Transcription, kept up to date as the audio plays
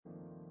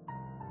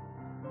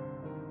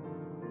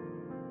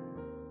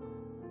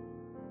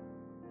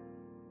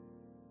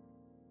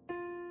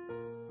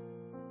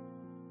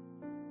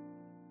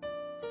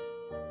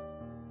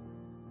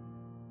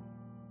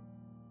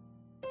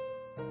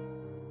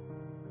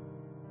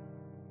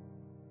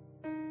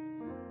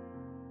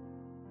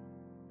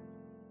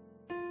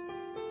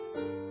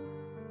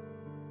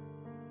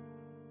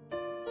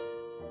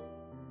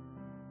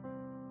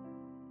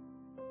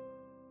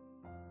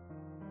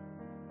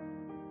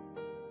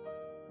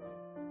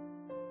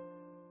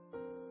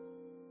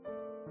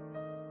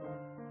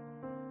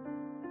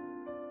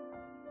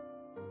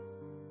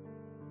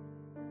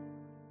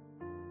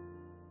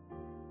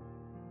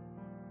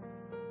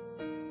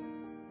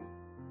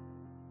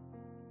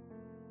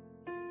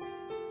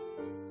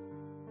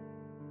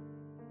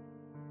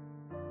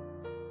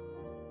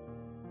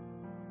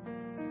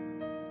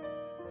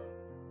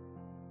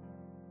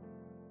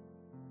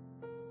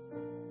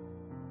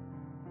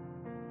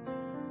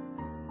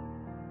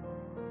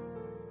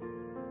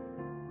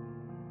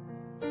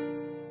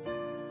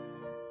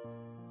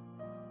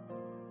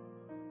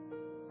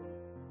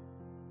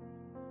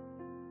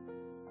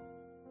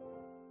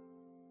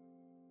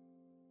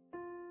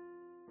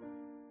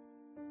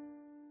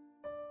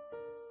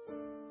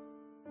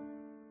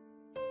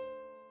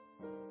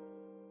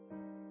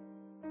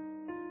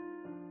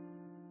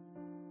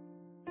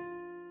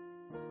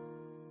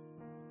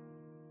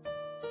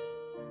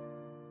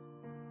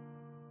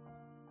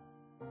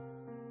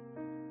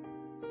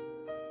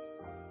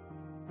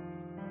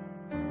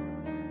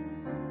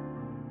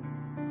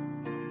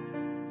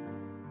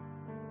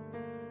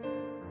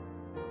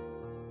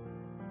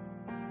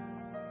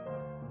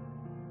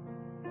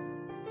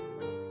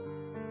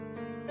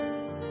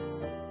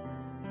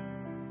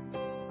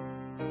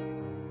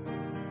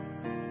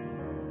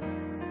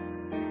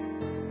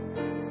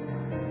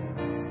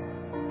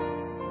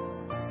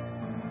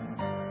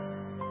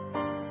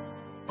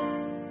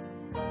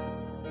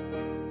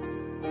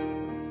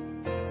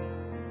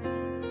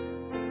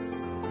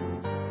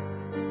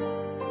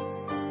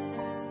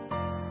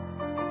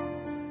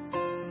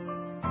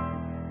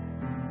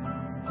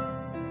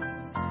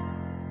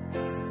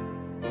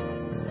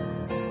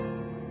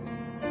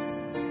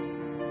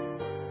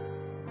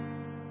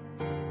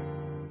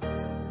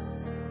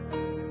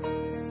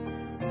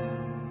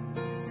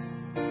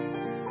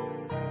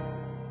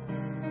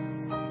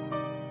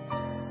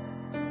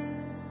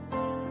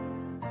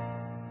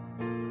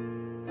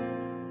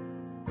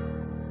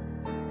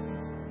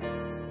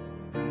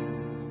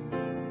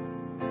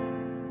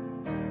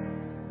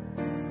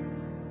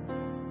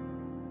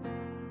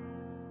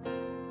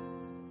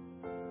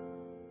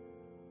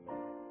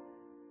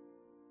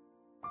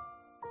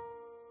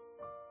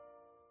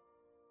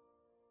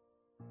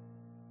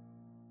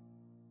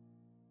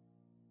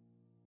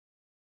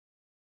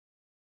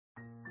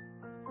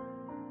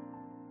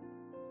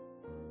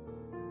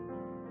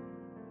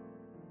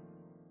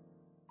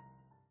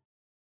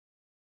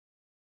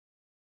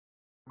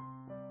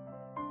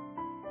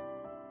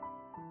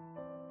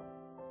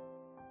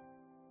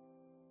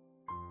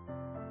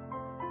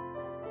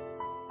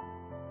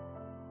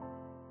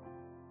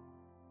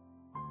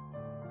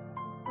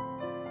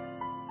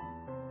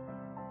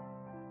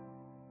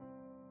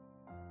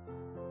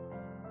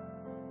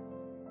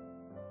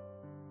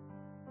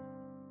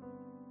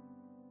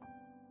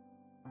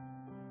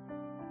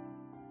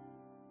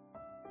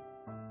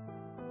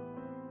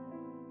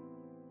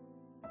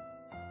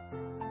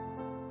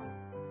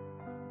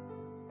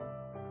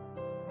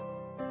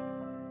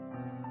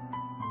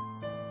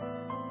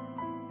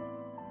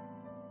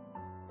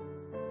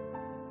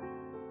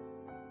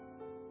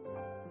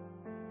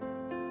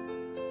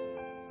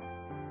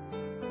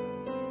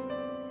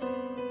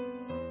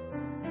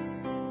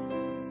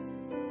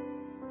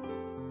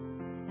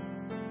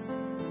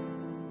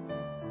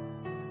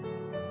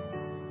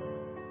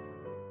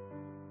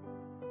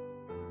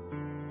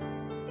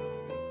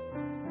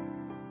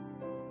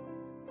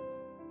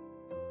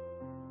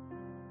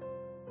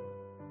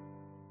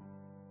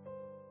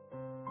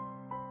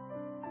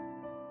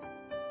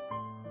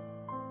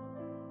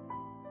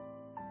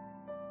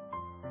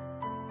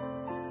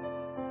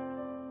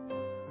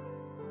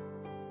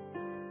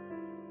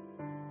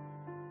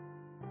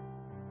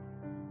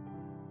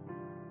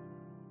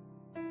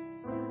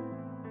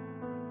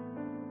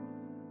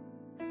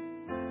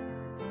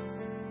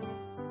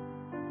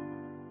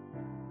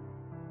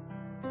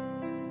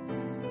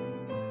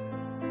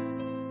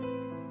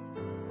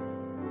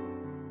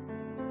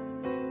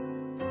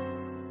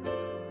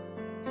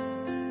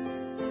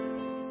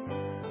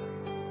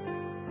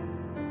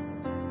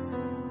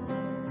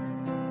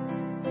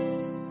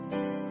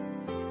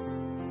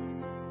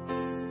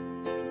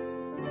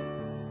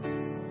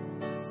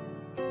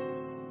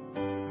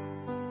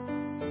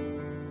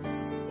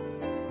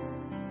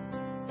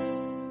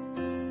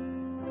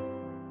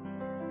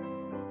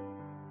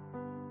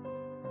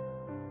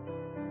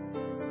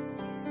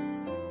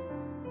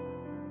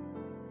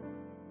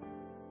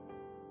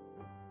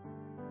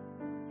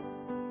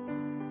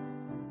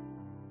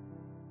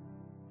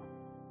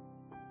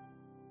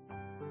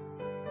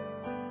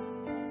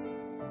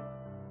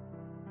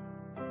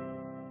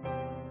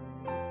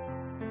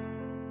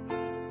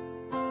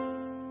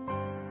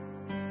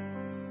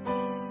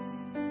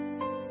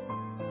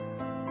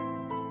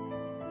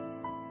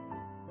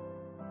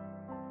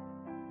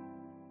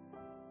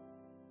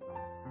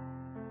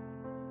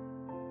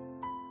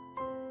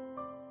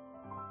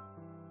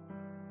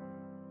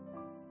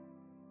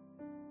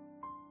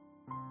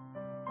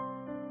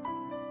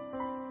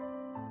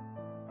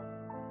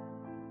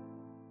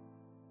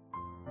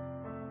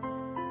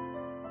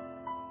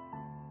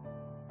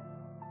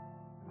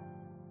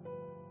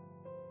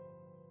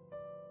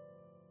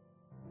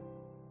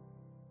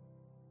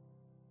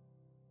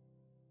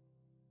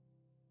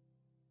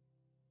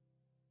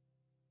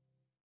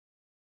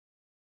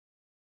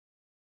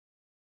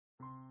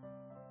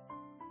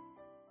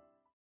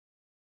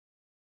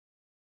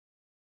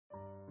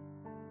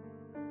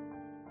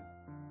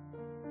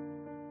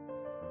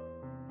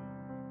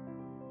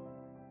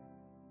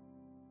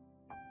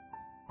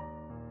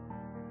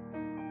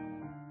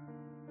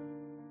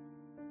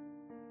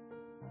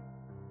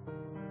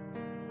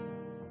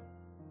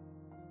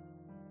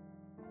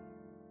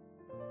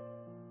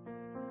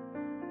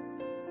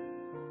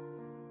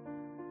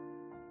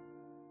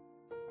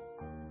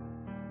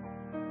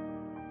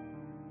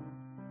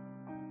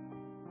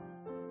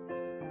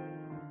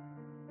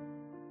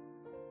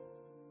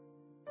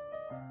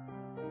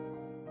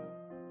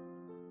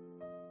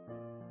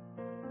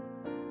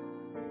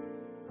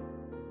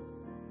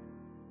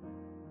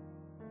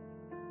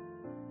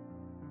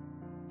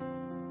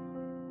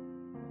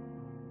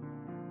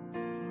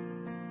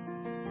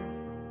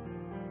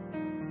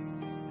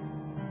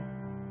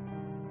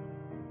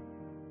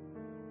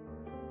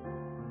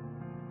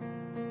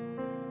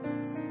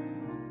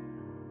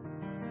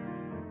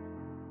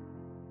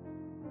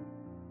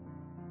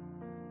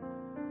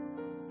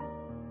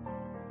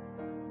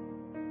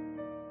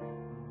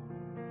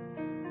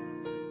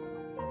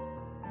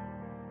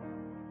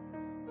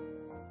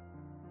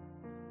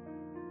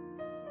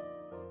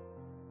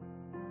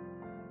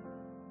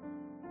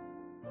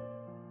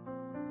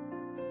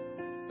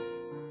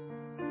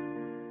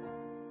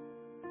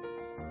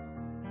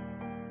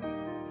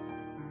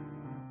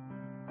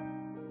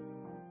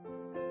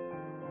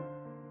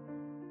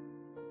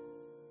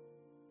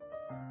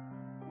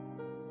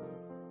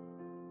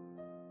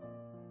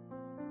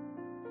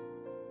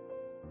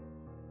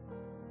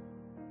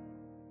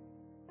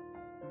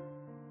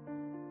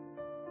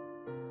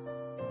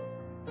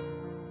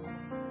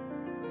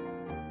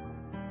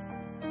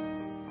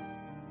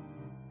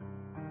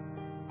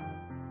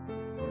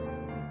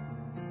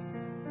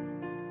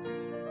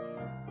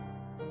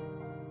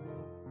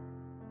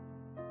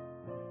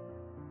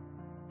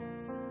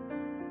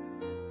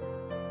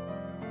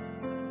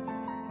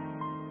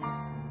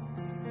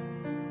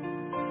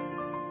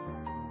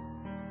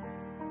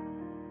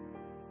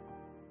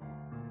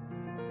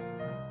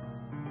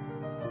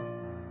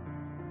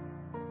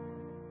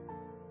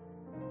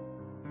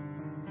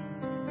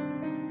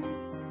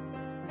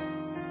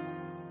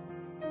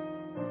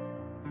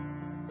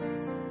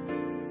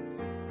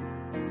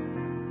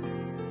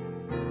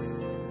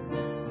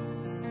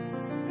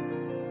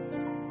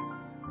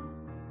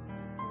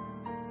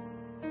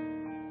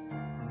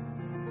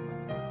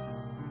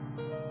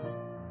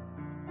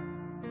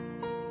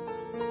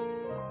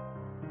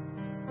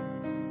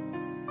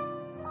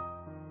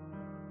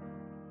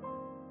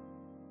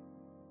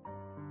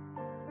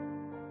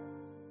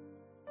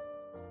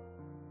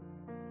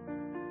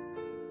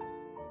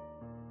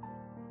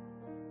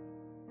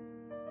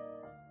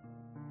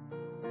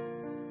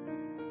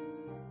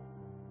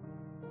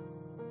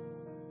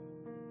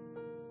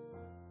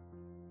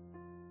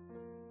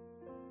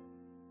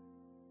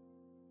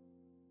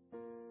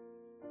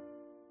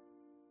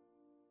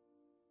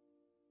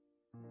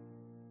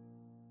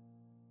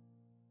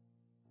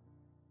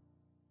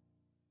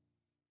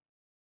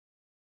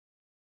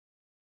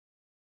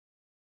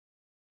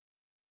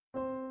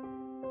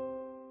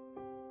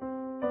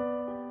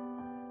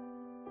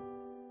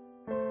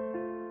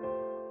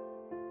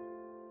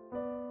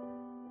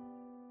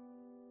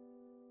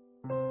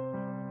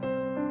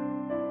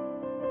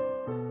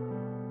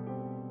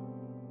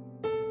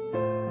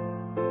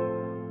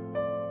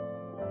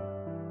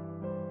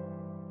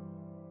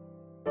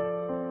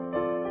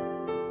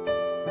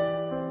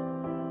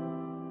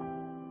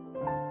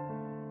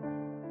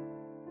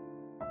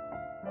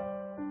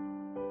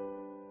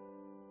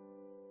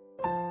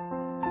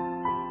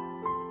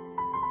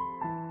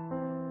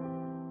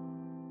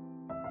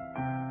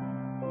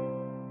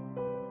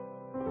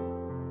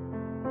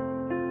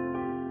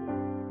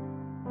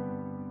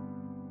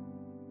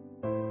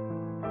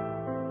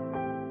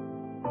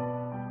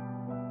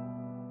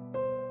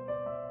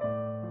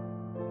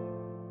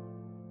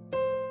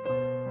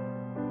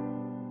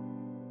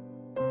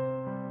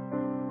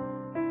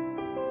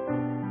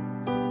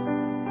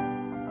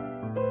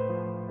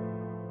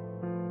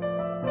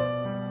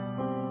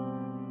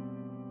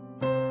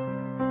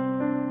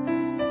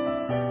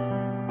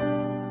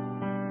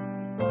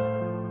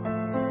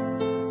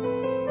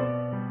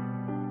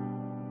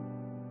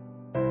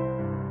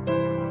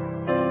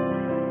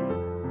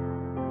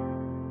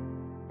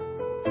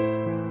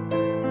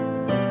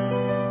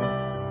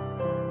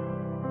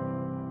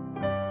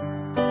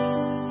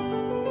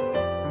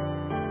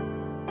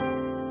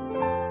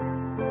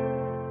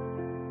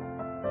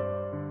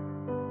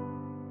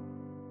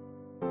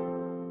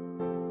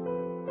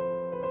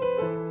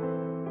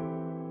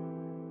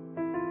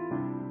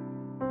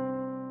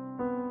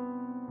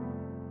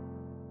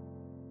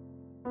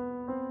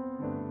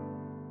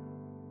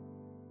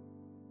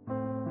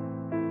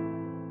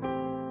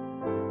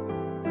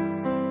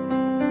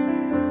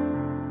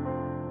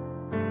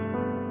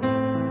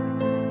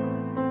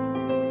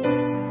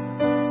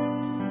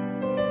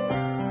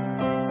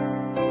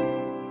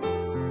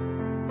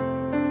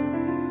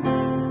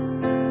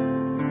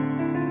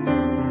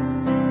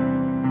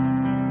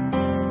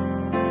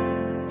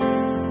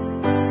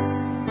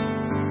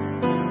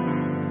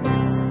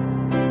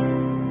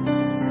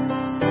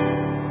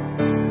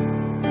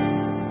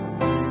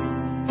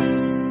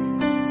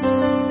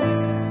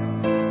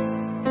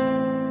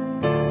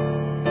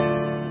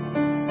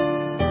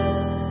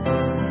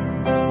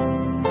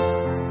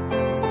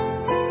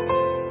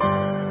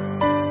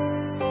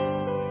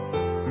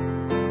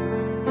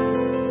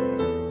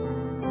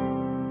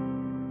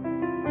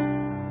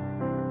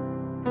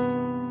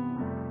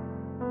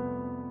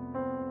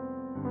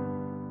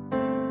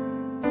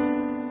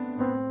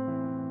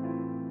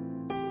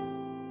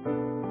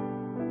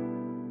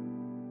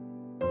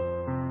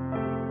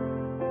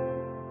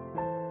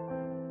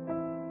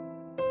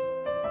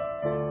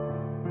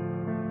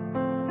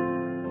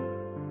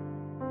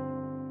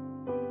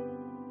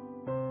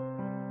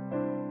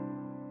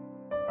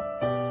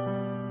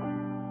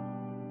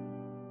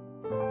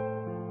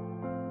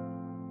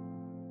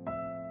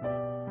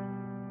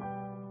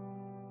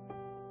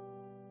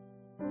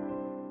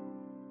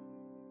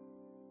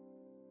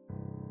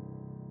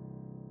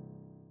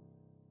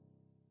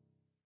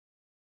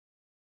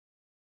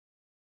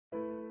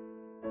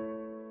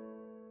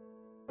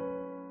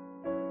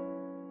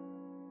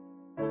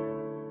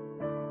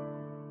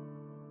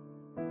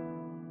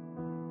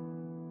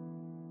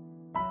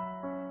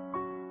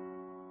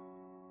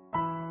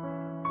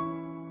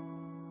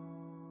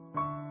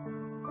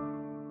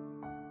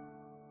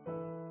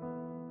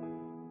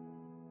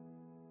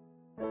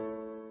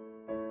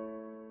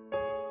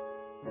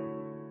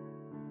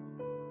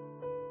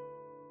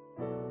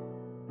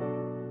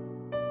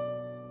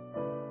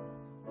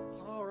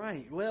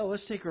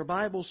let's take our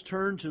Bibles,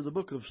 turn to the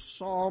book of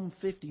Psalm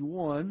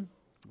 51,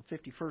 the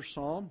 51st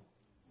Psalm.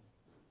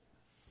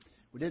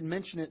 We didn't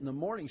mention it in the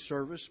morning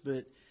service,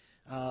 but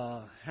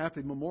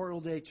happy Memorial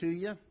Day to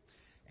you.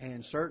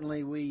 And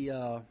certainly we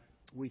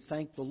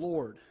thank the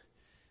Lord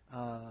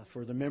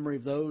for the memory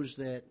of those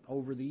that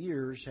over the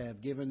years have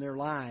given their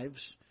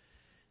lives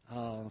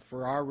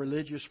for our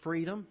religious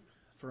freedom,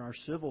 for our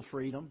civil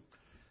freedom.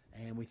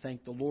 And we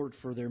thank the Lord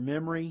for their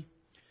memory.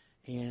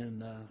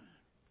 And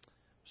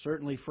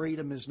certainly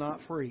freedom is not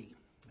free.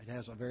 It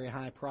has a very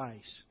high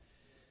price.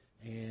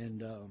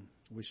 And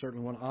we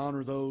certainly want to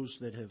honor those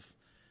that have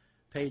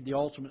paid the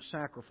ultimate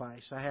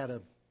sacrifice. I had a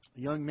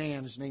young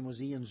man, his name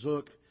was Ian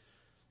Zook,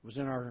 was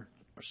in our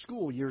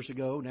school years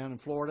ago down in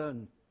Florida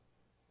and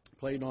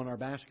played on our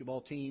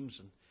basketball teams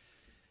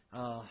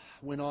and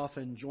went off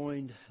and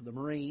joined the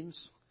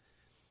Marines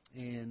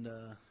and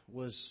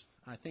was,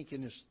 I think,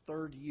 in his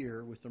third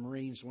year with the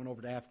Marines, went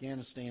over to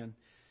Afghanistan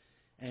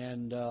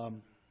and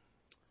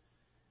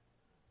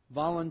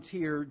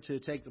volunteered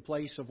to take the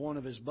place of one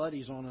of his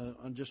buddies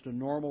on just a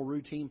normal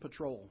routine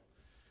patrol.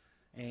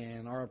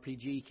 And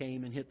RPG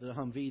came and hit the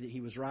Humvee that he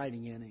was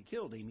riding in and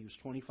killed him. He was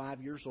 25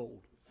 years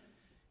old.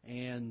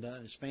 And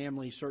his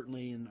family,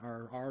 certainly in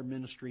our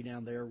ministry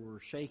down there,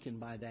 were shaken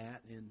by that.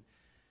 And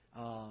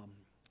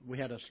we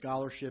had a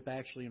scholarship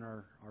actually in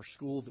our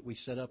school that we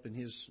set up in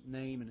his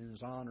name and in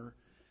his honor.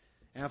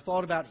 And I've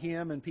thought about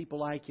him and people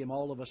like him.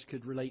 All of us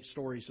could relate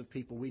stories of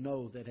people we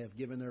know that have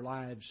given their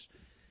lives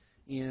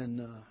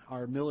in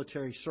our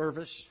military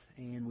service.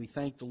 And we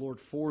thank the Lord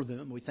for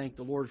them. We thank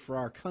the Lord for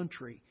our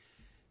country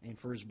and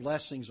for His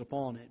blessings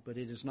upon it. But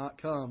it has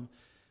not come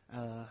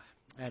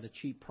at a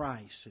cheap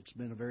price. It's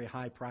been a very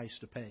high price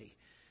to pay.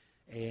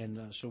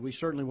 And so we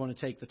certainly want to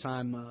take the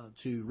time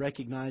to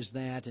recognize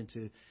that and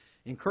to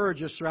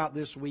encourage us throughout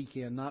this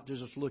weekend, not to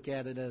just look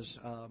at it as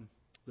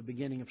the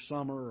beginning of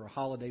summer or a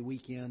holiday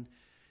weekend,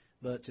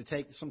 but to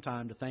take some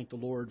time to thank the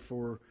Lord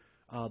for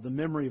the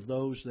memory of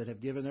those that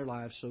have given their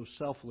lives so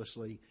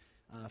selflessly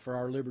for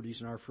our liberties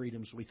and our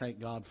freedoms. We thank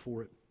God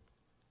for it.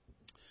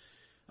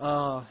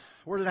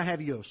 Where did I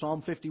have you go?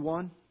 Psalm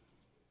 51?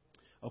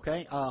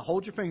 Okay,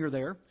 hold your finger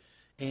there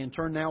and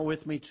turn now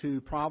with me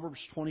to Proverbs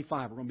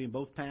 25. We're going to be in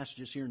both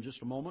passages here in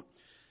just a moment.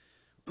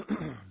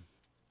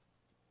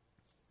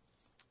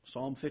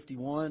 Psalm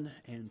 51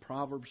 and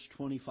Proverbs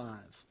 25.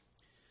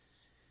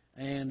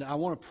 And I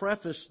want to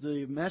preface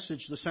the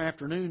message this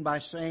afternoon by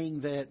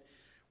saying that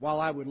while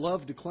I would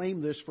love to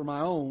claim this for my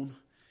own,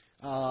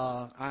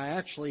 I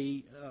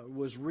actually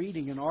was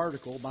reading an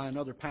article by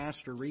another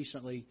pastor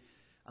recently,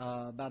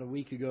 about a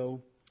week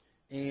ago,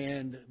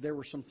 and there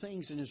were some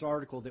things in his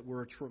article that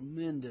were a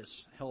tremendous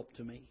help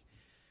to me.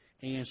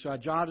 And so I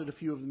jotted a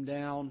few of them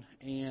down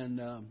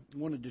and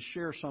wanted to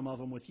share some of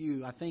them with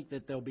you. I think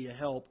that they'll be a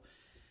help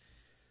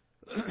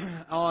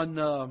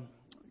on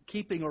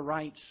keeping a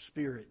right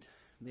spirit,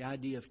 the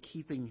idea of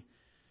keeping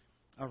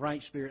a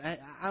right spirit.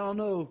 I don't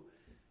know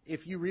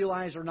if you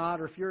realize or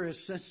not, or if you're as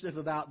sensitive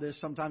about this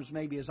sometimes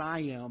maybe as I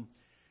am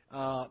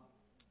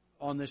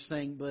on this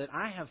thing, but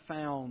I have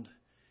found,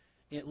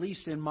 at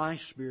least in my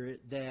spirit,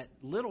 that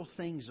little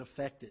things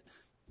affect it.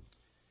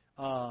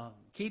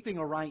 Keeping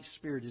a right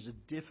spirit is a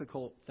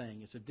difficult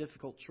thing. It's a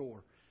difficult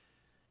chore.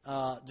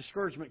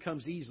 Discouragement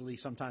comes easily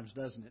sometimes,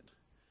 doesn't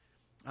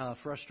it?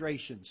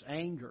 Frustrations,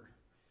 anger,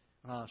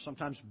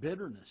 sometimes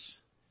bitterness.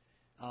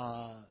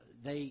 I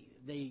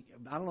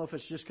don't know if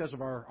it's just because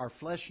of our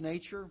flesh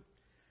nature,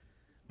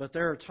 but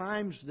there are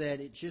times that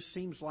it just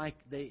seems like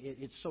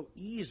it so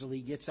easily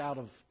gets out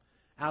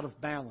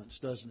of balance,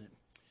 doesn't it?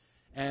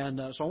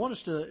 And so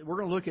we're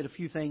going to look at a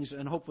few things,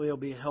 and hopefully it'll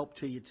be a help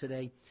to you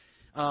today.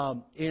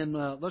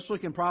 Let's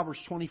look in Proverbs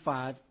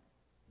 25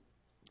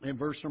 and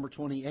verse number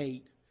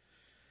 28.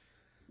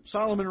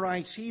 Solomon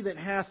writes, "He that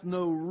hath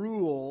no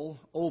rule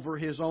over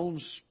his own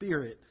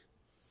spirit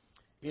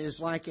is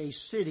like a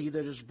city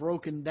that is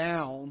broken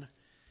down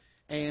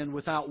and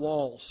without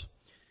walls."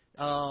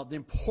 The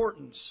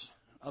importance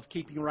of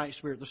keeping a right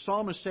spirit. The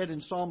psalmist said in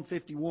Psalm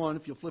 51,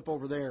 if you'll flip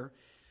over there,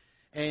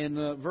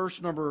 and verse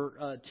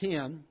number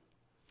 10,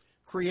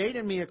 "Create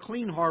in me a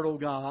clean heart, O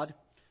God,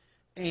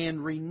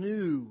 and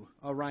renew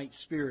a right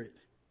spirit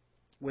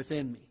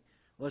within me."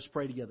 Let's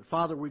pray together.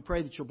 Father, we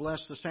pray that you'll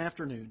bless this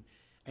afternoon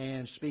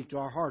and speak to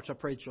our hearts. I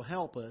pray that you'll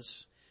help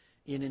us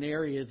in an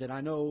area that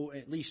I know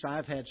at least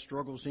I've had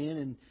struggles in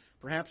and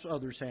perhaps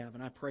others have.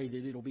 And I pray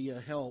that it'll be a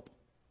help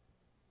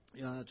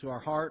to our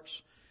hearts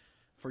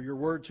for your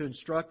word to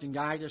instruct and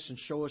guide us and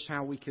show us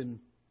how we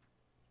can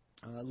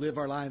live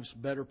our lives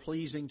better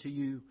pleasing to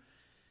you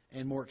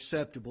and more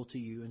acceptable to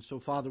you. And so,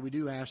 Father, we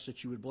do ask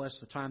that you would bless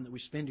the time that we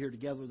spend here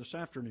together this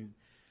afternoon,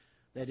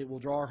 that it will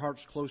draw our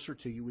hearts closer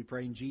to you. We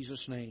pray in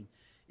Jesus' name.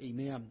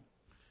 Amen.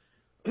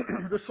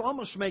 The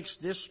psalmist makes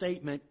this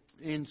statement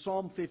in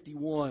Psalm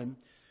 51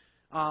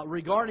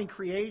 regarding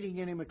creating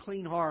in him a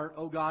clean heart,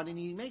 O God, and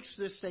he makes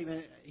this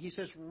statement. He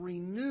says,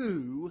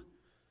 "Renew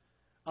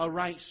a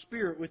right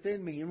spirit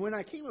within me." And when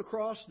I came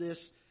across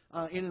this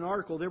in an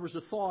article, there was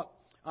a thought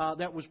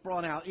that was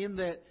brought out in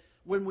that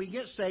when we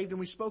get saved, and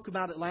we spoke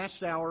about it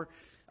last hour,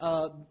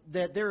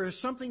 that there is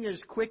something that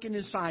is quickened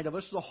inside of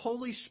us. The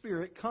Holy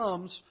Spirit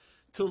comes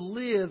to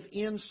live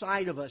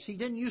inside of us. He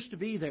didn't used to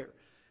be there,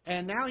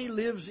 and now He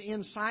lives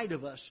inside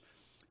of us.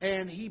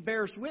 And He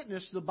bears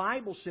witness. The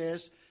Bible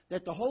says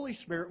that the Holy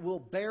Spirit will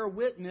bear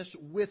witness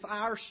with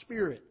our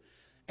spirit.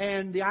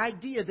 And the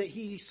idea that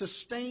He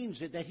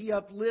sustains it, that He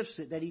uplifts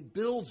it, that He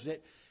builds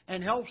it,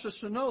 and helps us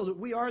to know that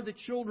we are the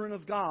children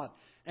of God,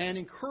 and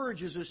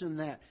encourages us in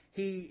that.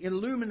 He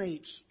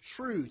illuminates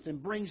truth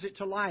and brings it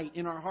to light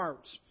in our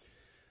hearts.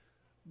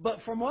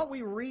 But from what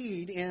we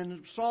read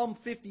in Psalm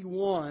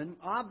 51,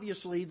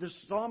 obviously the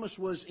psalmist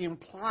was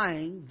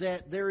implying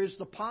that there is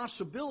the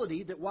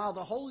possibility that while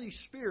the Holy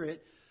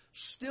Spirit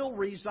still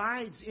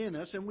resides in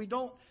us, and we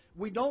don't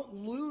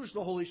lose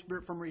the Holy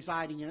Spirit from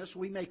residing in us.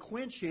 We may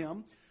quench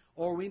Him,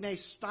 or we may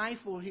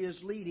stifle His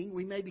leading.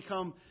 We may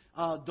become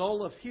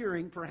dull of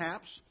hearing,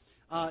 perhaps,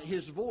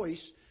 His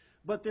voice.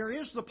 But there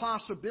is the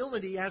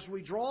possibility, as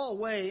we draw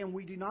away and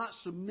we do not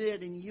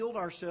submit and yield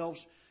ourselves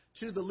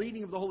to the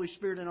leading of the Holy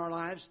Spirit in our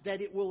lives,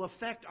 that it will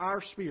affect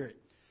our spirit.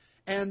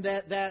 And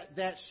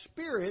that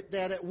spirit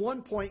that at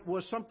one point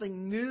was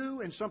something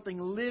new and something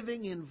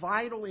living and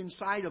vital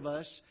inside of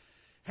us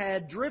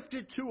had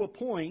drifted to a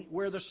point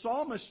where the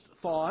psalmist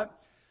thought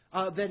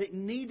that it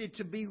needed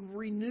to be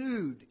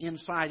renewed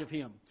inside of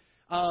him.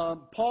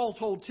 Paul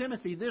told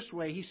Timothy this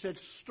way. He said,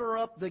 stir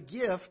up the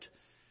gift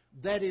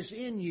that is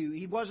in you.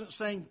 He wasn't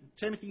saying,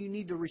 Timothy, you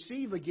need to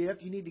receive a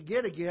gift, you need to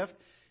get a gift.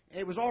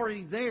 It was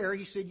already there.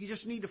 He said, you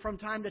just need to, from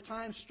time to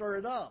time, stir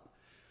it up.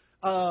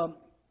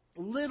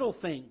 Little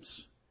things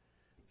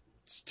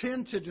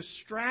tend to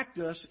distract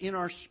us in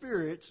our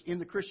spirits in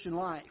the Christian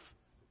life.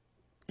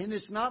 And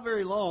it's not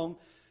very long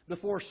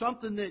before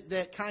something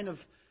that kind of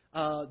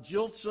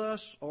jilts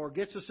us or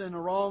gets us in the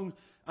wrong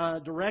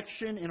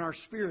direction in our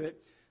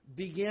spirit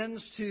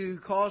begins to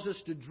cause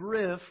us to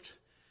drift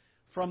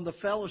from the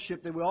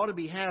fellowship that we ought to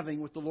be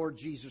having with the Lord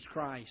Jesus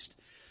Christ.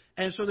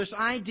 And so this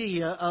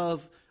idea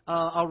of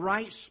a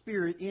right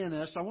spirit in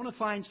us, I want to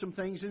find some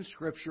things in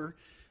Scripture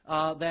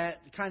that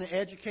kind of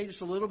educate us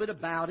a little bit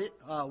about it,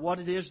 what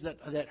it is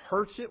that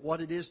hurts it,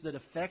 what it is that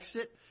affects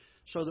it,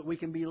 so that we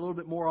can be a little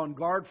bit more on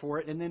guard for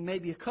it, and then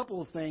maybe a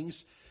couple of things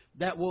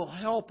that will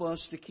help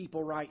us to keep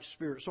a right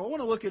spirit. So I want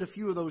to look at a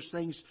few of those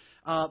things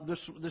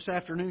this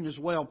afternoon as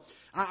well.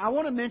 I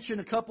want to mention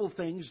a couple of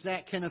things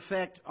that can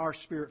affect our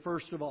spirit,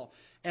 first of all.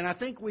 And I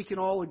think we can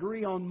all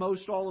agree on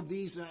most all of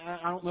these.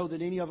 I don't know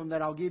that any of them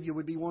that I'll give you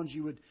would be ones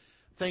you would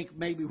think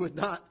maybe would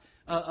not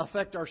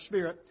affect our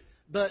spirit.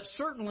 But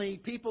certainly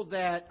people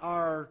that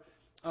are,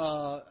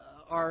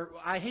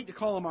 I hate to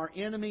call them our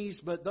enemies,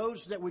 but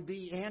those that would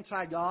be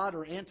anti-God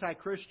or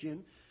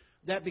anti-Christian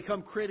that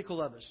become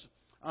critical of us.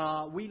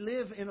 We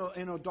live in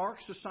a dark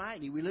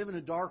society. We live in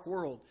a dark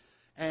world.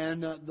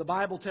 And the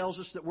Bible tells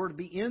us that we're to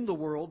be in the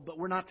world, but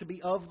we're not to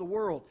be of the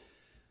world.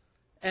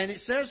 And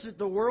it says that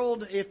the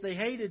world, if they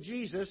hated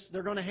Jesus,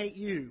 they're going to hate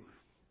you.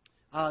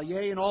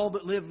 Yea, and all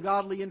that live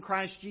godly in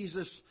Christ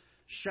Jesus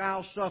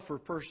shall suffer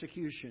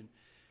persecution.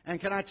 And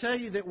can I tell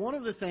you that one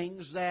of the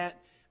things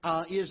that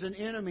is an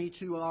enemy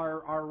to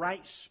our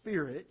right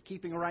spirit,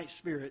 keeping a right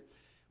spirit,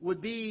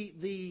 would be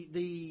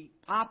the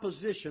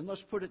opposition,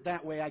 let's put it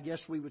that way, I guess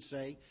we would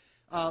say,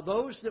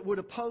 those that would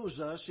oppose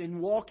us in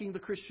walking the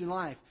Christian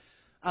life.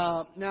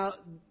 Now,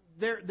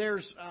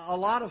 there's a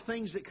lot of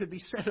things that could be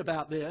said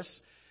about this.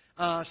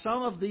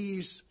 Some of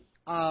these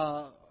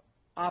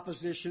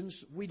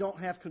oppositions we don't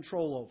have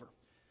control over.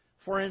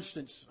 For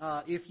instance,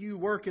 if you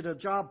work at a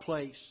job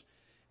place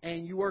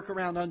and you work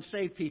around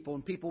unsaved people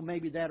and people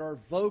maybe that are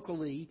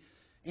vocally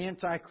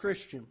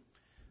anti-Christian,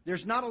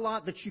 there's not a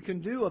lot that you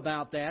can do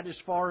about that as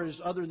far as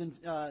other than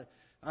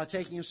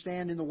taking a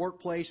stand in the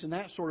workplace and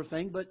that sort of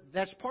thing. But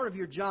that's part of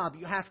your job.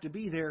 You have to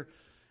be there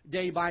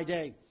day by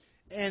day.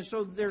 And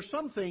so there's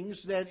some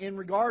things that in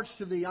regards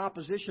to the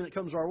opposition that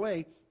comes our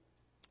way,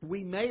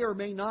 we may or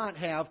may not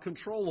have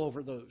control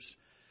over those.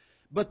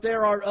 But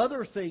there are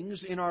other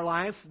things in our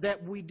life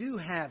that we do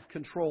have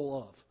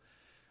control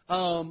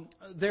of.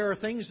 There are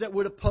things that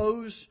would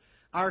oppose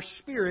our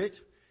spirit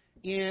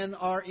in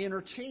our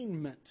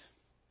entertainment.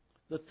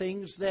 The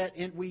things that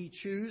we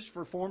choose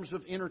for forms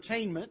of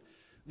entertainment,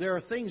 there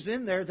are things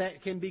in there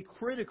that can be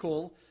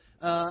critical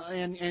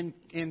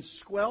and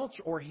squelch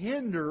or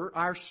hinder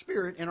our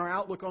spirit and our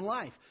outlook on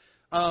life.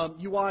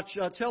 You watch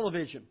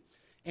television,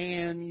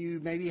 and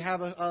you maybe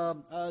have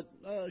a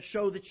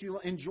show that you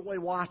enjoy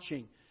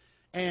watching,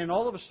 and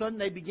all of a sudden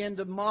they begin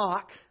to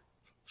mock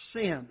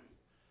sin,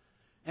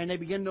 and they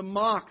begin to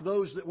mock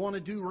those that want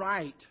to do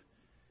right.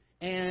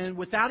 And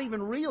without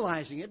even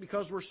realizing it,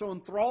 because we're so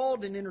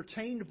enthralled and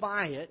entertained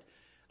by it,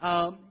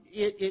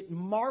 it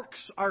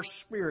marks our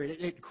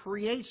spirit. It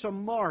creates a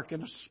mark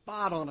and a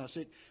spot on us.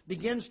 It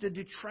begins to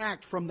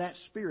detract from that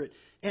spirit.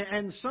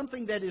 And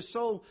something that is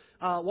so,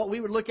 what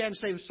we would look at and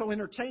say is so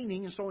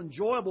entertaining and so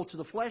enjoyable to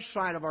the flesh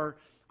side of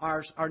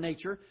our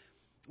nature,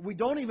 we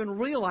don't even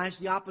realize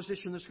the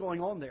opposition that's going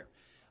on there.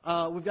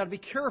 We've got to be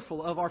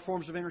careful of our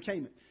forms of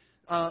entertainment.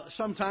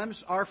 Sometimes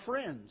our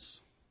friends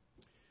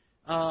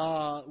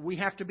we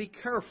have to be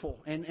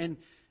careful. And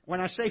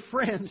when I say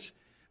friends,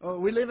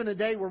 we live in a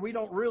day where we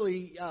don't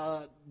really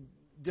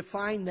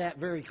define that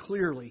very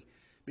clearly.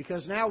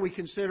 Because now we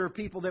consider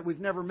people that we've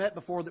never met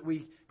before that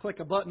we click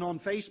a button on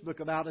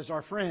Facebook about as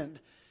our friend.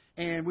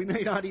 And we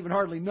may not even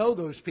hardly know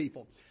those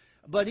people.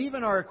 But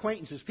even our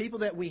acquaintances, people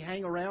that we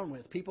hang around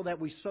with, people that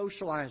we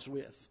socialize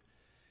with,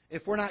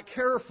 if we're not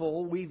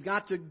careful, we've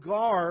got to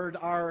guard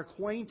our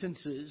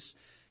acquaintances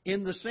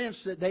in the sense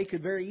that they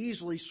could very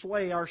easily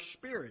sway our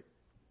spirit.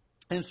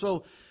 And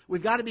so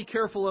we've got to be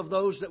careful of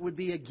those that would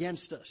be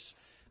against us.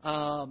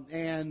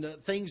 And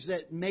things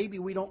that maybe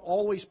we don't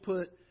always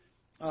put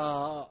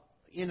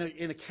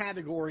in a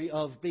category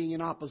of being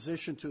in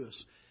opposition to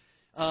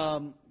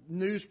us.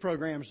 News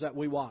programs that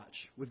we watch,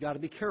 we've got to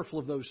be careful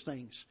of those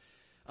things.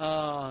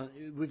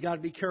 We've got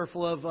to be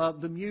careful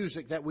of the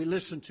music that we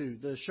listen to,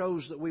 the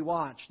shows that we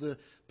watch, the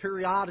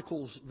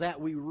periodicals that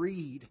we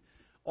read.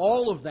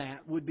 All of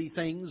that would be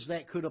things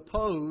that could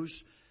oppose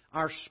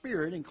our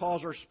spirit and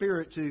cause our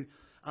spirit to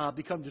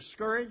become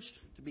discouraged,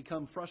 to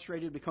become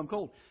frustrated, to become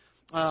cold.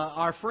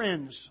 Our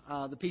friends,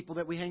 the people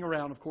that we hang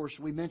around, of course,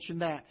 we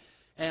mentioned that.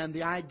 And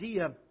the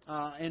idea,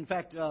 in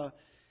fact, the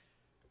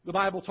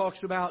Bible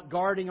talks about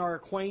guarding our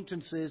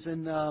acquaintances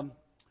and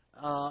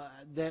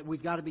that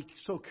we've got to be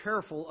so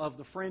careful of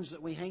the friends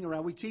that we hang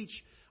around. We teach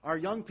our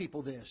young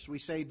people this. We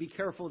say, be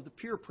careful of the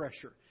peer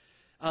pressure.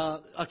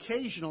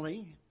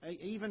 Occasionally,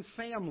 even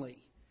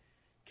family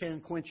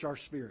can quench our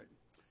spirit.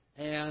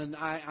 And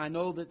I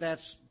know that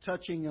that's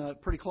touching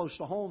pretty close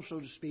to home, so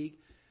to speak.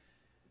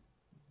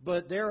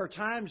 But there are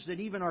times that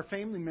even our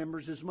family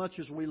members, as much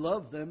as we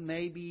love them,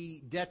 may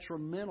be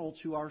detrimental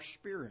to our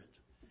spirit.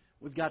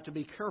 We've got to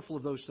be careful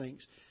of those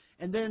things.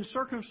 And then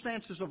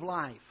circumstances of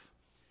life.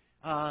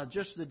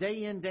 Just the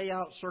day in, day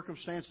out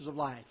circumstances of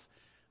life.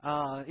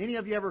 Any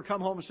of you ever come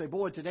home and say,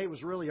 boy, today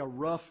was really a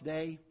rough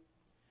day?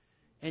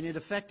 And it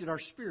affected our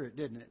spirit,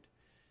 didn't it?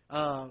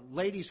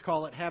 Ladies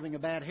call it having a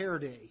bad hair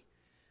day.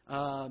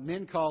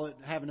 Men call it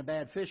having a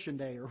bad fishing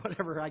day, or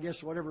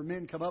whatever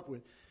men come up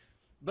with.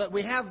 But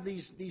we have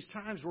these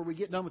times where we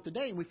get done with the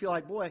day and we feel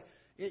like, boy,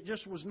 it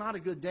just was not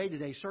a good day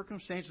today.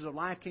 Circumstances of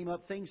life came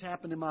up, things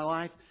happened in my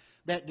life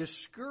that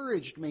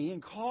discouraged me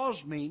and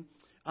caused me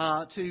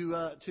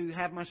to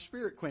have my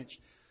spirit quenched.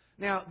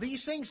 Now,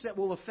 these things that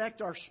will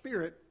affect our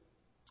spirit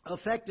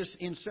affect us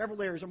in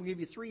several areas. I'm going to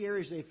give you 3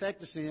 areas they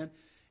affect us in,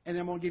 and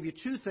then I'm going to give you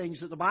 2 things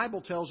that the Bible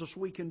tells us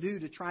we can do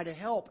to try to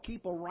help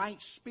keep a right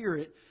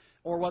spirit,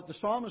 or what the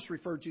psalmist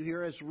referred to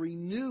here as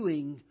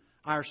renewing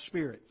our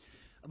spirit.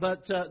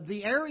 But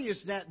the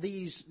areas that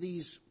these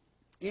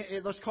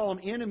let's call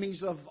them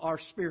enemies of our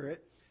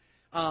spirit,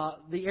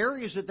 the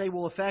areas that they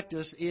will affect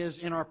us is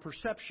in our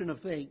perception of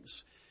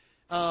things.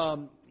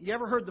 You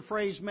ever heard the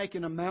phrase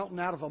making a mountain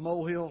out of a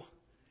molehill?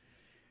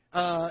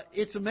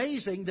 It's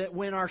amazing that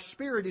when our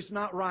spirit is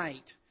not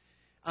right,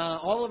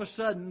 all of a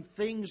sudden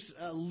things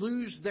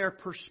lose their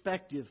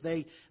perspective.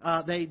 They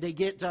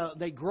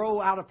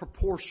grow out of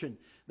proportion.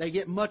 They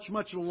get much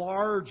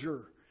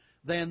larger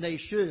than they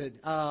should.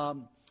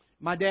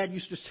 My dad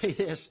used to say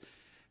this.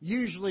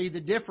 Usually the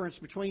difference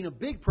between a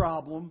big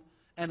problem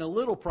and a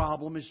little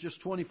problem is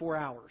just 24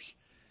 hours.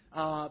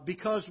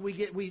 Because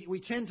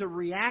we tend to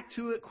react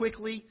to it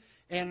quickly,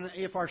 and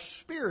if our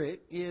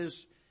spirit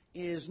is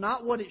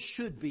not what it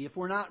should be, if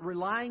we're not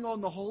relying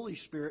on the Holy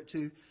Spirit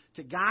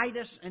to guide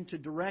us and to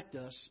direct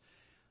us,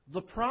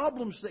 the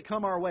problems that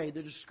come our way,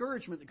 the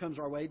discouragement that comes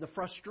our way, the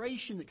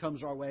frustration that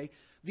comes our way,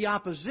 the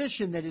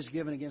opposition that is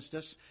given against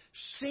us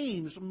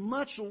seems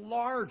much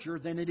larger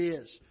than it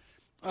is.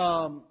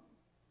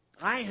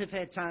 I have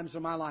had times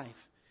in my life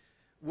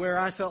where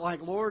I felt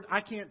like, Lord,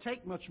 I can't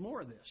take much more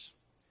of this.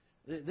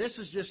 This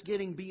is just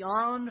getting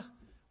beyond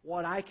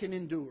what I can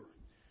endure.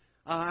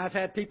 I've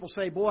had people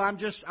say, "Boy, I'm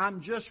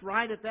just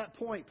right at that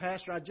point,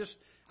 Pastor.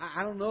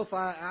 I don't know if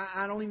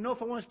I don't even know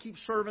if I want to keep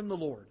serving the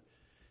Lord."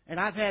 And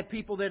I've had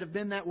people that have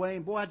been that way,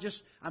 and boy,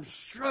 I'm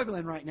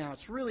struggling right now.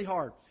 It's really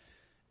hard,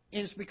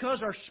 and it's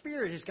because our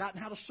spirit has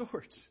gotten out of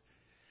sorts.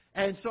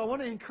 And so I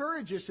want to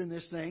encourage us in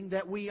this thing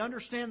that we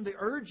understand the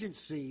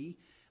urgency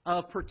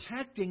of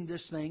protecting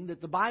this thing that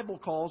the Bible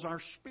calls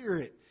our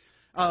spirit.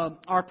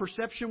 Our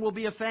perception will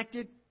be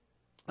affected.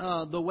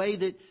 The way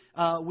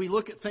that we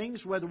look at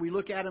things, whether we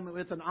look at them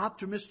with an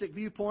optimistic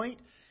viewpoint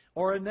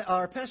or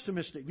a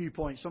pessimistic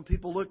viewpoint. Some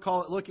people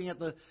call it looking at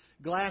the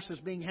glass as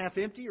being half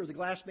empty or the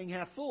glass being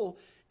half full.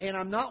 And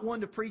I'm not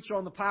one to preach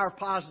on the power of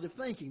positive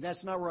thinking.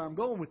 That's not where I'm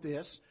going with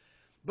this.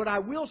 But I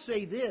will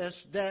say this,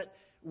 that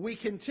we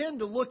can tend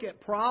to look at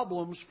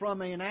problems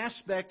from an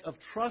aspect of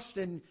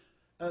trusting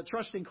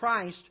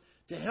Christ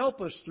to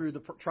help us through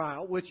the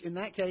trial, which in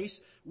that case,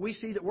 we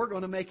see that we're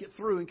going to make it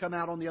through and come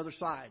out on the other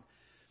side.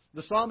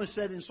 The psalmist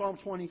said in Psalm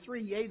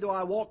 23, "Yea, though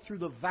I walk through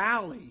the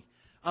valley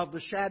of the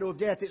shadow of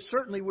death." It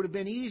certainly would have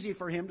been easy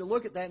for him to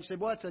look at that and say,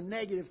 well, that's a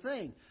negative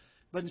thing.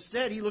 But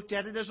instead, he looked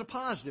at it as a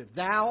positive.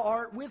 "Thou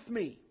art with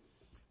me.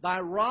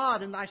 Thy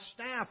rod and thy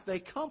staff, they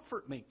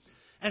comfort me."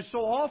 And so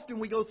often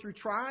we go through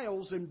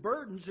trials and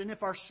burdens, and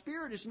if our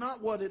spirit is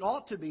not what it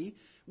ought to be,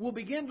 we'll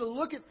begin to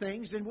look at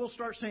things and we'll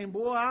start saying,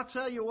 boy, I'll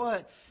tell you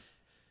what,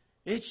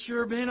 it's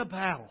sure been a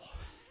battle.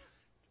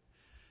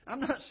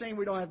 I'm not saying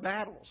we don't have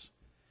battles,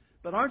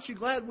 but aren't you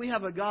glad we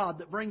have a God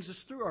that brings us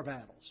through our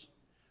battles?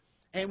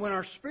 And when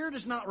our spirit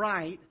is not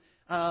right,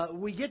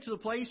 we get to the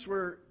place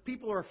where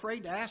people are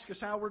afraid to ask us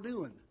how we're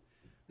doing.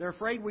 They're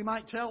afraid we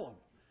might tell them.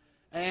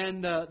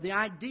 And the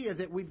idea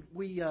that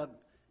we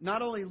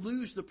not only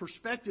lose the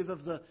perspective of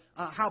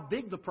how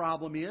big the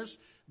problem is,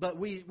 but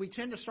we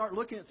tend to start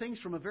looking at things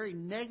from a very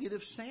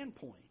negative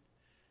standpoint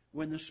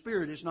when the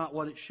spirit is not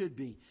what it should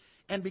be.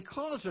 And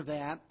because of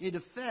that, it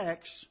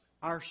affects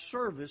our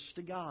service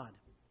to God.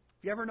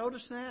 Have you ever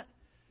noticed that?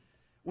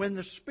 When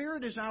the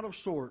spirit is out of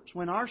sorts,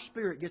 when our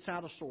spirit gets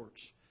out of sorts,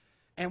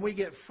 and we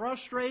get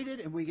frustrated,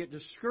 and we get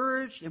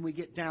discouraged, and we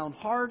get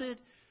downhearted,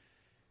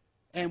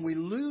 and we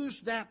lose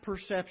that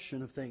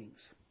perception of things,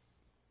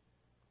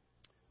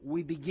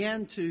 we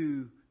begin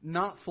to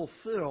not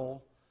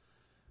fulfill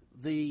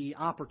the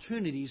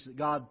opportunities that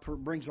God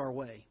brings our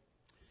way.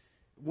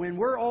 When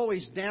we're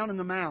always down in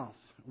the mouth,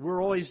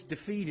 we're always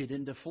defeated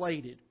and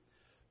deflated,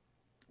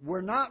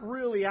 we're not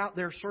really out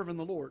there serving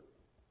the Lord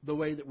the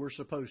way that we're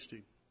supposed to.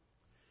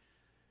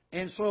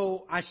 And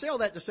so I say all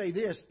that to say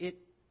this,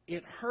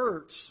 it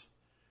hurts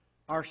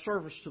our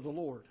service to the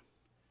Lord.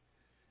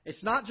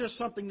 It's not just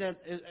something that,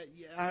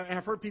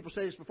 I've heard people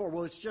say this before,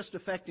 well, it's just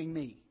affecting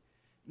me.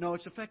 No,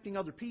 it's affecting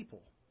other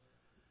people.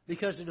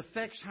 Because it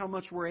affects how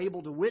much we're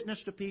able to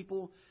witness to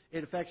people.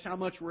 It affects how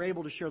much we're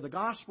able to share the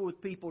gospel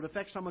with people. It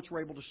affects how much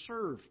we're able to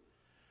serve.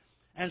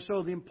 And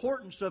so the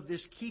importance of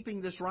this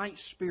keeping this right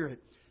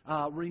spirit,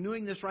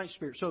 renewing this right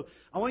spirit. So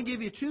I want to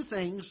give you two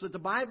things that the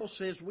Bible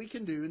says we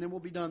can do, and then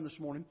we'll be done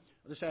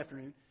this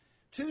afternoon.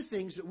 Two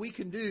things that we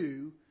can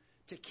do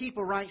to keep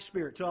a right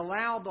spirit, to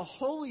allow the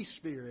Holy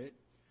Spirit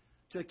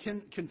to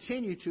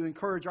continue to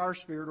encourage our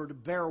spirit or to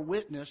bear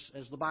witness,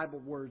 as the Bible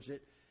words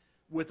it,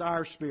 with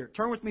our spirit.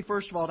 Turn with me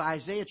first of all to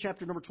Isaiah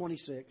chapter number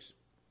 26.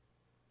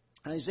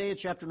 Isaiah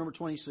chapter number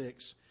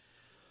 26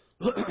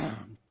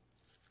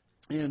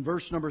 in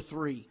verse number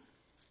 3.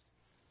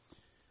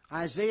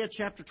 Isaiah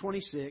chapter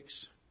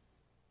 26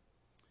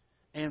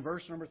 and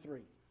verse number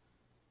 3.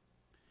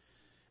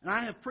 And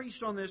I have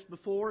preached on this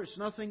before. It's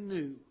nothing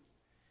new.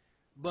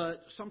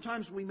 But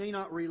sometimes we may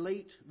not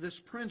relate this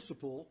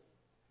principle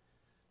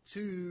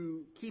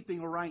to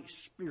keeping a right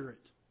spirit.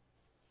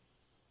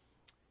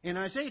 In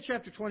Isaiah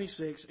chapter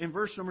 26, in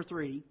verse number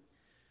 3,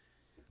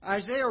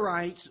 Isaiah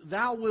writes,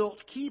 "Thou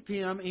wilt keep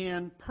him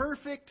in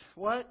perfect,"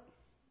 what?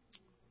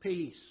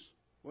 Peace.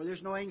 Well,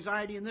 there's no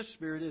anxiety in this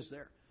spirit, is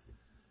there?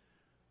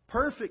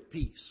 Perfect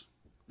peace.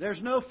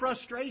 There's no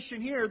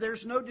frustration here.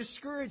 There's no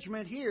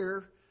discouragement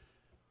here.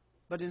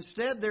 But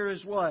instead there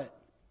is what?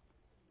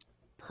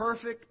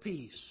 Perfect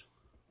peace.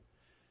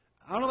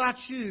 I don't know about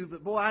you,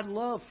 but boy, I'd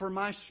love for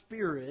my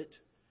spirit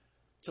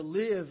to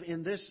live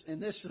in this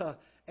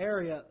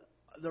area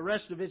the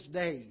rest of its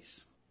days.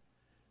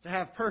 To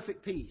have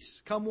perfect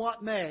peace. Come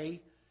what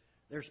may,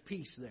 there's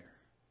peace there.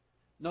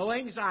 No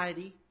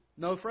anxiety,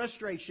 no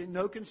frustration,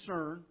 no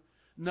concern,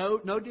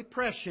 no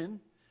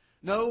depression,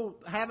 no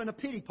having a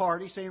pity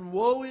party saying,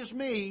 woe is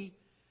me.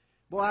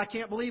 Boy, I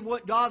can't believe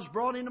what God's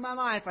brought into my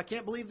life. I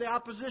can't believe the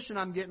opposition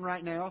I'm getting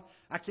right now.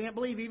 I can't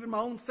believe even my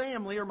own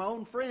family or my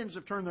own friends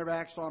have turned their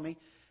backs on me.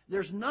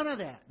 There's none of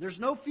that. There's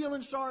no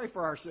feeling sorry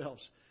for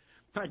ourselves.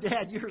 My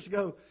dad years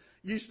ago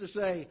used to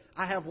say,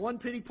 I have one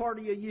pity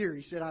party a year.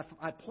 He said,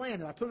 I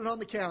plan it. I put it on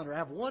the calendar. I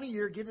have one a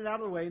year, get it out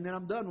of the way, and then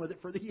I'm done with it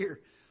for the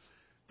year.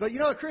 But you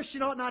know, a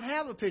Christian ought not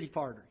have a pity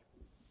party.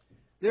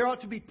 There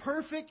ought to be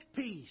perfect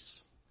peace.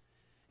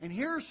 And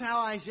here's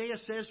how Isaiah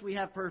says we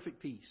have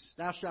perfect peace.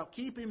 Thou shalt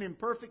keep him in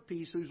perfect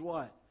peace, whose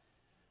what?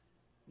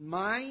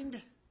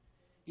 Mind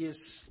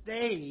is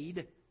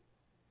stayed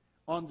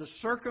on the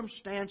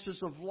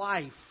circumstances of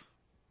life.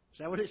 Is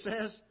that what it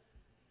says?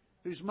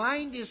 Whose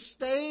mind is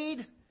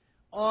stayed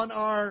on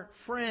our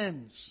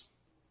friends.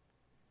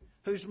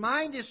 Whose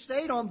mind is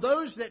stayed on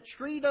those that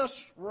treat us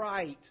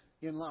right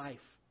in life.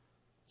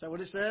 Is that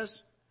what it says?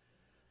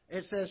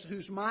 It says,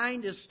 whose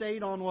mind is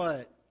stayed on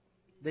what?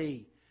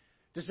 Thee.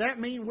 Does that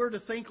mean we're to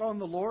think on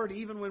the Lord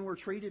even when we're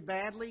treated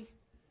badly?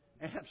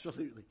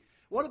 Absolutely.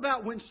 What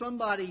about when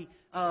somebody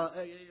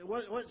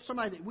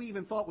that we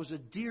even thought was a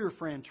dear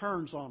friend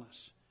turns on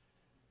us?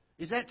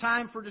 Is that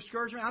time for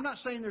discouragement? I'm not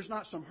saying there's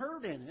not some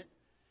hurt in it,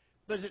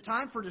 but is it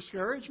time for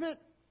discouragement?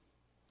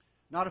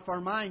 Not if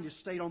our mind is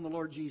stayed on the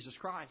Lord Jesus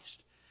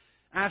Christ.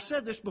 And I've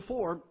said this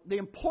before, the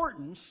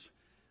importance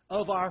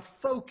of our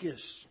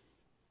focus.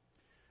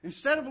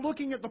 Instead of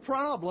looking at the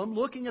problem,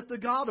 looking at the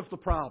God of the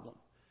problem.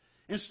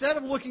 Instead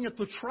of looking at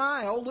the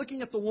trial,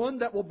 looking at the one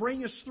that will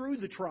bring us through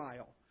the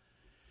trial.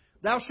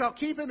 Thou shalt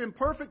keep him in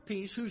perfect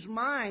peace, whose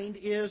mind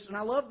is, and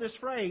I love this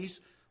phrase,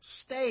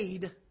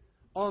 stayed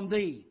on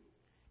thee.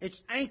 It's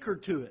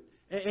anchored to it.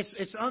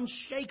 It's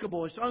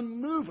unshakable. It's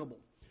unmovable.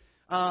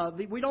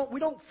 We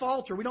don't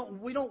falter. We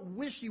don't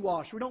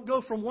wishy-wash. We don't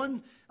go from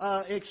one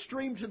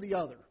extreme to the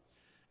other.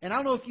 And I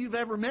don't know if you've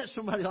ever met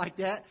somebody like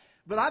that,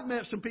 but I've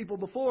met some people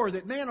before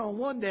that, man, on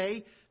one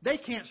day, they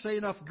can't say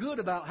enough good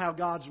about how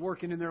God's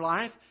working in their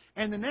life.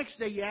 And the next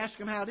day you ask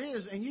them how it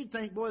is, and you'd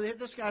think, boy,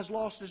 this guy's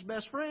lost his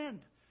best friend.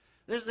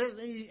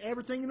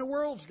 Everything in the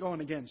world's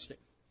going against him.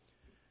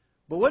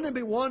 But wouldn't it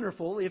be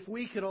wonderful if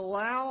we could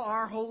allow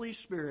our Holy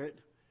Spirit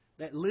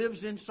that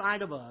lives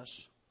inside of us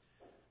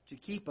to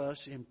keep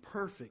us in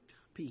perfect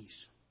peace?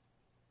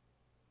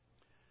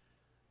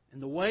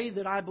 And the way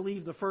that I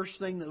believe the first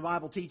thing that the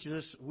Bible teaches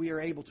us we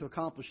are able to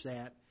accomplish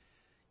that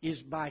is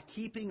by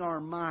keeping our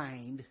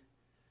mind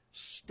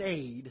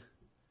stayed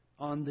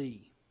on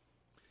Thee.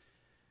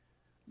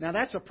 Now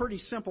that's a pretty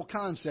simple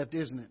concept,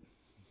 isn't it?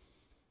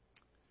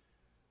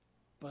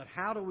 But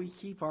how do we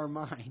keep our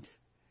mind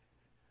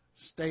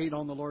stayed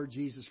on the Lord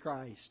Jesus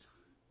Christ?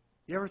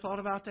 You ever thought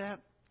about that?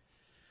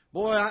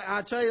 Boy,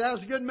 I tell you, that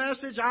was a good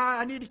message.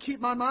 I need to keep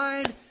my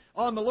mind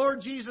on the Lord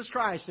Jesus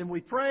Christ. And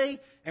we pray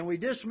and we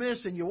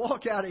dismiss and you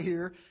walk out of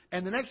here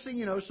and the next thing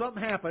you know,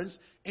 something happens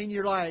and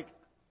you're like,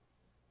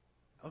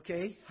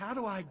 okay, how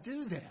do I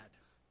do that?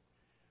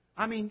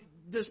 I mean,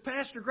 does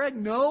Pastor Greg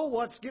know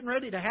what's getting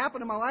ready to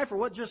happen in my life or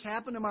what just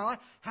happened in my life?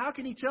 How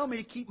can he tell me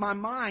to keep my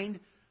mind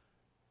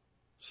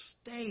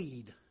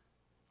stayed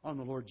on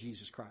the Lord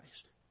Jesus Christ?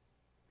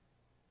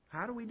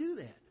 How do we do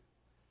that?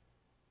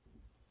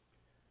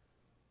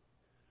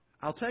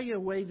 I'll tell you a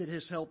way that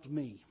has helped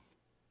me.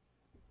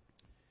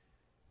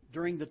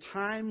 During the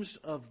times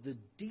of the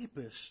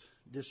deepest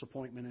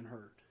disappointment and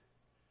hurt,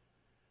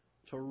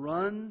 to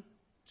run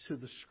to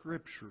the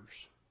Scriptures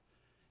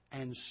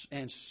and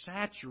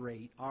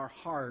saturate our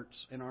hearts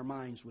and our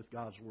minds with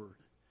God's Word.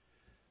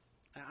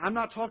 I'm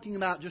not talking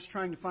about just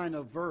trying to find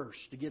a verse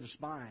to get us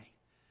by,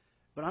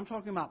 but I'm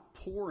talking about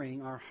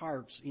pouring our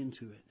hearts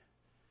into it.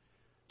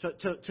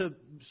 To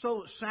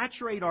so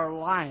saturate our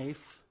life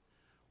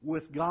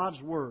with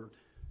God's Word,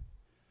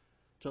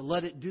 to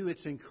let it do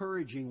its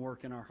encouraging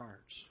work in our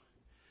hearts.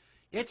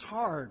 It's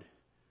hard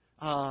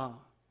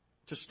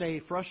to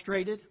stay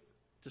frustrated,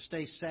 to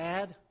stay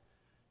sad,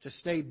 to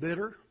stay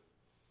bitter.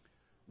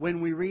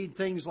 When we read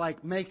things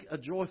like, make a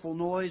joyful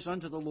noise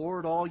unto the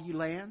Lord, all ye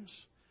lands.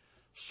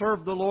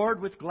 Serve the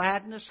Lord with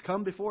gladness.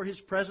 Come before His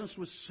presence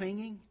with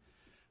singing.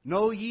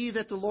 Know ye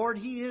that the Lord,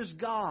 He is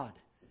God.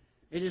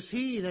 It is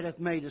He that hath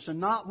made us, and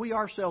not we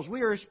ourselves.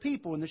 We are His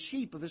people and the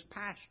sheep of His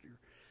pasture.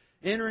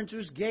 Enter into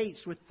His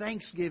gates with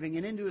thanksgiving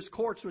and into His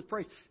courts with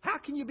praise. How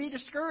can you be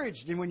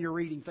discouraged when you're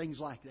reading things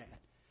like that?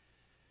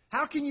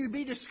 How can you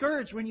be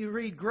discouraged when you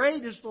read,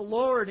 great is the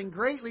Lord and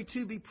greatly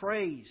to be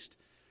praised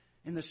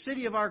in the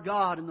city of our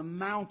God and the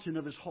mountain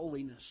of His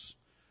holiness?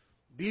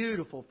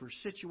 Beautiful for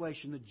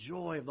situation, the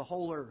joy of the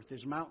whole earth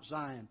is Mount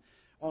Zion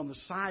on the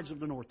sides of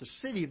the north, the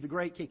city of the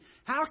great King.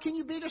 How can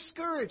you be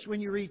discouraged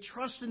when you read,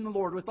 trust in the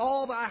Lord with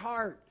all thy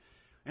heart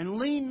and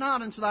lean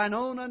not unto thine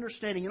own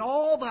understanding. In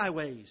all thy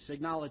ways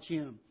acknowledge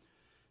Him,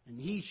 and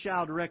He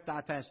shall direct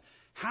thy paths.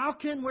 How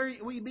can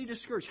we be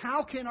discouraged?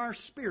 How can our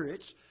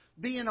spirits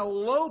be in a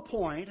low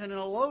point and in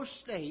a low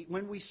state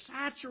when we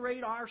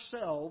saturate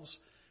ourselves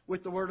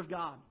with the Word of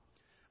God?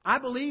 I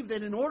believe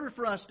that in order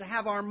for us to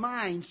have our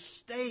minds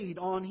stayed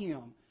on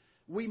Him,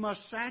 we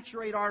must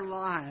saturate our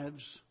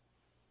lives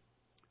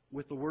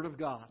with the Word of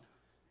God.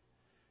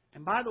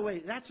 And by the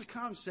way, that's a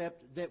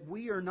concept that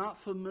we are not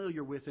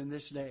familiar with in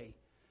this day.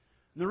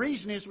 And the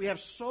reason is we have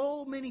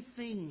so many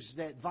things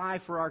that vie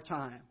for our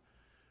time.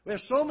 We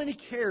have so many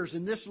cares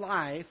in this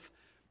life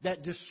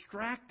that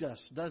distract us,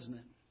 doesn't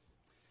it?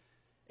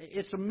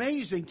 It's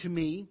amazing to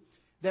me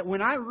that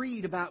when I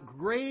read about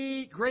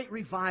great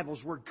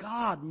revivals where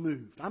God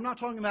moved, I'm not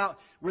talking about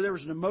where there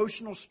was an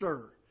emotional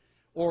stir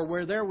or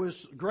where there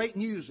was great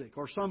music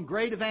or some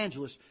great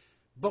evangelist,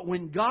 but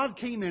when God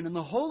came in and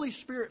the Holy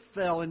Spirit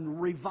fell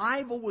and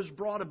revival was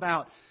brought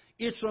about,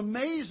 it's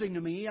amazing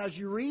to me as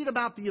you read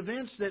about the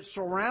events that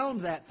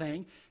surround that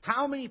thing,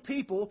 how many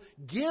people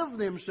give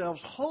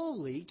themselves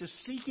wholly to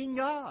seeking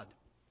God,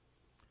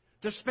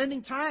 to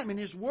spending time in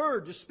His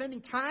Word, to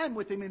spending time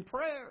with Him in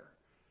prayer.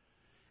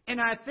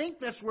 And I think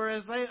that's where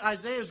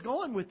Isaiah is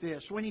going with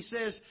this when he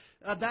says,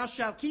 thou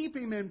shalt keep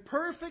him in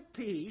perfect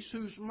peace,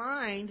 whose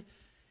mind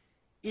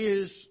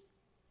is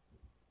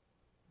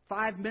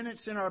 5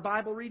 minutes in our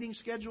Bible reading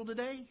schedule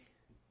today.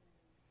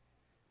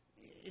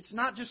 It's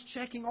not just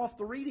checking off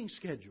the reading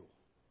schedule,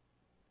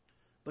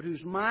 but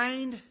whose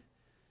mind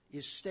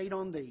is stayed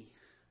on Thee.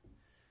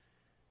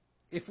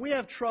 If we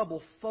have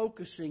trouble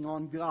focusing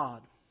on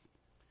God,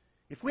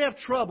 if we have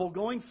trouble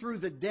going through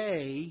the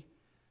day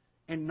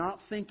and not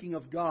thinking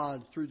of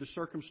God through the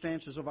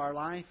circumstances of our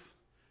life,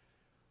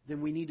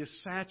 then we need to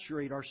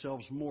saturate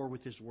ourselves more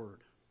with His Word.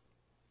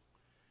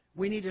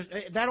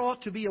 That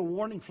ought to be a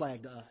warning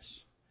flag to us.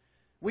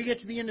 We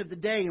get to the end of the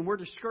day and we're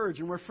discouraged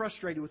and we're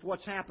frustrated with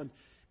what's happened.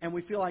 And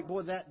we feel like,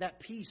 boy, that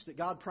peace that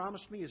God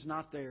promised me is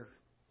not there.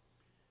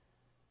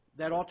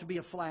 That ought to be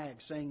a flag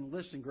saying,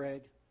 listen,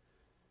 Greg,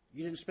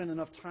 you didn't spend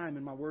enough time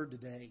in my Word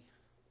today.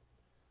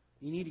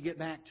 You need to get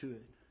back to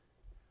it.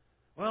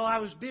 Well, I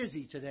was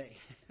busy today.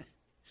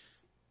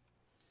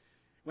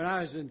 When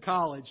I was in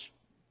college,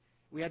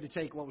 we had to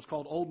take what was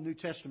called Old and New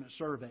Testament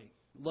survey.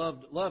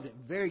 Loved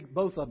it.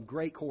 Both of them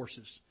great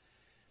courses.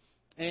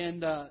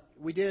 And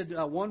we did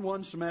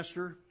one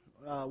semester,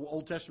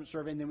 Old Testament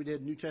survey, and then we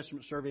did New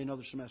Testament survey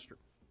another semester.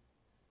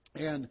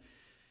 And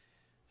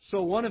so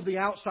some of the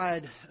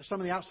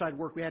outside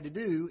work we had to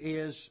do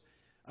is,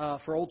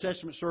 for Old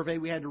Testament survey,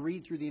 we had to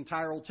read through the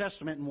entire Old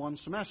Testament in one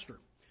semester.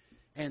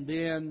 And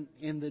then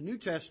in the New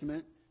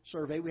Testament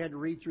survey, we had to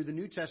read through the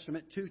New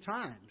Testament 2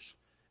 times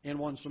in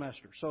one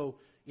semester. So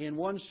in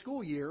one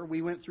school year,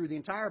 we went through the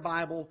entire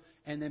Bible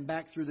and then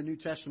back through the New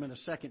Testament a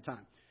second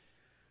time.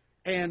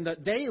 And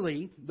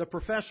daily, the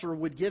professor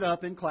would get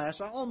up in class,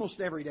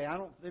 almost every day.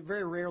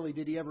 Very rarely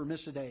did he ever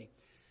miss a day.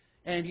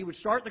 And he would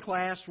start the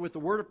class with the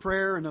word of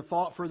prayer and a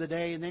thought for the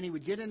day, and then he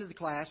would get into the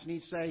class and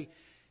he'd say,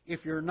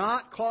 if you're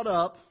not caught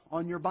up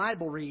on your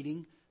Bible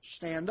reading,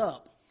 stand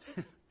up.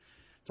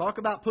 Talk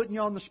about putting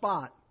you on the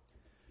spot.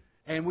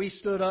 And we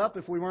stood up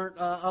if we weren't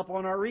up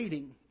on our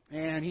reading.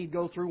 And he'd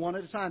go through one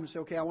at a time and say,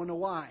 okay, I want to know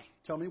why.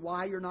 Tell me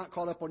why you're not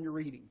caught up on your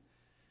reading.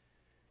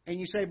 And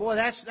you say, boy,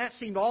 that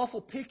seemed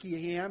awful picky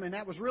of him, and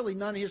that was really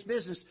none of his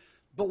business.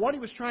 But what he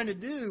was trying to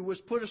do was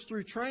put us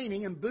through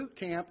training and boot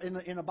camp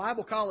in a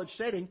Bible college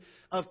setting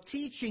of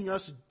teaching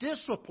us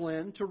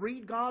discipline to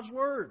read God's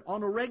Word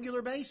on a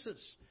regular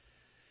basis.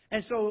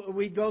 And so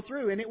we'd go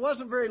through, and it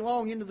wasn't very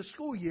long into the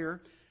school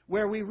year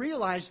where we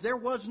realized there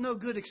was no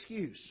good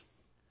excuse.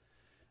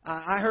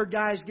 I heard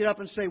guys get up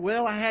and say,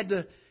 well, I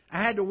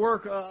had to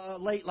work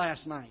late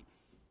last night.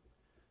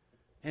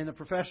 And the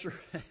professor,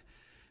 in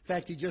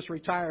fact, he just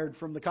retired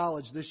from the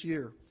college this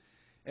year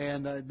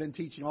and had been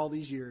teaching all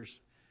these years.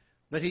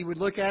 But he would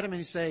look at him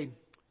and he'd say,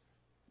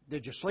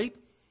 did you sleep?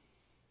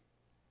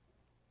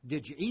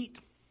 Did you eat?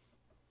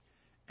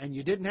 And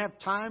you didn't have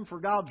time for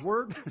God's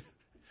Word?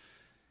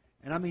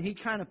 And I mean, he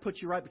kind of put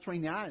you right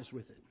between the eyes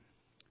with it.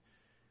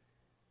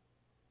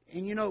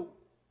 And you know,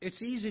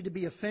 it's easy to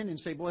be offended and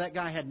say, boy, that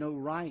guy had no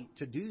right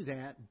to do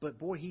that. But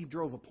boy, he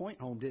drove a point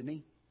home, didn't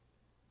he?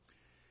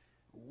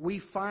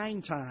 We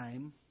find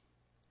time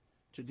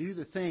to do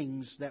the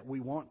things that we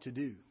want to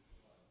do.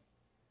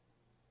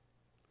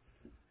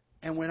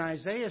 And when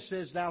Isaiah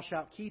says, thou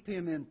shalt keep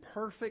him in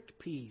perfect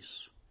peace,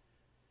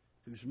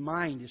 whose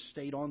mind is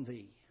stayed on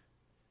thee,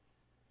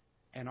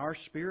 and our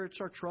spirits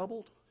are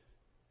troubled,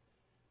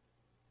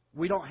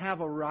 we don't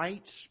have a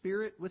right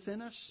spirit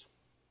within us.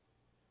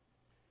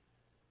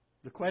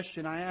 The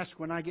question I ask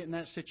when I get in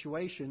that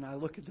situation, I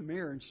look at the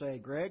mirror and say,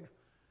 Greg,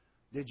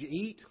 did you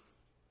eat?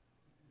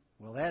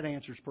 Well, that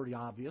answer's pretty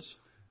obvious.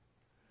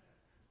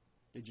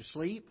 Did you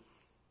sleep?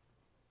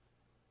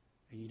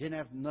 And you didn't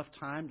have enough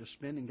time to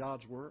spend in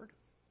God's Word?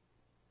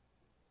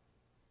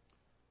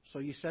 So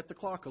you set the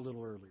clock a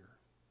little earlier.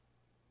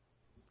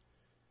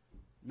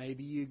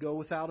 Maybe you go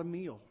without a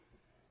meal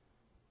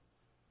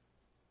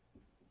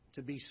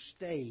to be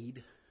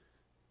stayed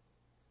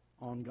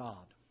on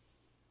God.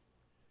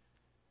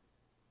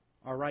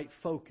 Our right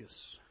focus.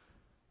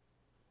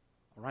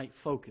 Our right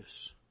focus.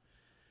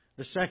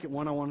 The second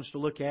one I want us to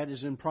look at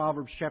is in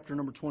Proverbs chapter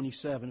number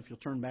 27, if you'll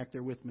turn back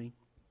there with me.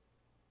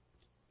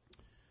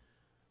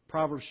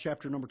 Proverbs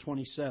chapter number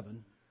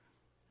 27.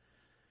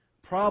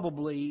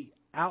 Probably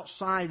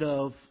outside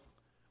of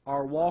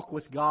our walk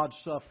with God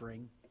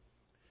suffering,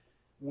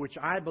 which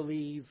I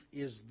believe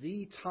is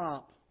the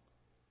top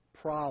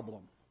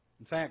problem.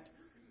 In fact,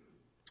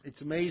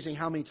 it's amazing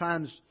how many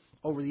times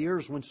over the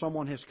years when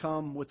someone has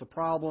come with a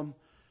problem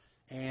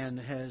and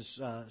has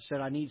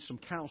said, I need some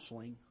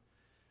counseling,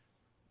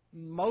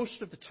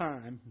 most of the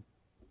time,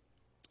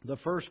 the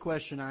first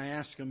question I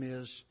ask them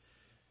is,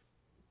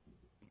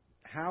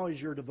 how is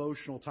your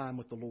devotional time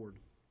with the Lord?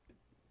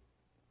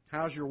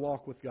 How's your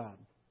walk with God?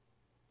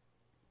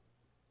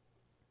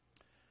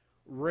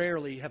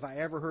 Rarely have I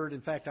ever heard,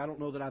 in fact, I don't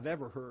know that I've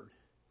ever heard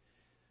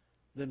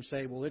them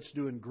say, well, it's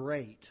doing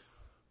great,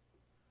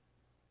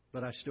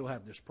 but I still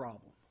have this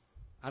problem.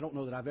 I don't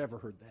know that I've ever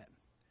heard that.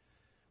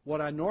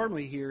 What I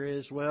normally hear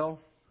is, well,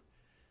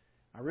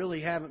 I really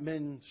haven't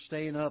been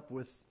staying up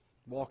with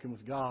walking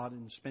with God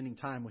and spending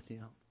time with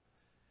Him.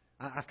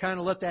 I've kind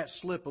of let that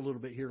slip a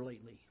little bit here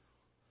lately.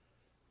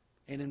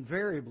 And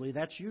invariably,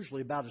 that's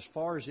usually about as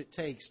far as it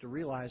takes to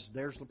realize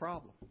there's the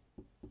problem.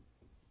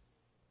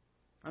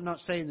 I'm not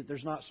saying that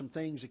there's not some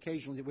things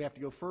occasionally that we have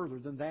to go further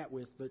than that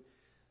with, but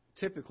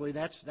typically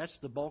that's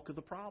the bulk of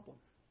the problem.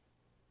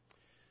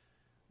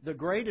 The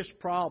greatest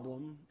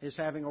problem is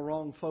having a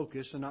wrong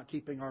focus and not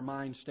keeping our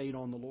mind stayed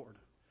on the Lord.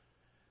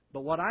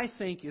 But what I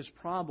think is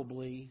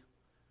probably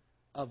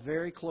a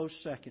very close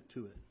second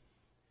to it,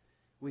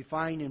 we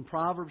find in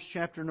Proverbs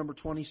chapter number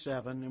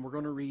 27, and we're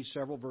going to read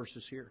several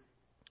verses here.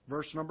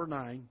 Verse number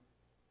 9.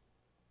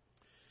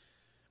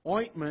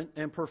 Ointment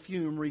and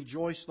perfume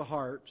rejoice the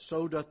heart,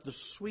 so doth the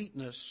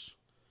sweetness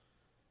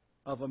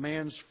of a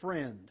man's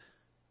friend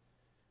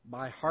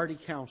by hearty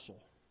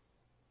counsel.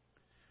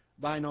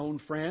 Thine own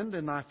friend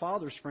and thy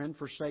father's friend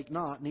forsake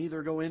not,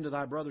 neither go into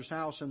thy brother's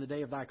house in the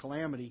day of thy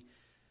calamity.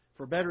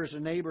 For better is a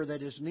neighbor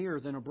that is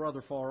near than a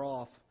brother far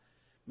off.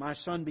 My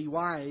son, be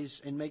wise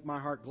and make my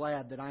heart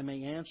glad, that I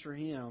may answer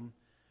him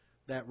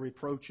that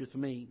reproacheth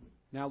me.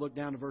 Now look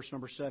down to verse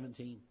number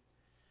 17.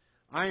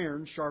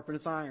 Iron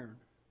sharpeneth iron.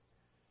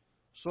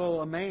 So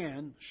a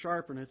man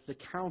sharpeneth the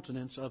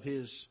countenance of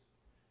his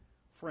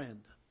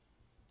friend.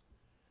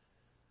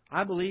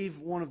 I believe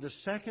one of the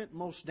second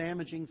most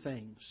damaging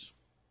things,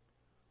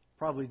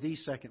 probably the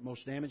second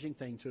most damaging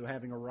thing to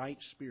having a right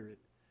spirit,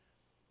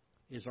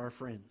 is our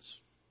friends.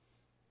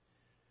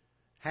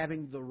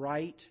 Having the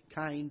right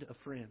kind of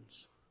friends.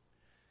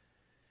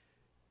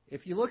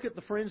 If you look at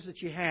the friends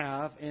that you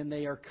have and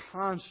they are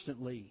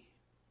constantly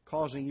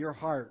causing your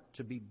heart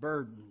to be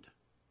burdened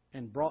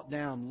and brought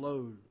down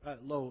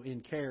low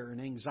in care and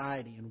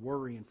anxiety and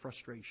worry and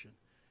frustration,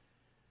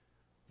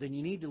 then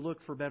you need to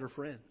look for better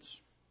friends.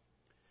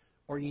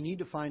 Or you need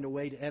to find a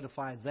way to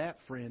edify that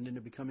friend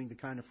into becoming the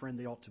kind of friend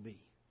they ought to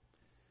be.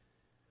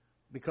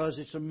 Because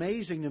it's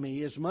amazing to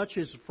me, as much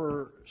as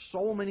for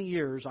so many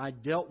years I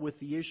dealt with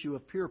the issue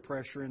of peer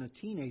pressure in a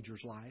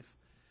teenager's life,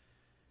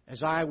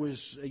 as I was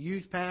a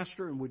youth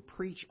pastor and would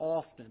preach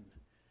often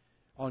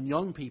on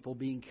young people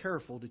being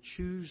careful to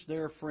choose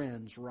their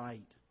friends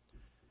right.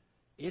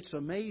 It's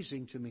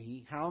amazing to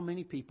me how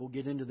many people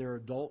get into their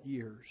adult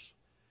years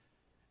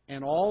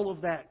and all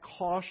of that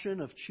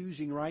caution of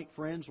choosing right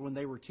friends when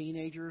they were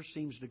teenagers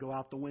seems to go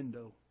out the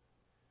window.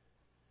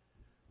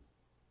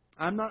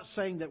 I'm not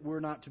saying that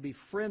we're not to be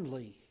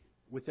friendly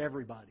with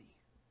everybody,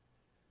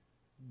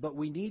 but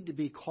we need to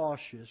be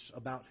cautious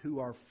about who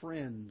our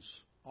friends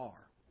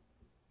are.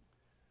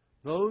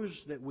 Those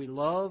that we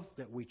love,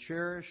 that we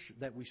cherish,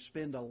 that we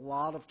spend a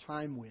lot of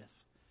time with.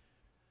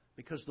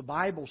 Because the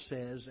Bible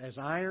says, as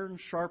iron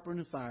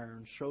sharpeneth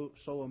iron,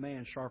 so a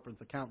man sharpeneth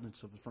the countenance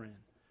of a friend.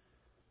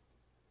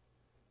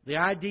 The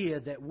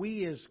idea that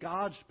we as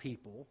God's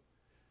people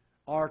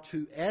are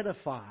to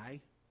edify,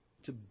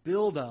 to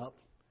build up,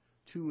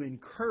 to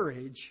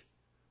encourage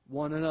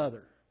one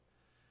another.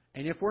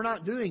 And if we're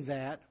not doing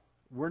that,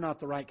 we're not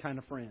the right kind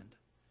of friend.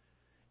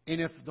 And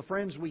if the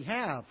friends we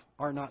have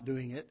are not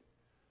doing it,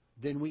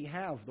 then we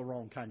have the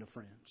wrong kind of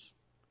friends.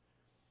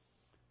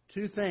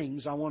 Two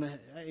things I want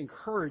to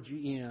encourage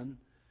you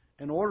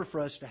in order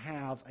for us to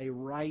have a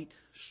right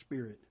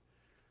spirit.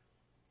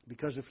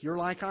 Because if you're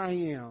like I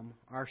am,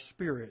 our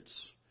spirits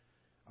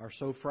are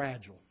so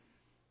fragile.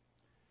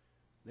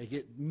 They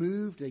get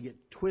moved, they get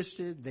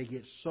twisted, they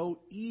get so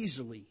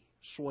easily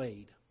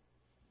swayed.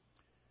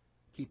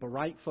 Keep a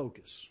right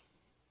focus.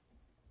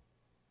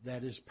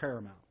 That is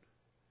paramount.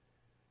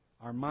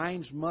 Our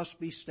minds must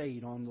be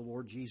stayed on the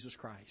Lord Jesus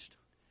Christ.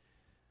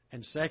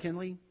 And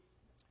secondly,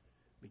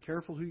 be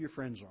careful who your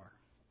friends are.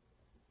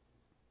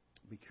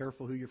 Be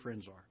careful who your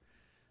friends are.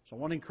 So I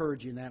want to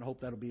encourage you in that and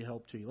hope that will be a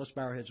help to you. Let's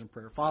bow our heads in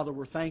prayer. Father,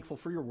 we're thankful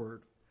for your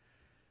word.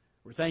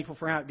 We're thankful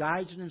for how it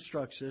guides and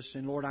instructs us.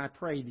 And Lord, I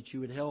pray that you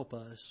would help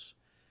us.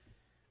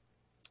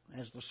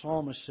 As the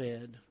psalmist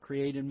said,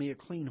 create in me a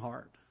clean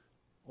heart,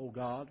 O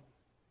God,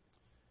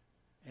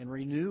 and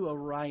renew a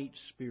right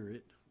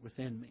spirit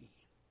within me.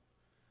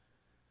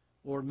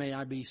 Lord, may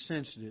I be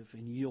sensitive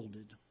and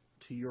yielded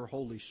to your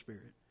Holy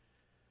Spirit.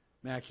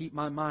 May I keep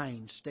my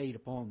mind stayed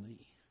upon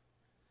Thee.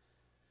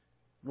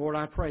 Lord,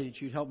 I pray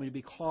that you'd help me to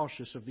be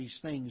cautious of these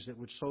things that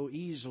would so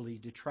easily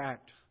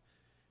detract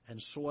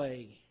and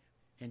sway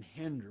and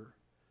hinder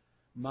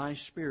my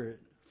spirit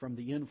from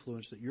the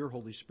influence that your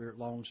Holy Spirit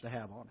longs to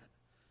have on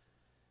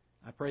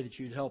it. I pray that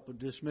you'd help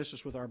dismiss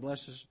us with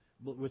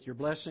your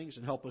blessings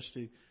and help us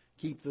to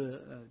keep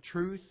the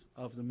truth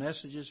of the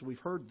messages we've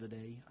heard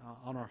today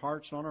on our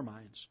hearts and on our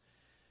minds.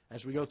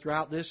 As we go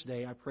throughout this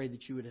day, I pray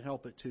that you would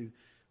help it to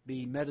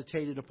be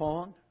meditated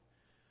upon,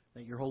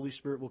 that your Holy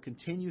Spirit will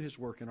continue His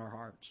work in our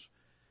hearts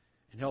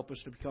and help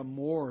us to become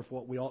more of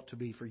what we ought to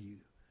be for you.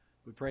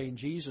 We pray in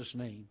Jesus'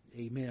 name.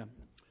 Amen.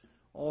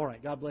 All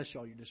right. God bless you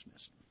all. You're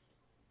dismissed.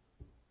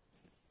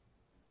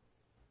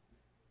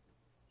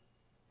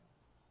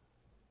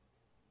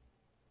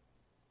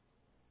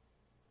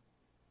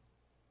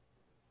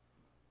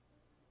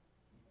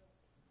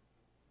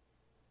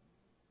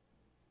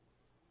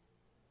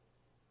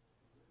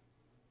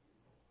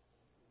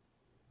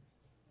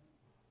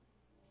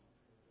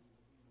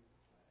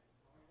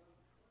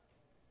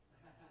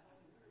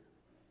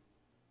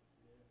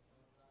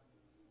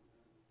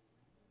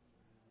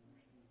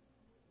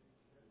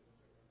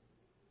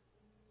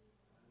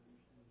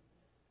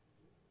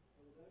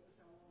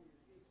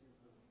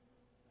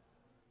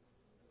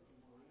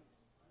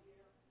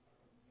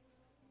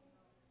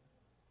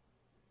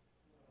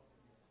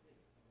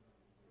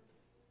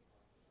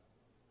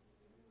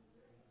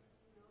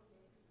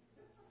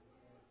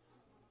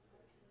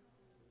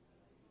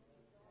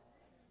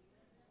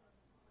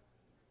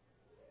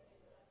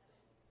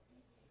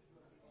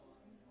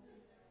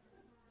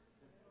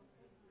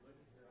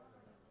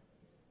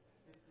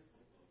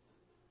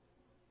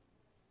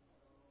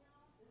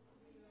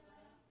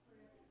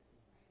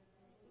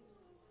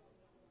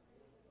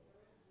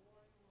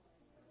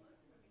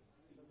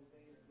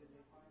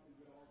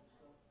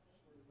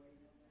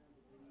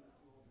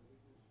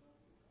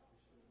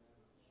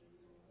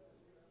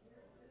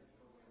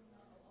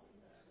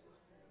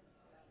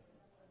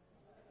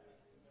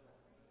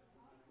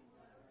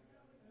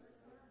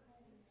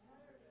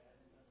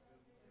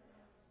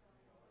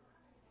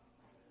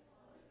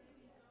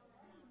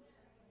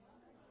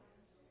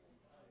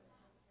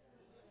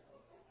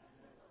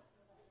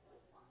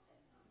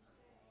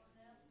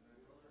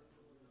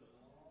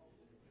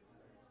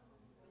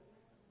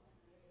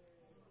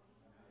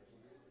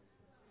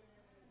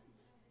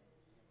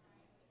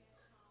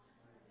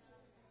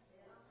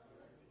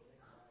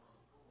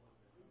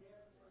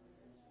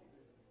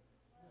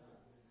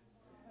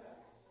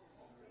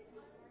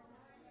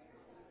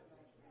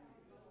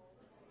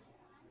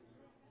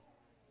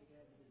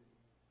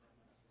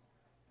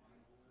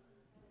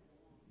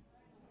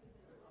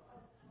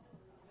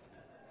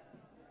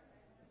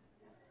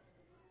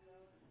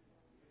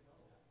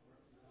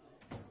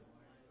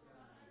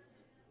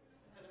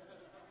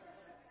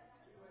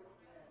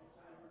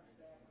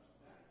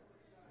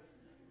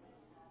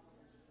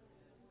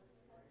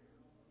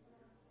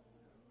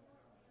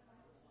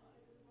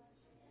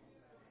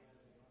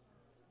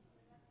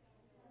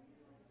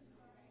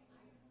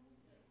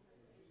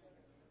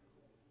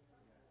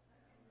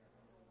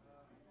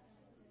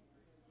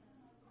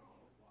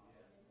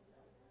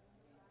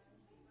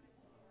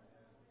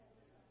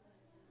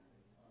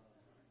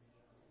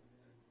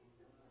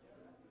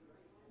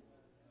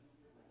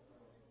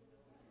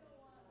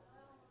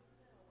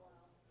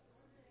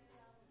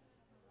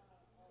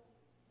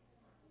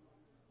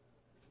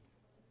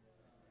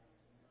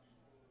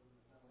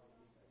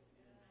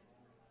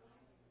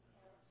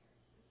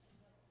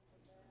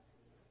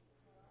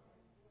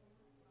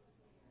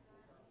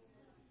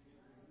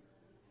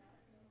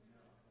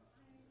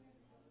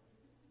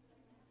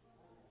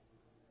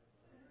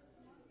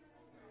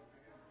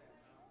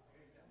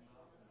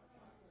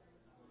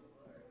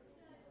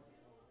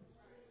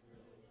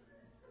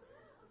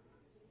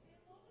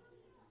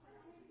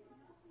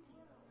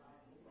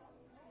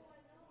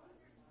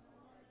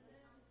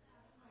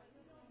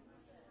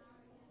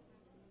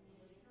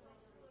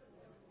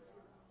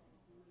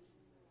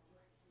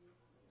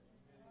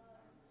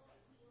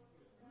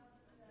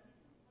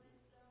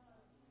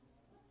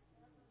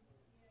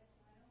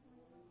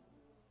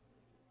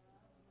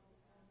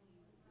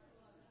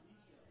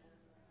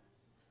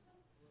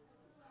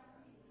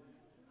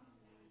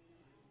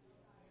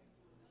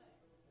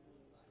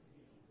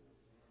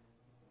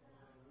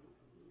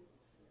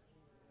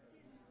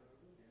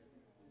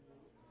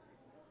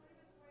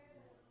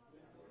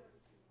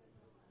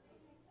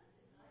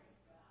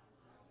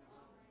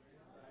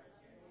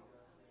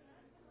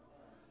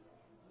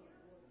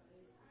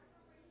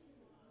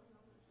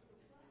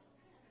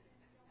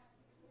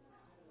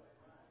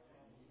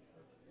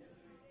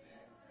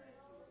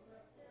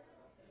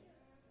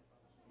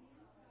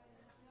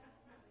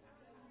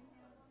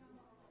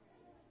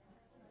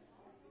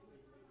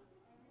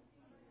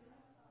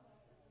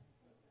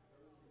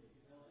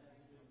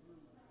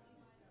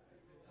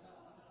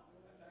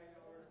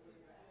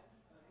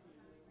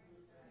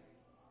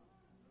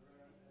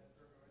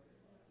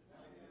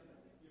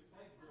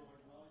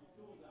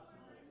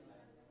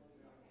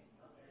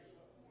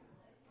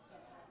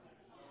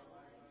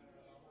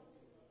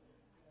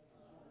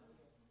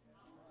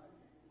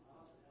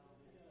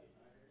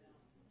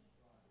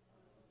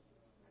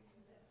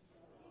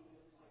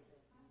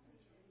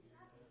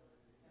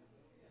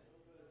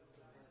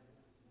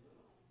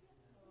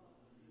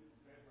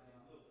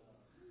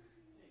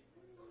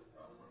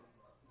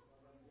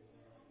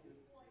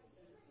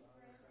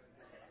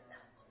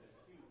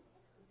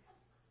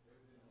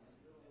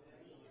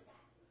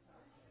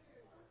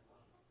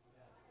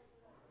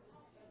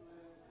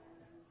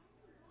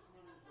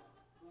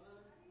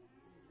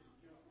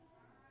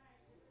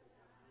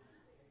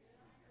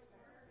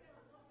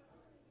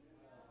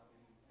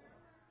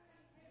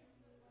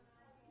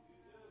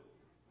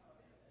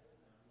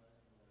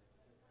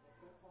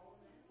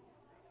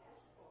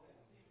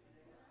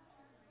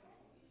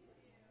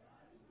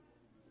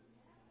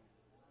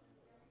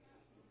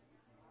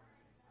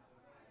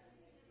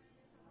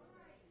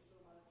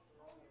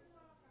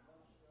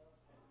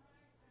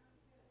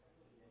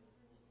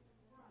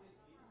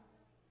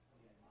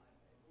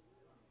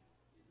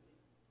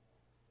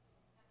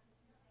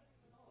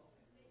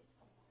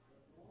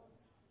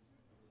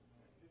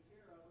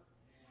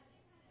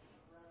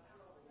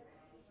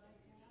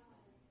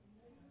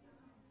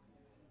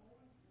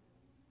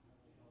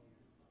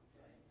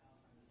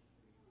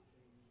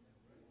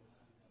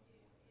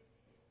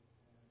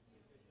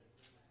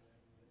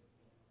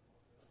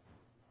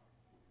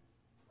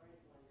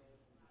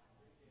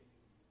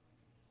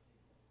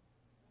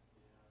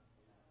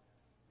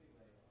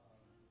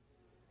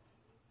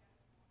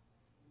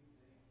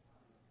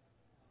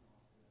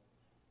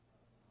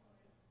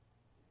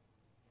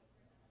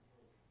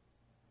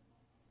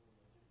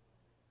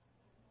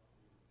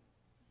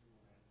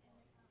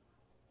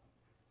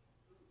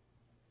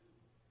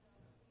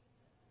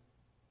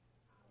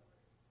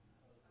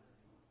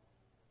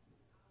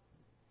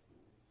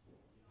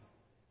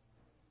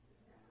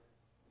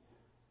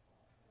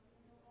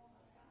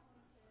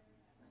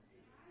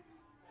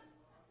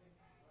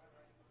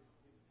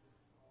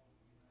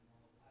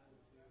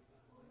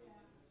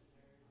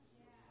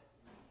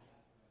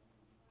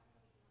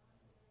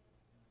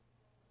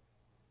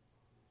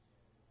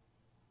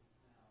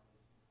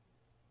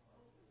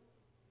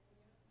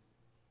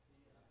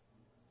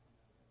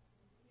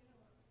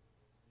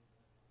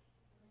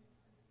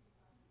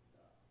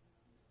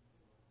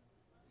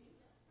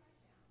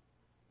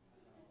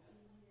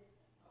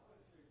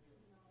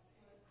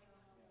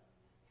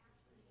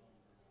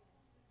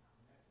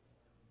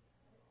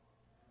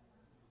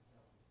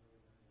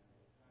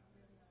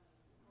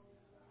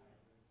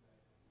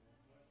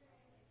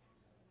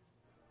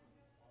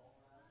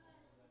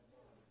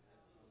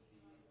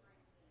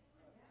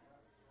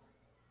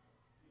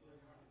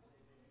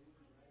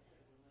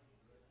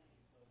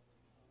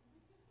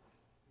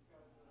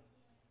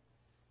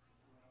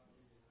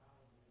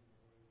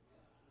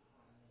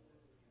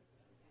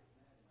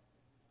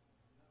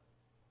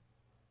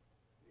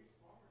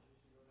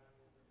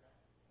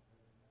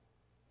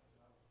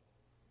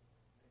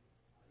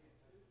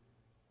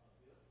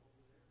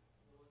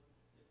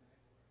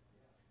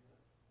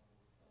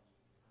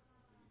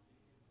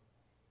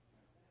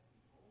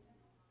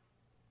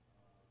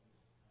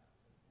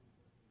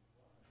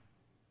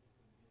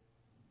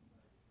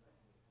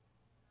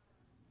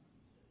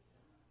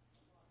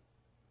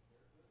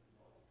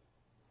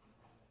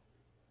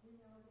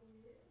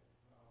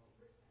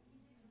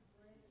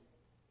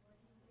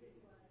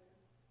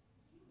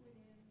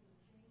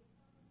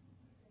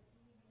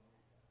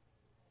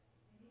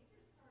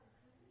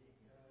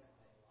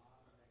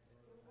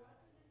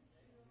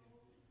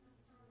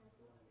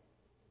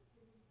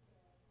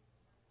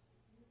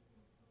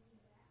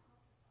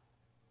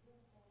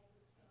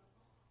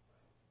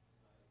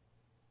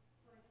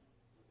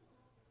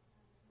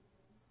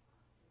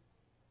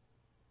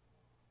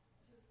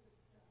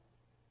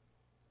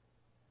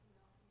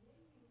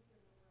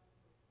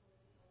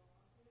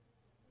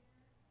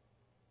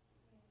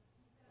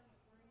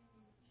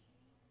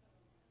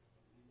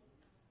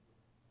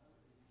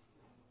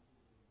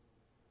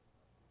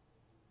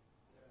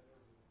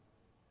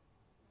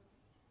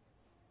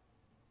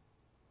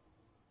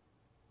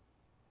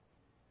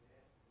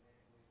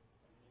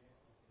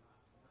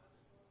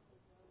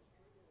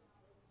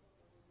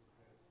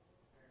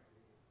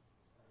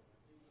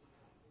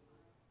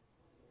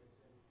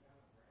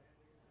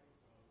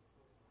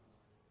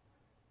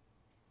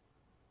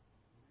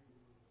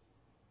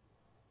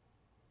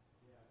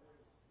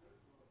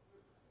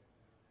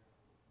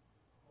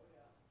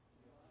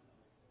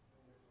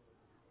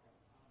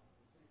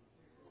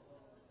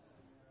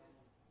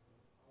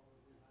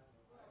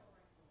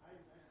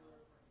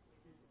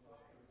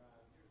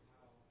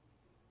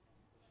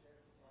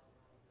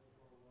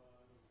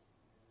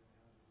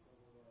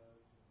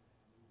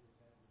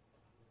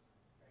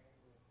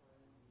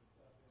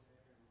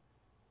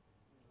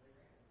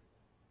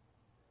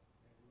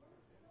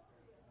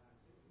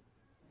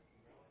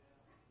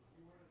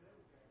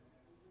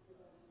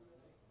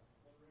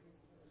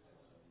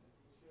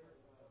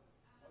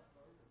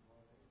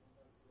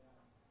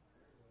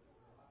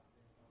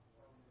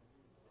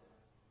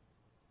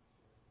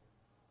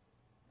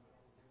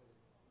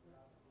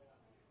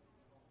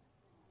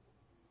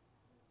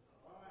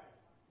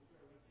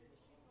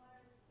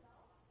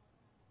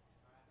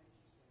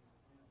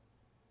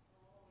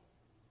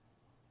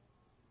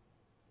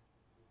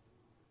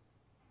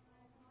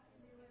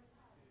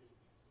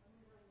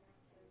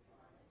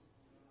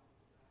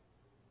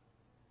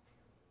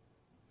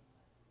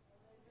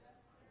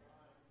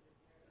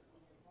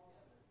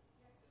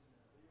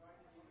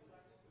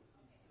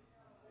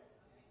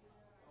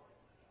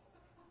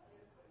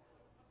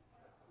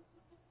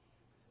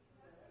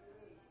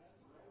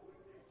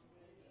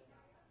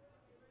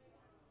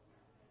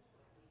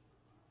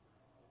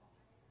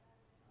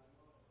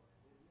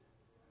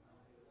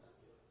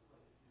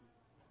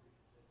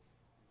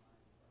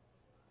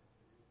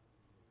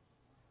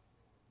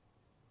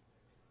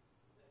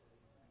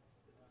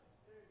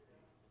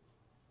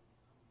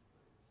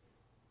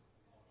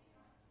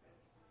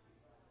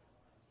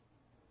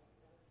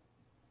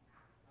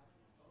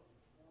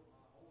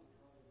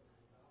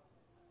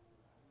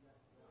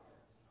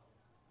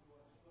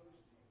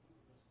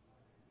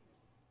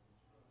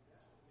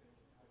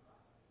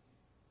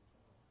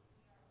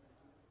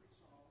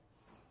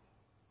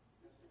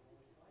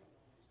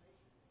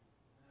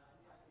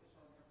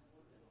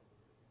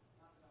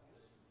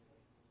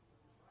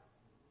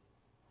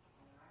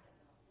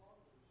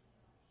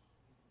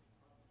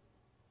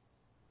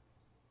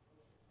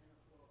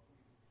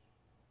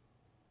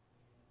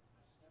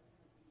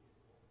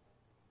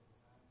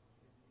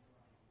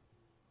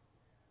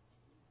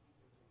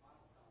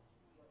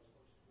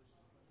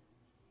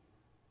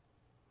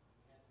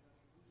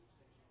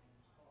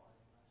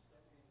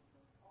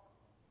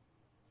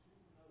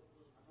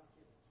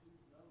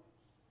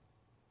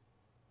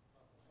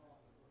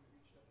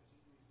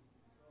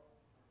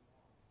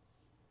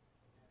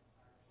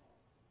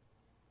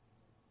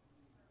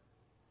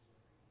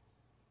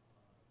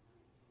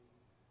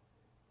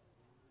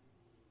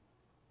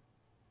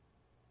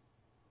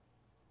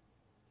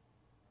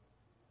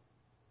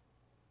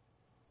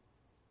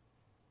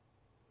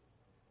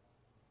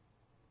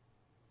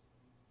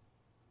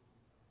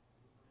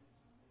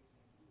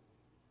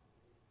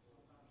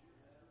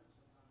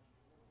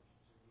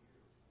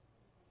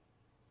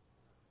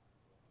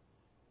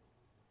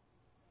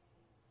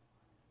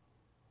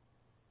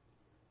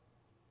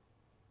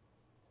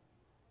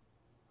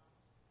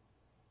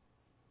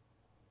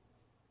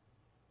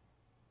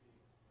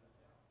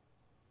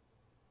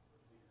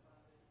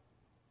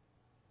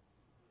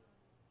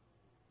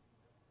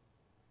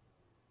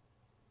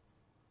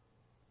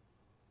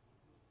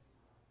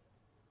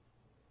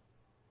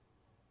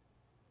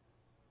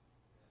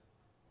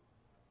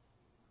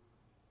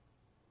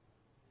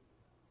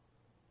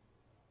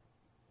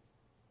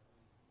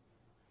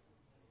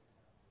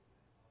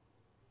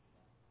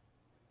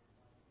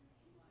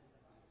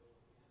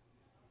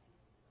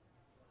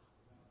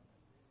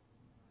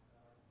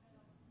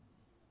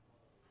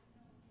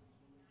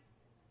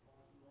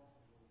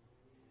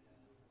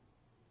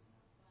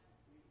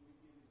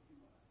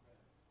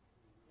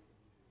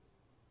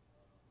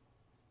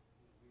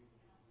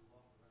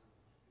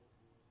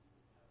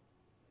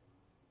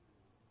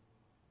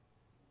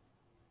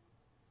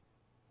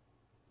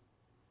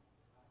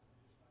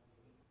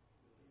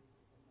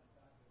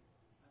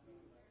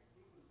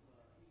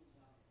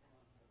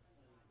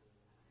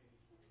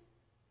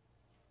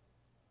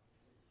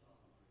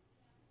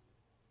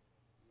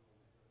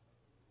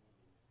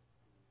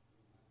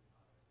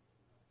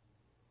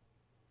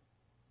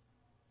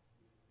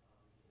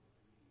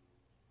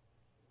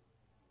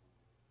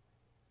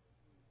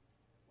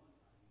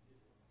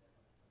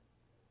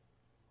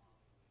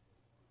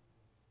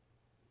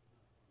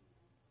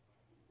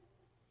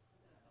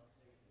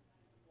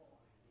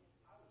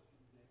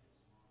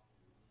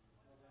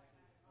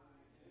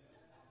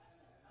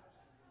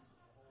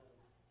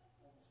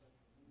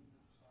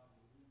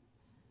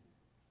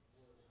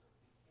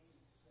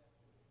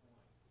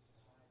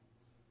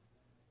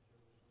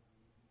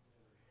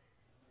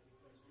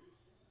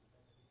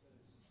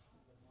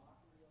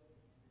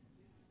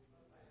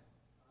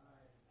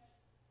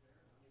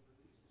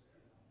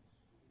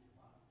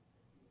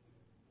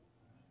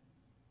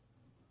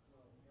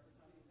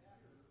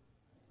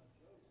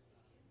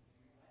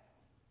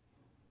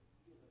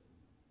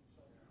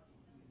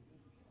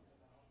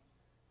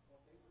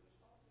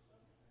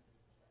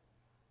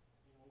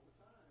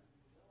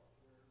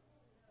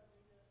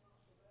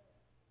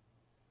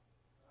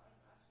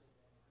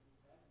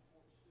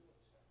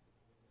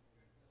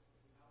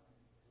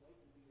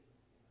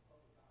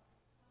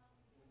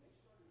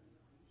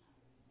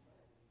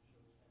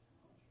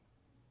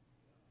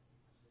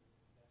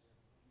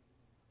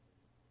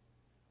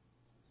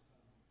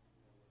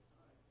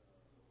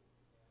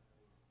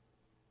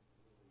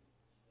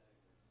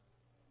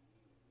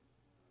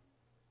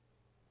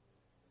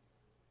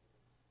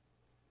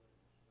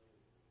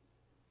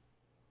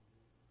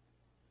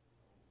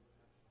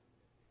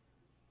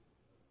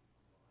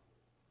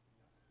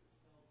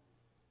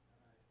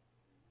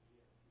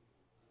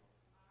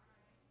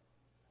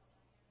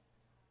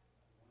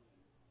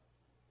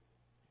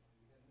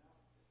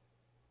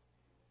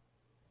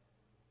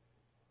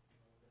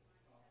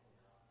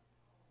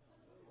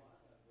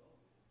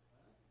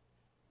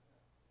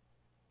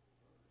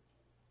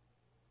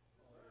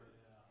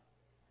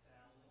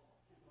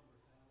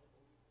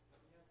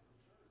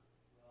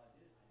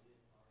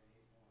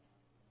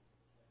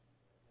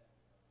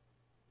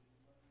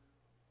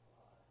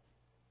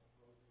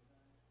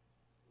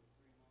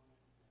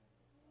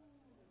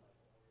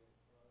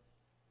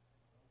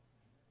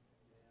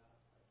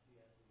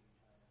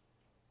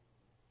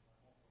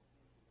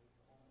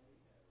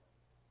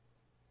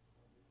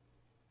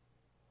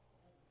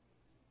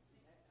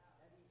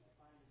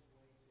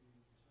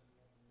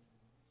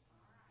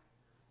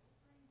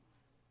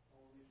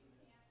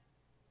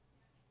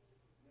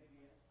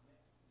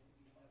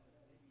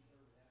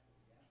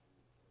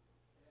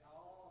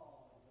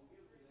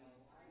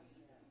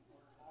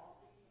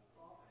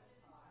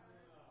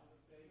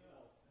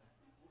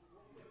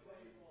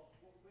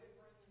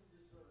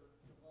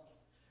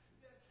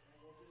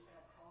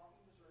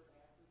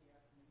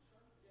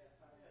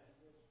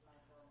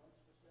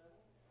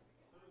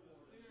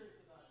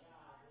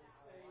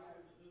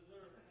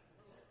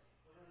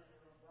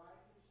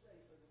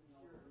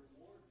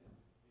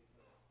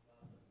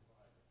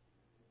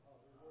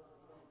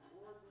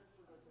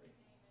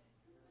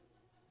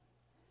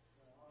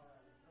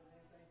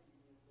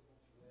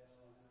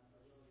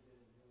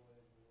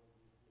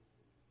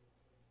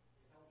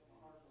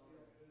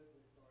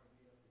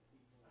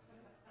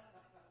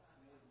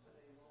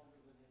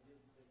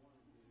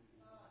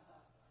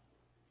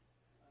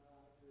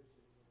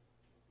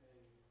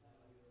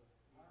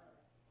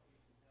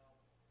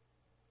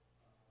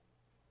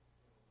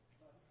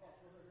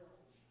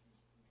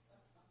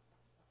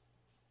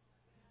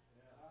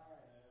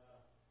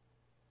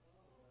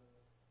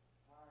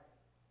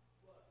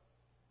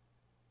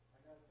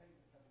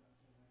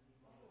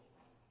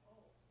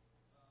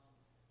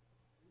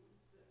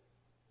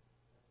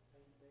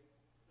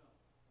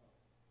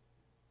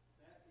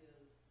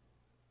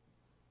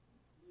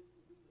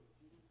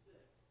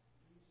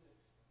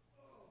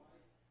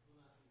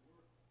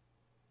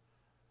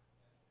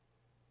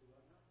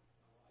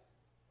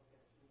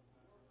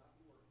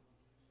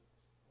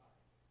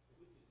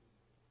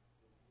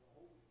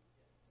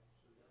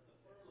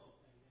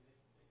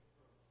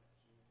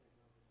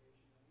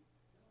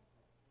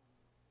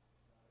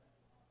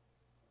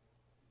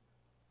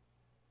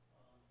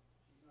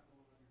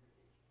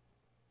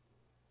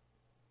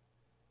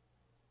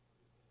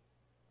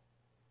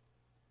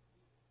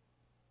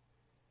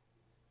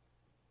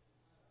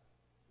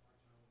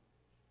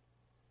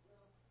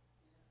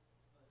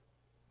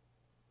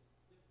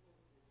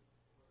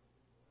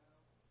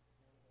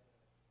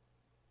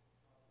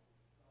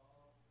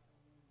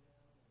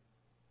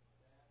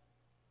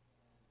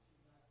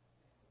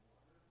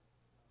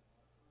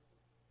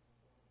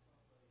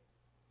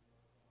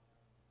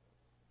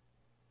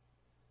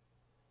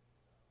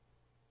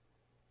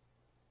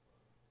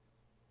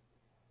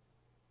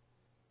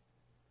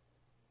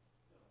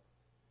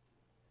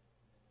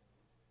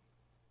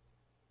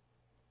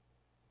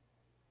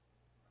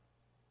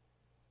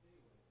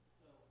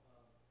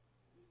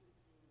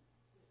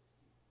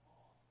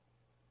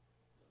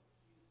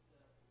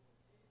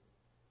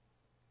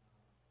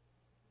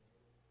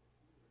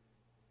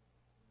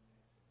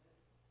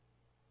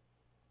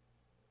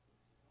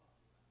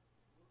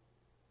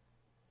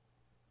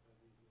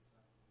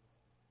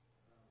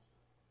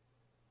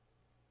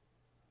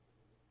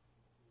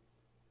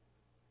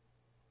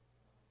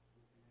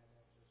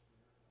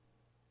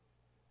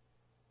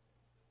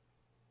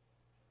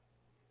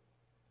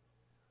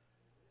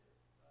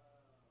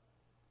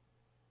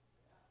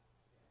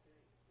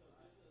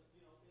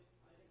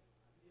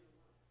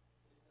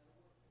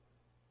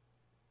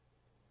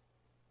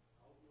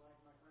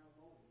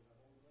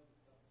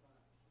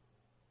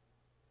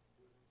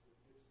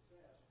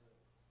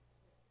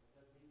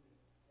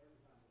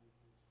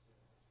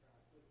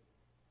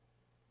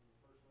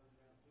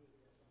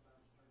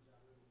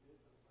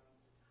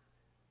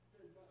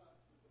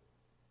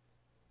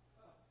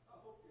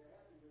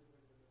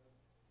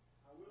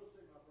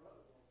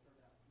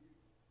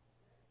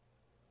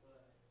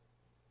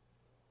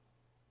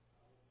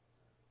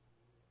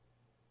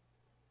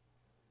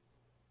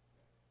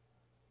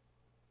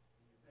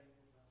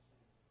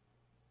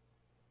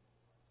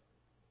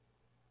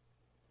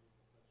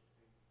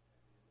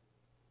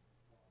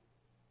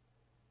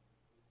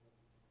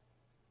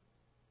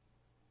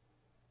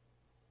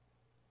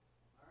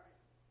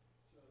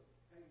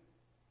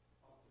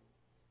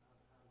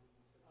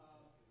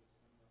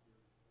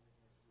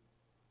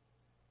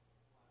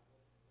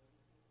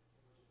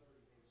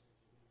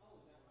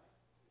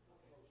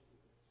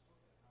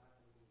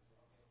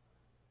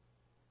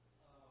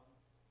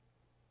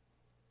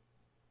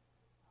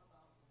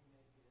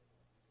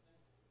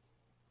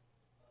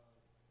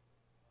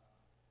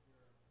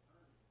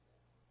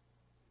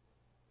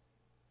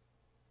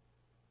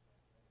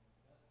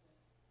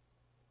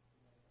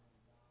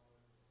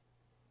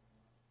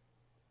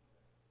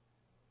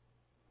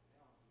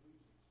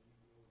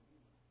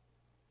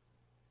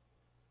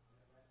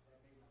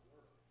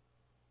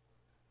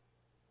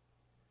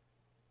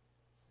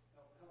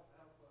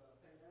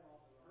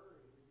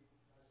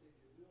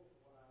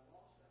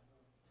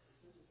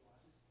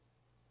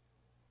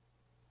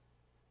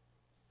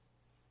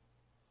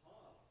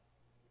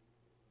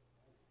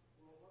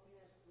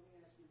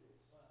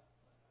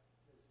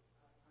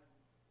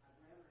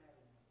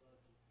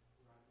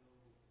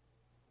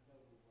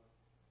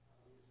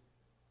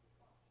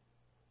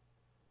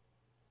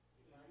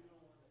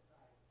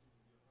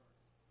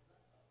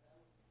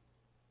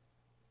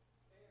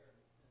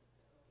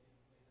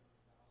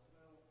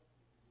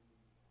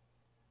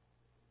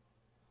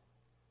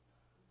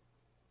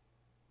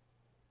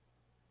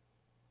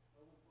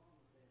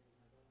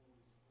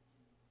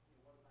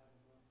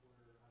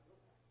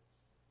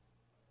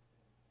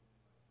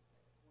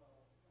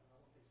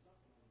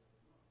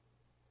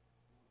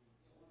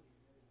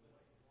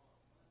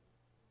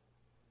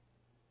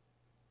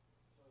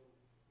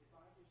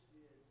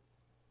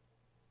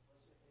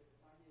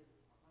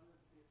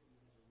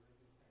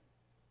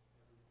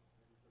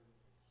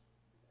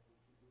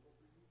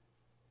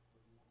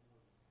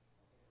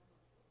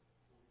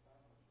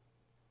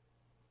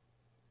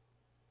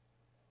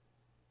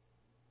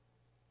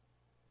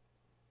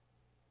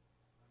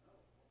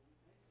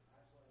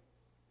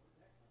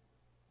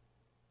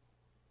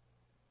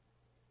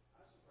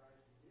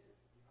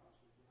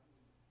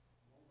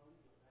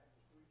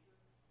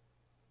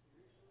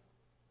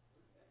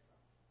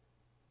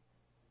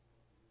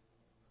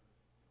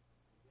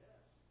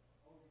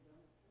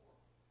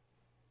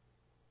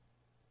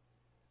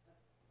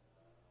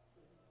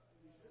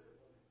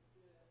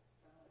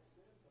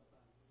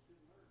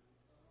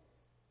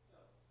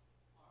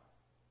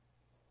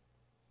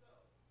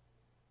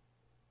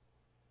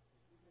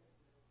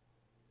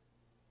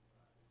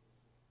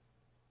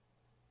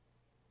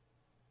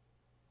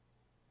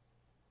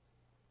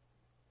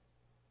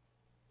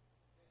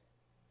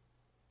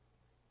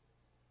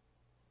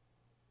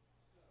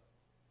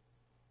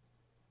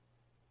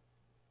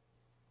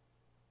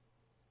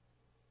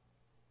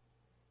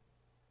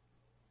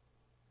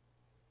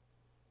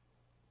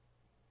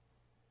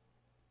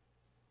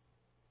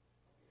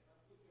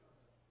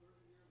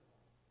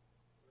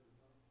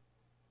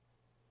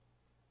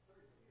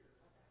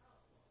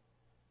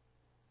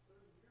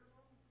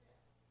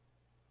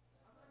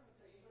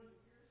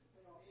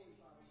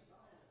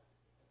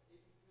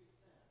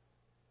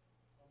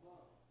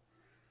 month.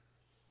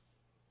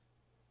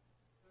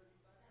 30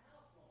 like a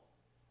house phone.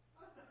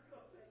 I'm not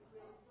going to pay you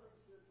 30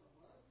 cents a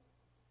month.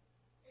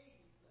 80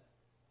 cents.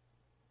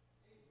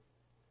 80 cents.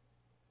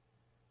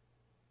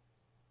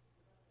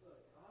 Look,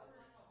 It's like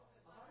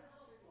a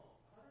house phone.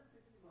 150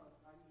 a month,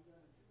 I can be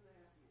done in 2.5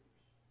 years.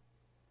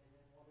 And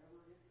then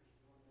whatever interest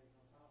you want to make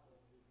on top of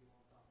it, will be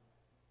on top of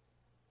that.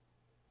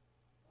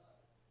 But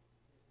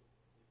if it's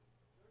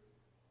 30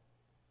 cents,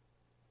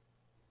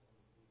 it's only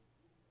 80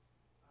 cents.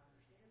 I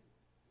understand that.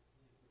 Which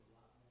leaves you a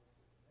lot more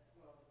than that.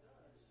 Well, it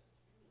does.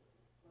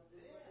 But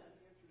then the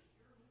interest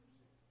you're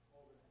losing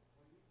over that.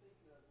 When you think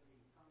of the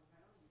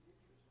compounding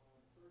interest on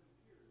 30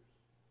 years,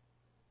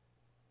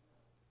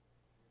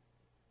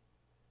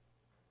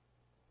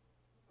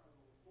 you probably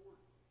won't afford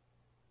it.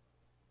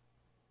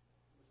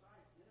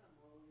 Besides, then I'm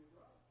rolling you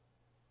rough.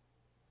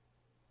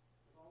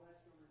 Because all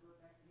that's going to revert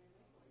back to him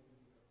anyway when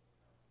you go.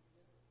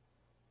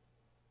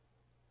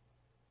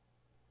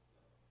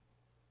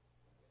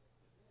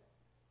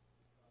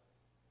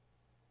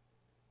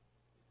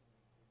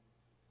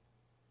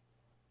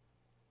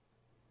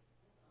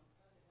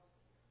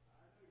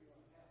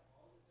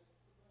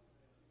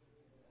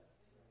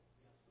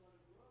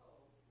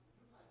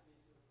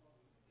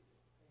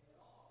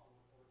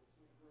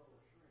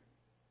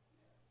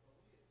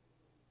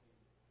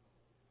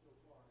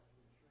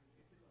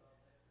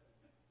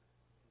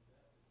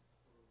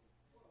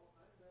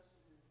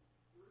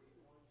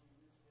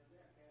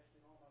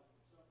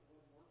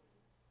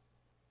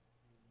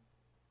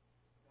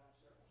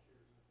 Several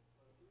shares of it,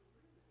 but 2 or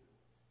 3 of the good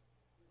ones.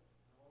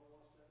 I've only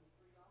lost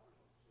 $73 on it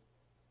so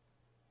far.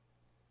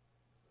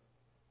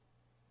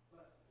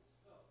 But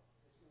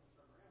it's going to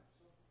turn around at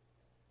some point.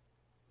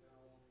 Now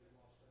I only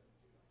lost $72.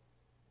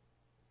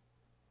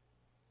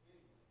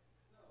 Anyway,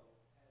 so as you have all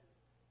this information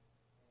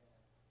that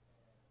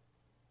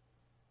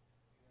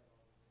you know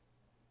what at some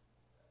point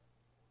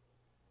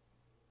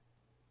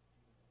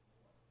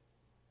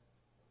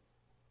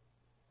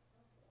you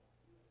have to have that in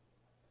your mind.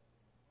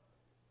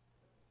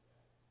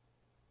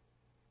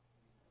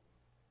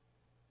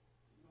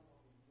 So you don't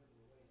want me to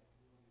nibble away at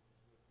you want me to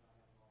just look not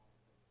have long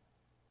to take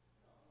time.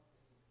 No, I don't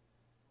think it's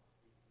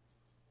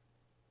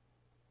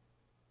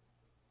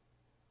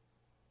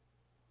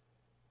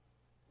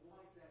I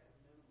like that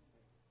minimum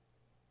payment.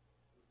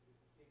 With the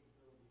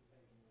capability to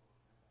pay more. I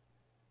like that.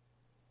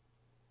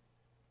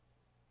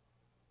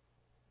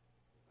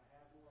 If I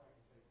have more, I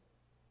can pay more.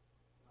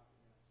 Not the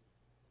next.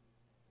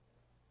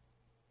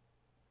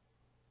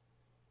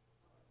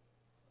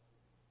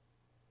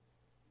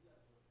 you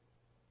guys work.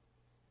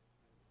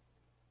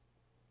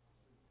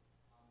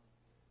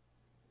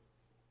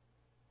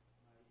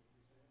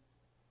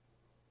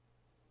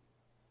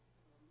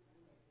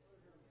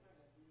 I'm going to get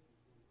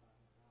 93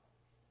 cents.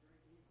 Very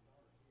deep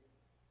dollars here.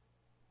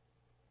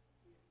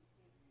 You can't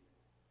do that.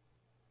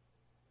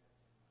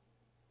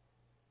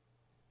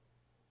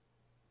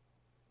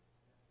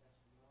 That's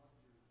beyond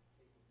your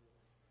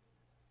capability.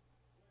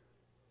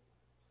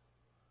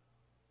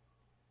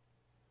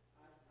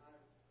 I would not.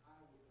 I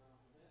would not.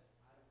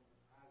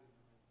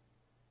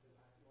 Because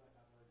I feel like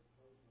I've already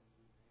closed on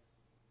the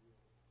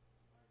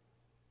asking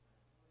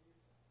for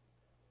real.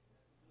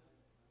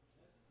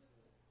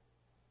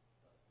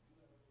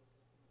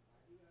 I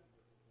do have work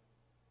with them.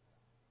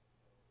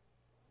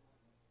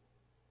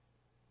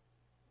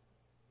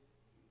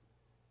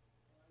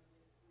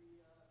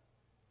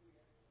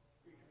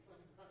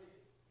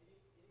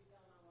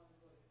 Anytime I want to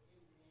go to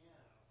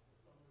Indiana for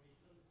some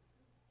reason,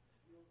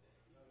 you'll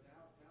No,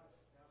 now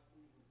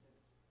Cleveland,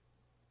 Tennessee.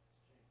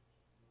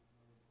 It's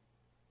changed.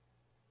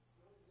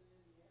 Rose in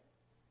Indiana?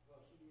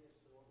 Well, she is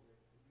still over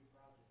there. The new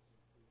projects in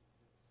Cleveland,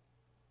 Tennessee.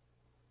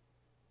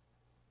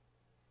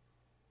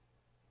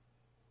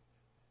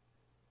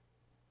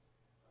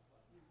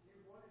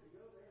 You wanted to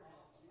go there,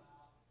 haven't you?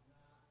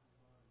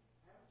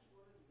 Haven't you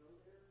wanted to go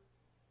there?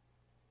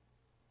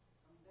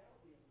 I mean, that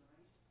would be a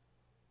nice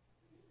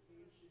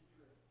vacation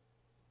trip.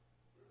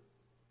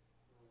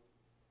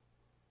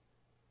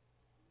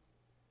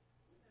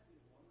 Wouldn't that be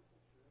a wonderful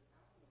trip?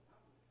 Out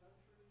in the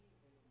country and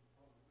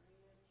on a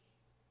ranch,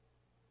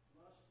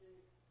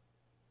 rustic,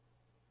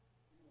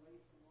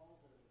 away from all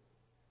the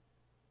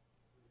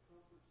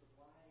comforts of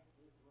life,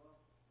 live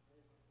rough,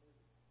 live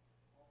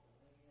off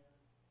the land.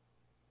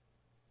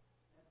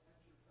 That's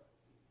your cup of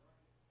tea,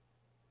 right?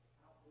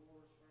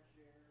 Outdoors, fresh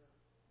air.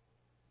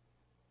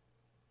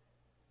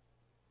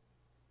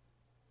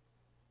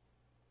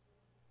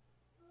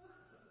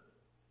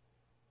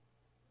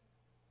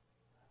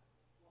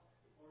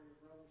 Or your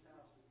brother's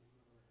house if he's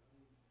nowhere. I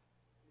mean,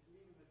 it's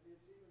even a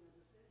decision.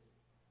 It's a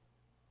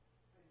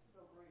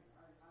no-brainer.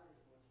 I just want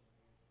you to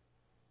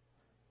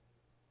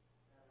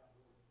that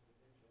outdoor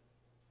adventure.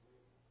 That's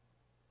great.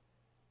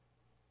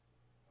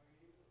 Are you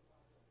able to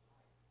find a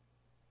pipe?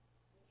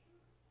 Well,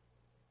 sure.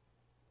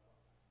 Well,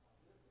 my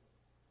business,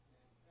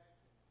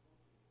 manufacturing, is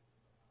located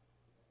in the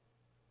house.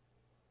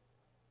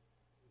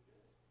 We're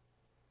good.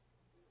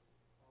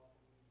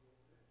 Often we go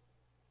there.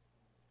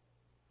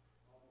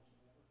 Almost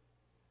never.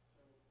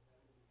 So that would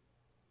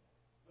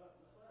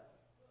be.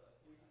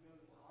 But we can go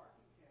to the